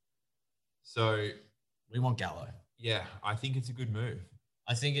 So we want Gallo. Yeah, I think it's a good move.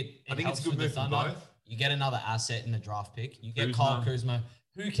 I think it's a good move for both. You get another asset in the draft pick. You get Kyle Kuzma,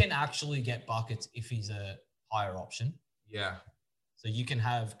 who can actually get buckets if he's a higher option. Yeah. So you can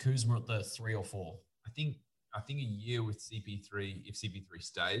have Kuzma at the 3 or 4. I think a year with CP3, if CP3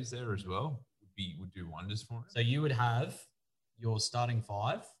 stays there as well, would do wonders for him. So you would have your starting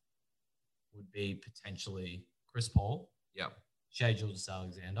 5 would be potentially Chris Paul. Yep. Shai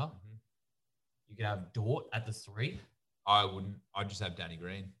Gilgeous-Alexander. Mm-hmm. You could have Dort at the 3. I wouldn't. I'd just have Danny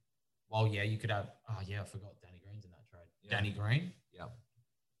Green. Well, yeah, you could have. Oh, yeah, I forgot Danny Green's in that trade. Yeah. Danny Green. Yeah.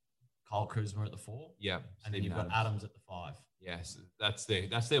 Kyle Kuzma at the 4. Yeah. And then you've got Adams at the 5. Yes, that's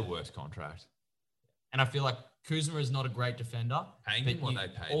their worst contract. And I feel like Kuzma is not a great defender. Paying him what they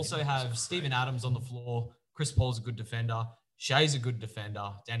pay. Also have Steven Adams on the floor. Chris Paul's a good defender. Shai's a good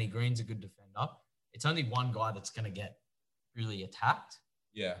defender. Danny Green's a good defender. It's only one guy that's going to get really attacked.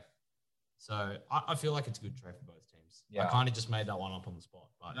 Yeah. So I feel like it's a good trade for both teams. Yeah. I kind of just made that one up on the spot.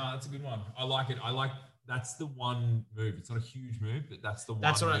 But no, that's a good one. I like it. That's the one move. It's not a huge move, but that's the one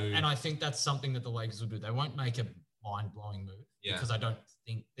move. And I think that's something that the Lakers will do. They won't make a mind-blowing move because I don't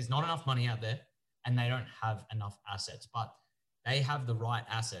think there's not enough money out there and they don't have enough assets. But they have the right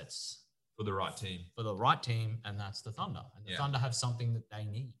assets. For the right team. For the right team, and that's the Thunder. And the Thunder have something that they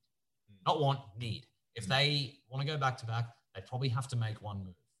need. Not need. If they want to go back-to-back, they probably have to make one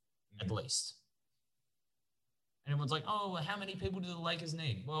move, at least. And everyone's like, oh, well, how many people do the Lakers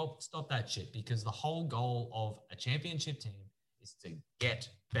need? Well, stop that shit, because the whole goal of a championship team is to get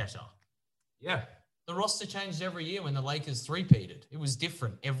better. Yeah. The roster changed every year when the Lakers three-peated. It was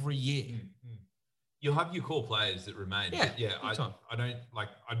different every year. Mm-hmm. You'll have your core players that remain. Yeah, I don't like.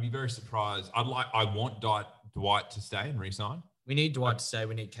 I'd be very surprised. I want Dwight to stay and resign. We need Dwight to stay.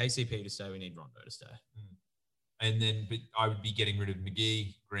 We need KCP to stay. We need Rondo to stay. And then, but I would be getting rid of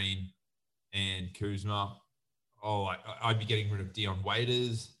McGee, Green, and Kuzma. Oh, I'd be getting rid of Dion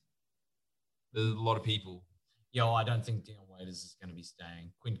Waiters. There's a lot of people. Yo, I don't think Dion Waiters is going to be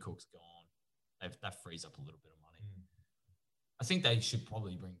staying. Quinn Cook's gone. That frees up a little bit of money. I think they should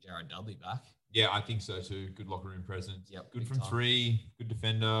probably bring Jared Dudley back. Yeah, I think so too. Good locker room presence. Yep, good from three. Good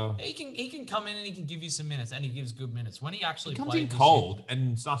defender. He can come in and he can give you some minutes, and he gives good minutes. When he actually comes in cold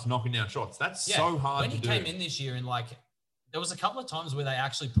and starts knocking down shots, that's so hard to do. When he came in this year, and there was a couple of times where they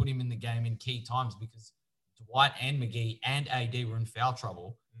actually put him in the game in key times because Dwight and McGee and AD were in foul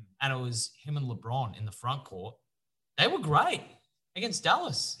trouble, and it was him and LeBron in the front court. They were great against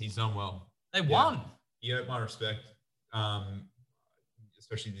Dallas. He's done well. They won. He earned my respect,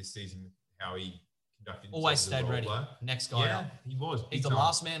 especially this season. How he conducted himself. Always stayed ready. Player. Next guy up. He was. He's the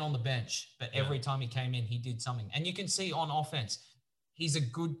last man on the bench, but every time he came in, he did something. And you can see on offense, he's a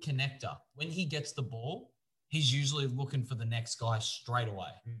good connector. When he gets the ball, he's usually looking for the next guy straight away.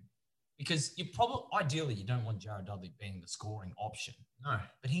 Because ideally, you don't want Jared Dudley being the scoring option. No.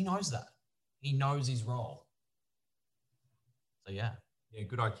 But he knows that. He knows his role. So, yeah. Yeah,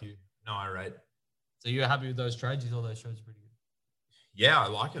 good IQ. No, I rate. So you're happy with those trades? You thought those trades were pretty good? Yeah, I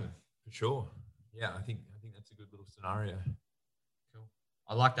like them. For sure. Yeah, I think that's a good little scenario. Cool.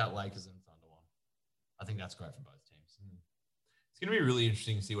 I like that Lakers and Thunder one. I think that's great for both teams. It's going to be really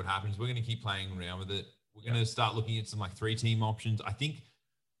interesting to see what happens. We're going to keep playing around with it. We're going to start looking at some 3-team options. I think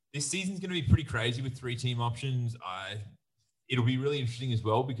this season's going to be pretty crazy with 3-team options. It'll be really interesting as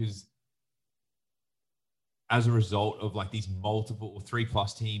well because as a result of these multiple or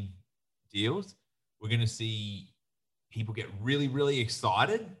 3+ team deals, we're going to see people get really, really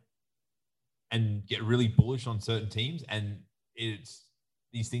excited and get really bullish on certain teams. And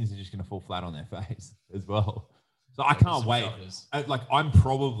these things are just going to fall flat on their face as well. So I can't wait. I'm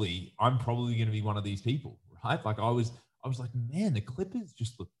probably going to be one of these people, right? Like I was like, man, the Clippers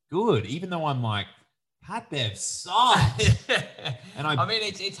just look good, even though I'm like, Pat Bev sucks. And I mean,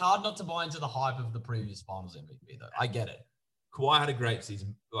 it's hard not to buy into the hype of the previous Finals MVP, though. I get it. Kawhi had a great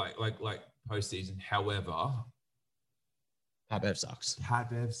season, like postseason. However, Pat Bev sucks. Pat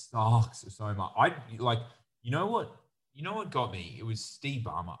Bev sucks so much. You know what got me? It was Steve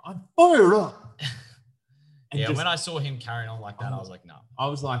Ballmer. I'm fired up. When I saw him carrying on like that, I was like, no. I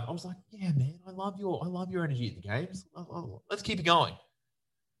was like, yeah, man, I love your energy at the games. Let's keep it going.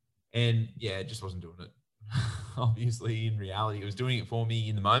 And yeah, it just wasn't doing it. Obviously, in reality, it was doing it for me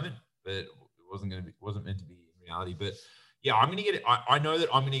in the moment, but it wasn't meant to be in reality. But yeah, I know that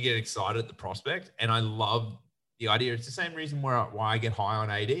I'm gonna get excited at the prospect, and I love the idea. It's the same reason why I get high on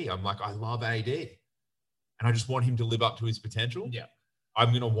AD. I'm like, I love AD, and I just want him to live up to his potential. Yeah.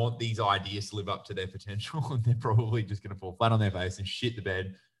 I'm going to want these ideas to live up to their potential, and they're probably just going to fall flat on their face and shit the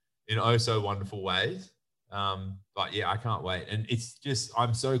bed in oh so wonderful ways. But yeah, I can't wait. And it's just,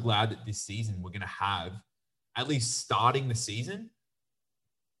 I'm so glad that this season we're going to have, at least starting the season,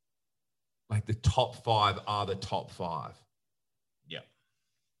 like the top 5 are the top 5. Yeah.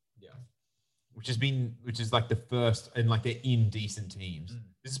 Yeah. Which is like the first, and like they're in decent teams.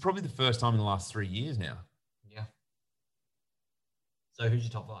 This is probably the first time in the last 3 years now. Yeah. So who's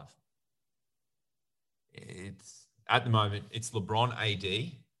your top 5? It's at the moment, it's LeBron,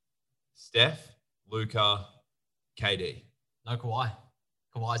 AD, Steph, Luka, KD. No Kawhi.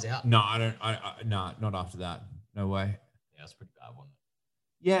 Kawhi's out. No, no, not after that. No way. Yeah, that's a pretty bad one.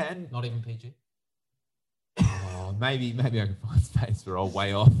 Yeah, and not even PG. Oh, maybe I can find space for all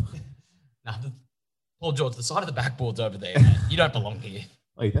way off. Nah, Paul George, the side of the backboard's over there, man. You don't belong here.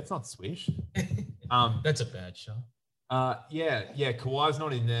 Wait, that's not Swish. That's a bad shot. Yeah, Kawhi's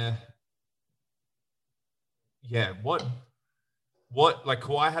not in there. Yeah, what? Like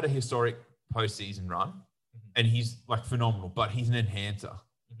Kawhi had a historic postseason run, and he's like phenomenal, but he's an enhancer.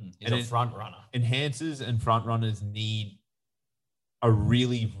 He's a front runner. Enhancers and front runners need a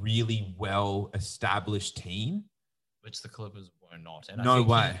really, really well established team, which the Clippers were not. And no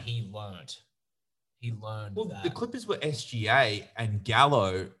way. He learned. Well, that. The Clippers were SGA and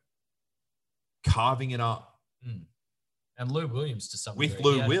Gallo carving it up. And Lou Williams to some with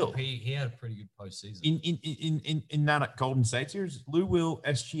degree. Lou Will. He had a pretty good postseason. In that Golden State series, Lou Will,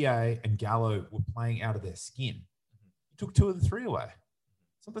 SGA, and Gallo were playing out of their skin. He took 2 of the 3 away.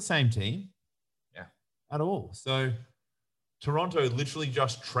 It's not the same team. Yeah. At all. So Toronto literally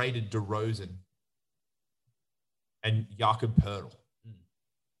just traded DeRozan and Jakob Poeltl.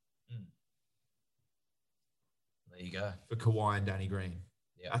 There you go. For Kawhi and Danny Green.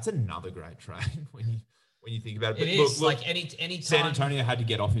 Yeah. That's another great trade when you think about it. It is like any time San Antonio had to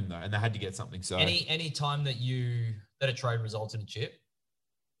get off him though, and they had to get something. So any time that a trade results in a chip,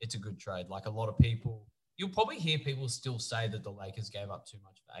 it's a good trade. Like a lot of people, you'll probably hear people still say that the Lakers gave up too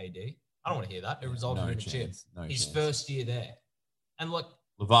much for AD. I don't want to hear that. It resulted in a chip. His first year there, and like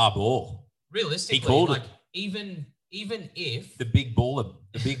LeVar Ball, realistically, he called like it. Even if the big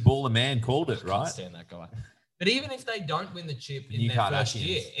baller man called it, right? I can't stand that guy. But even if they don't win the chip in their first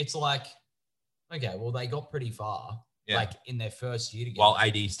year, it's like, okay, well, they got pretty far, like in their first year together. While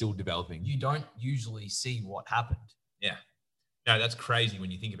AD's still developing. You don't usually see what happened. Yeah. No, that's crazy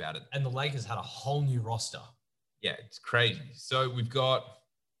when you think about it. And the Lakers had a whole new roster. Yeah, it's crazy. So we've got...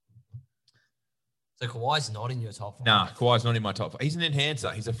 So Kawhi's not in your top 5? Nah, Kawhi's not in my top 5. He's an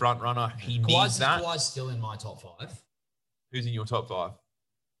enhancer. He's a front runner. He needs that. Kawhi's still in my top 5. Who's in your top 5?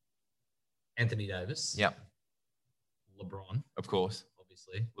 Anthony Davis. Yep. LeBron. Of course.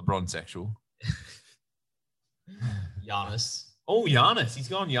 Obviously. LeBron sexual. Giannis. Oh, Giannis. He's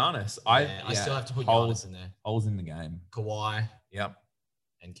gone Giannis. I still have to put Giannis in there. Holes in the game. Kawhi. Yep.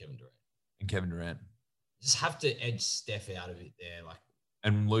 And Kevin Durant. Just have to edge Steph out of it there.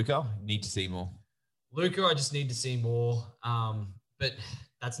 And Luka, need to see more. Luka, I just need to see more. But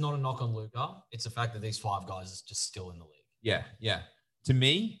that's not a knock on Luka. It's the fact that these 5 guys are just still in the league. Yeah, yeah. To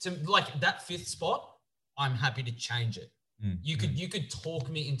me, like that 5th spot, I'm happy to change it. You could talk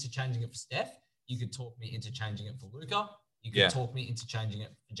me into changing it for Steph. You could talk me into changing it for Luka. You could talk me into changing it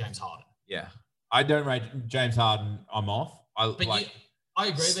for James Harden. Yeah. I don't rate James Harden. I'm off. I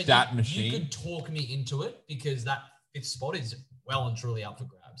agree. Stat machine. You could talk me into it because that 5th spot is well and truly up for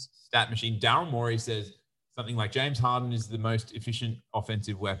grabs. Stat machine. Daryl Morey says something like James Harden is the most efficient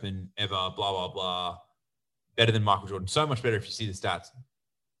offensive weapon ever, blah, blah, blah. Better than Michael Jordan. So much better if you see the stats.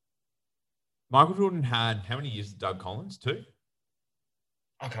 Michael Jordan had how many years? Doug Collins? 2?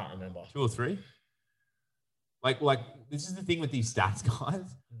 I can't remember. 2 or 3? Like this is the thing with these stats,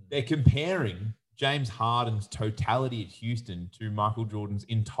 guys. They're comparing James Harden's totality at Houston to Michael Jordan's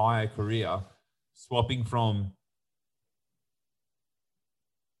entire career, swapping from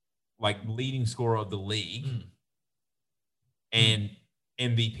like leading scorer of the league and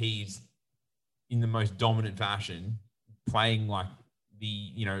MVPs in the most dominant fashion, playing like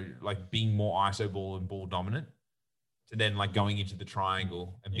like being more ISO ball and ball dominant, to then like going into the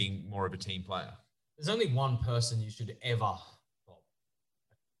triangle and being more of a team player. There's only one person you should ever, well,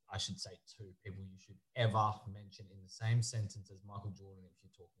 I should say 2 people you should ever mention in the same sentence as Michael Jordan if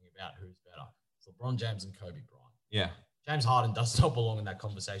you're talking about who's better. It's LeBron James and Kobe Bryant. Yeah. James Harden does not belong in that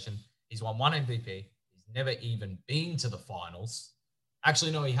conversation. He's won 1 MVP. He's never even been to the finals. Actually,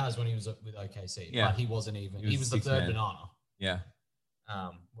 no, he has when he was with OKC. Yeah. But he wasn't even. He was the 3rd banana. Yeah.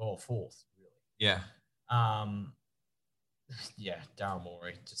 Well, 4th, really. Yeah. Yeah, Daryl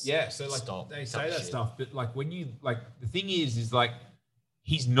Morey. So like they say that stuff, but like when you like the thing is like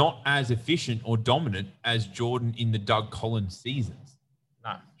he's not as efficient or dominant as Jordan in the Doug Collins seasons.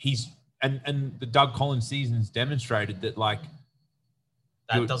 No, he's and the Doug Collins seasons demonstrated that like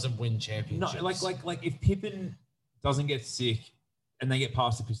that doesn't win championships. No, like if Pippen doesn't get sick and they get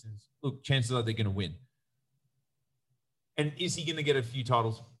past the Pistons, look, chances are they're going to win. And is he going to get a few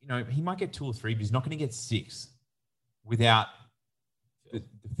titles? He might get 2 or 3, but he's not going to get 6. Without the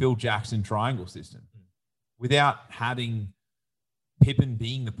Phil Jackson triangle system, without having Pippen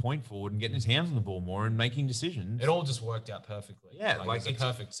being the point forward and getting his hands on the ball more and making decisions. It all just worked out perfectly. Yeah, like it's a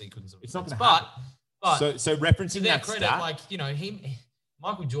perfect sequence of it's not going to happen. But so referencing that credit, stat,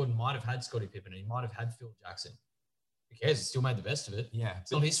 Michael Jordan might have had Scottie Pippen and he might have had Phil Jackson. Who cares? He still made the best of it. Yeah,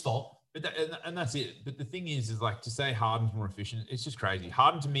 it's not his fault. But and that's it. But the thing is like to say Harden's more efficient, it's just crazy.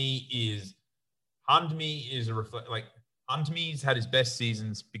 Harden to me is a reflect. Like Harden to me has had his best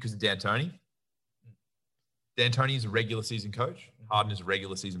seasons because of D'Antoni. D'Antoni is a regular season coach. Harden is a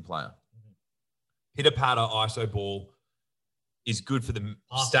regular season player. Pitter patter ISO ball is good for the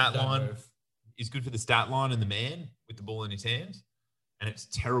stat line. Is good for the stat line and the man with the ball in his hands, and it's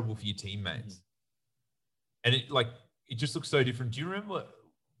terrible for your teammates. And it just looks so different. Do you remember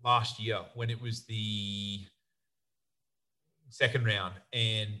last year when it was the second round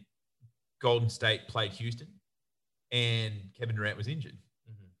and Golden State played Houston and Kevin Durant was injured?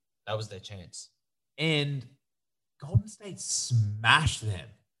 That was their chance. And Golden State smashed them,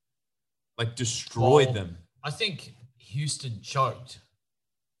 like destroyed them. I think Houston choked.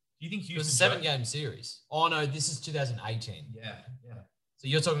 Do you think Houston? It was a 7-game series. Oh no, this is 2018. Yeah. So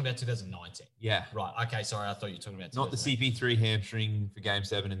you're talking about 2019. Yeah. Right. Okay. Sorry, I thought you were talking about not the CP3 hamstring for Game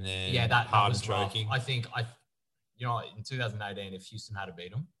 7 and then that Harden was choking. Rough. I think in 2018, if Houston had to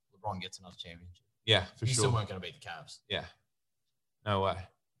beat them, LeBron gets another championship. Yeah, for Houston sure. weren't going to beat the Cavs. Yeah. No way.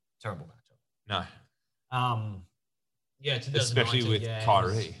 Terrible matchup. No. Yeah, especially with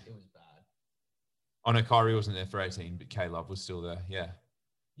Kyrie. It was bad. Oh no, Kyrie wasn't there for 18, but K Love was still there. Yeah.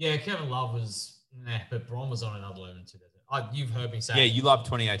 Yeah, Kevin Love was but Bron was on another level in 2000. You've heard me say. Yeah, you love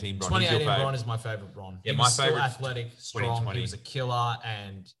 2018 Bron. 2018 Bron is my favorite Bron. Yeah, my favorite. Still athletic, strong. He was a killer,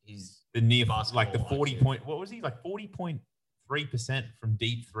 and he's the near like the 40 point. What was he like? 40.3% from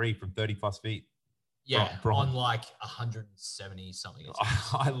deep 3 from 30 plus feet. Yeah, on like 170 something.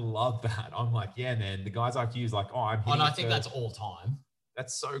 I love that. I'm like, yeah, man. The guy's IQ is like, oh, I'm. And I think that's all time.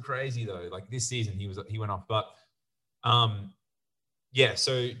 That's so crazy though. Like this season, he went off, but yeah.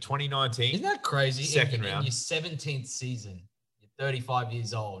 So 2019. Isn't that crazy? Second round. In your 17th season, you're 35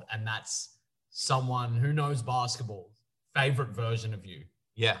 years old, and that's someone who knows basketball's favorite version of you.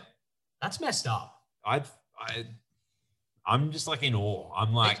 Yeah, that's messed up. I'm just like in awe.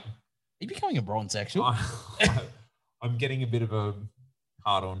 I'm like. Are you becoming a Bron sexual? I'm getting a bit of a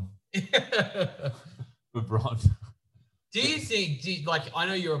hard on with Bron. Do you think, I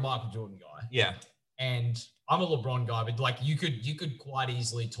know you're a Michael Jordan guy. Yeah. And I'm a LeBron guy, but like you could quite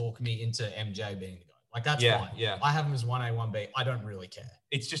easily talk me into MJ being the guy. Like that's fine. Yeah. I have him as 1A, 1B. I don't really care.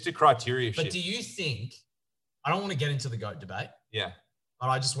 It's just a criteria shift. But do you think, I don't want to get into the GOAT debate. Yeah. But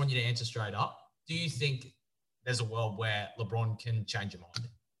I just want you to answer straight up. Do you think there's a world where LeBron can change your mind?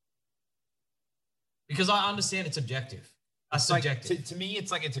 Because I understand it's objective. It's subjective. Like, to me,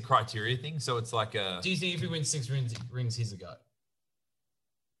 it's like it's a criteria thing. So it's like a. Do you think if he wins 6 rings, he's a GOAT?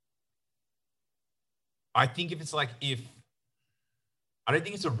 I think if it's like I don't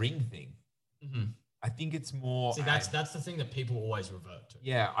think it's a ring thing. Mm-hmm. I think it's more. See, that's the thing that people always revert to.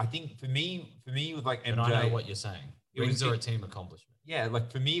 Yeah, I think for me with like MJ. But I know what you're saying. Rings are a team accomplishment. Yeah, like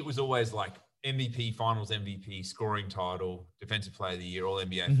for me, it was always like MVP, Finals MVP, scoring title, Defensive Player of the Year, All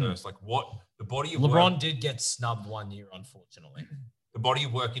NBA Mm-hmm. first. Like what the body of LeBron work, did get snubbed 1 year, unfortunately. the body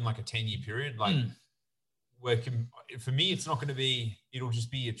of work in like a 10-year period, like working for me, it's not going to be. It'll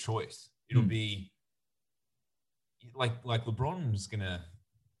just be a choice. It'll be like LeBron's gonna.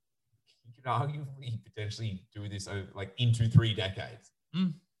 He could arguably potentially do this over like into 3 decades.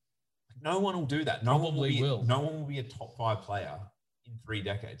 No one will do that. No one will be a top 5 player in 3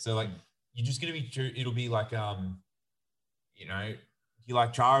 decades. So like you're just gonna be. It'll be like you know, you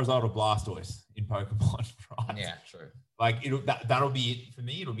like Charizard or Blastoise in Pokemon, right? Yeah, true. Like that'll be it for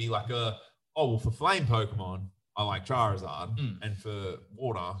me. It'll be like for flame Pokemon, I like Charizard, and for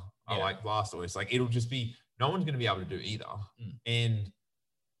water, I like Blastoise. Like it'll just be no one's gonna be able to do either, and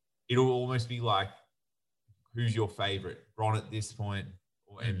it'll almost be like who's your favorite, Bron at this point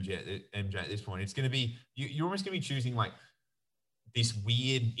or MJ at this point. It's gonna be you're almost gonna be choosing like this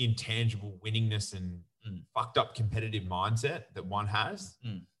weird intangible winningness and fucked up competitive mindset that one has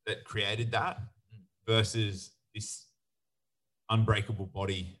that created that versus this unbreakable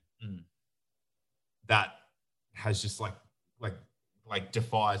body that has just like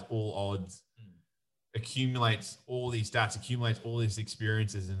defies all odds, accumulates all these stats, accumulates all these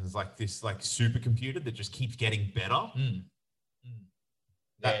experiences, and is like this like supercomputer that just keeps getting better.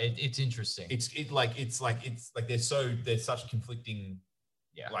 It's interesting. It's like they're such conflicting.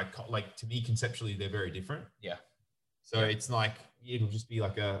 Yeah. Like to me conceptually they're very different. Yeah. So it's like it'll just be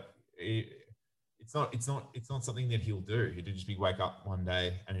like it's not something that he'll do. It'll just be wake up one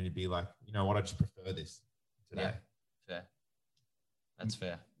day and it'd be like, you know what, I just prefer this today. Yeah. Fair. That's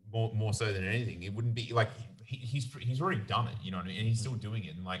fair. More so than anything. It wouldn't be like he's already done it, you know what I mean? And he's still doing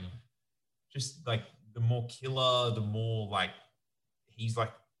it. And like just like the more killer, the more like he's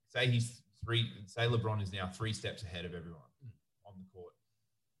like say LeBron is now 3 steps ahead of everyone on the court.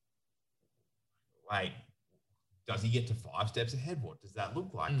 Like, does he get to 5 steps ahead? What does that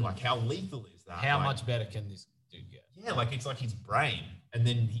look like? Like, how lethal is that? How much better can this dude get? Yeah, like it's like his brain, and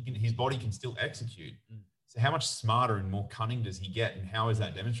then his body can still execute. So, how much smarter and more cunning does he get, and how is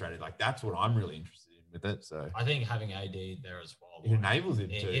that demonstrated? Like, that's what I'm really interested in with it. So, I think having AD there as well, it enables him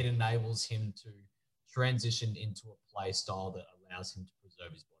It enables him to transition into a play style that allows him to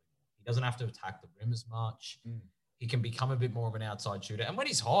preserve his body more. He doesn't have to attack the rim as much. He can become a bit more of an outside shooter. And when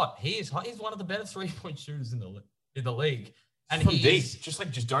he's hot, he's one of the better 3-point shooters in the league. And he's just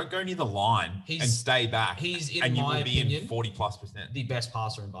don't go near the line and stay back. He's in and you my will be opinion, in 40+%. The best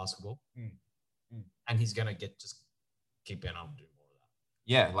passer in basketball. And he's gonna keep being able to do more of that.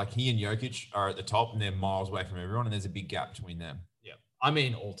 Yeah, like he and Jokic are at the top and they're miles away from everyone, and there's a big gap between them. Yeah. I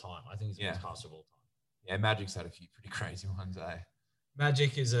mean all time. I think he's the best passer of all time. Yeah, Magic's had a few pretty crazy ones, eh?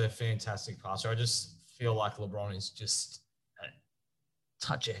 Magic is a fantastic passer. I just feel like LeBron is just a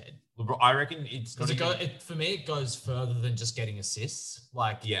touch ahead. LeBron, I reckon it's for me, it goes further than just getting assists.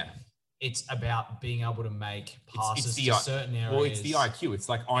 Like, it's about being able to make passes to certain areas. Well, it's the IQ. It's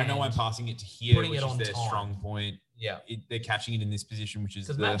like, I know I'm passing it to here, which is their strong point. Yeah. They're catching it in this position, which is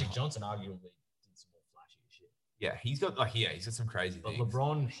because Magic Johnson arguably did some more flashy shit. Yeah, he's got some crazy things. But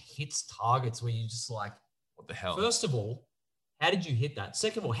LeBron hits targets where you just like, what the hell? First of all, how did you hit that?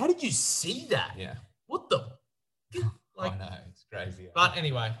 Second of all, how did you see that? Yeah. What the? I know, it's crazy. But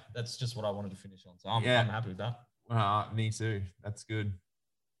anyway, that's just what I wanted to finish on. So I'm happy with that. Me too. That's good.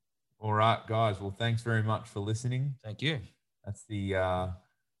 All right, guys. Well, thanks very much for listening. Thank you. That's the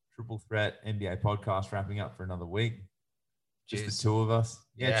Triple Threat NBA podcast wrapping up for another week. Cheers. Just the 2 of us.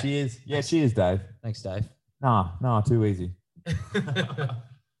 Yeah, cheers. Yeah, cheers, Dave. Thanks, Dave. Nah, too easy.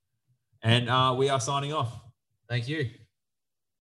 And we are signing off. Thank you.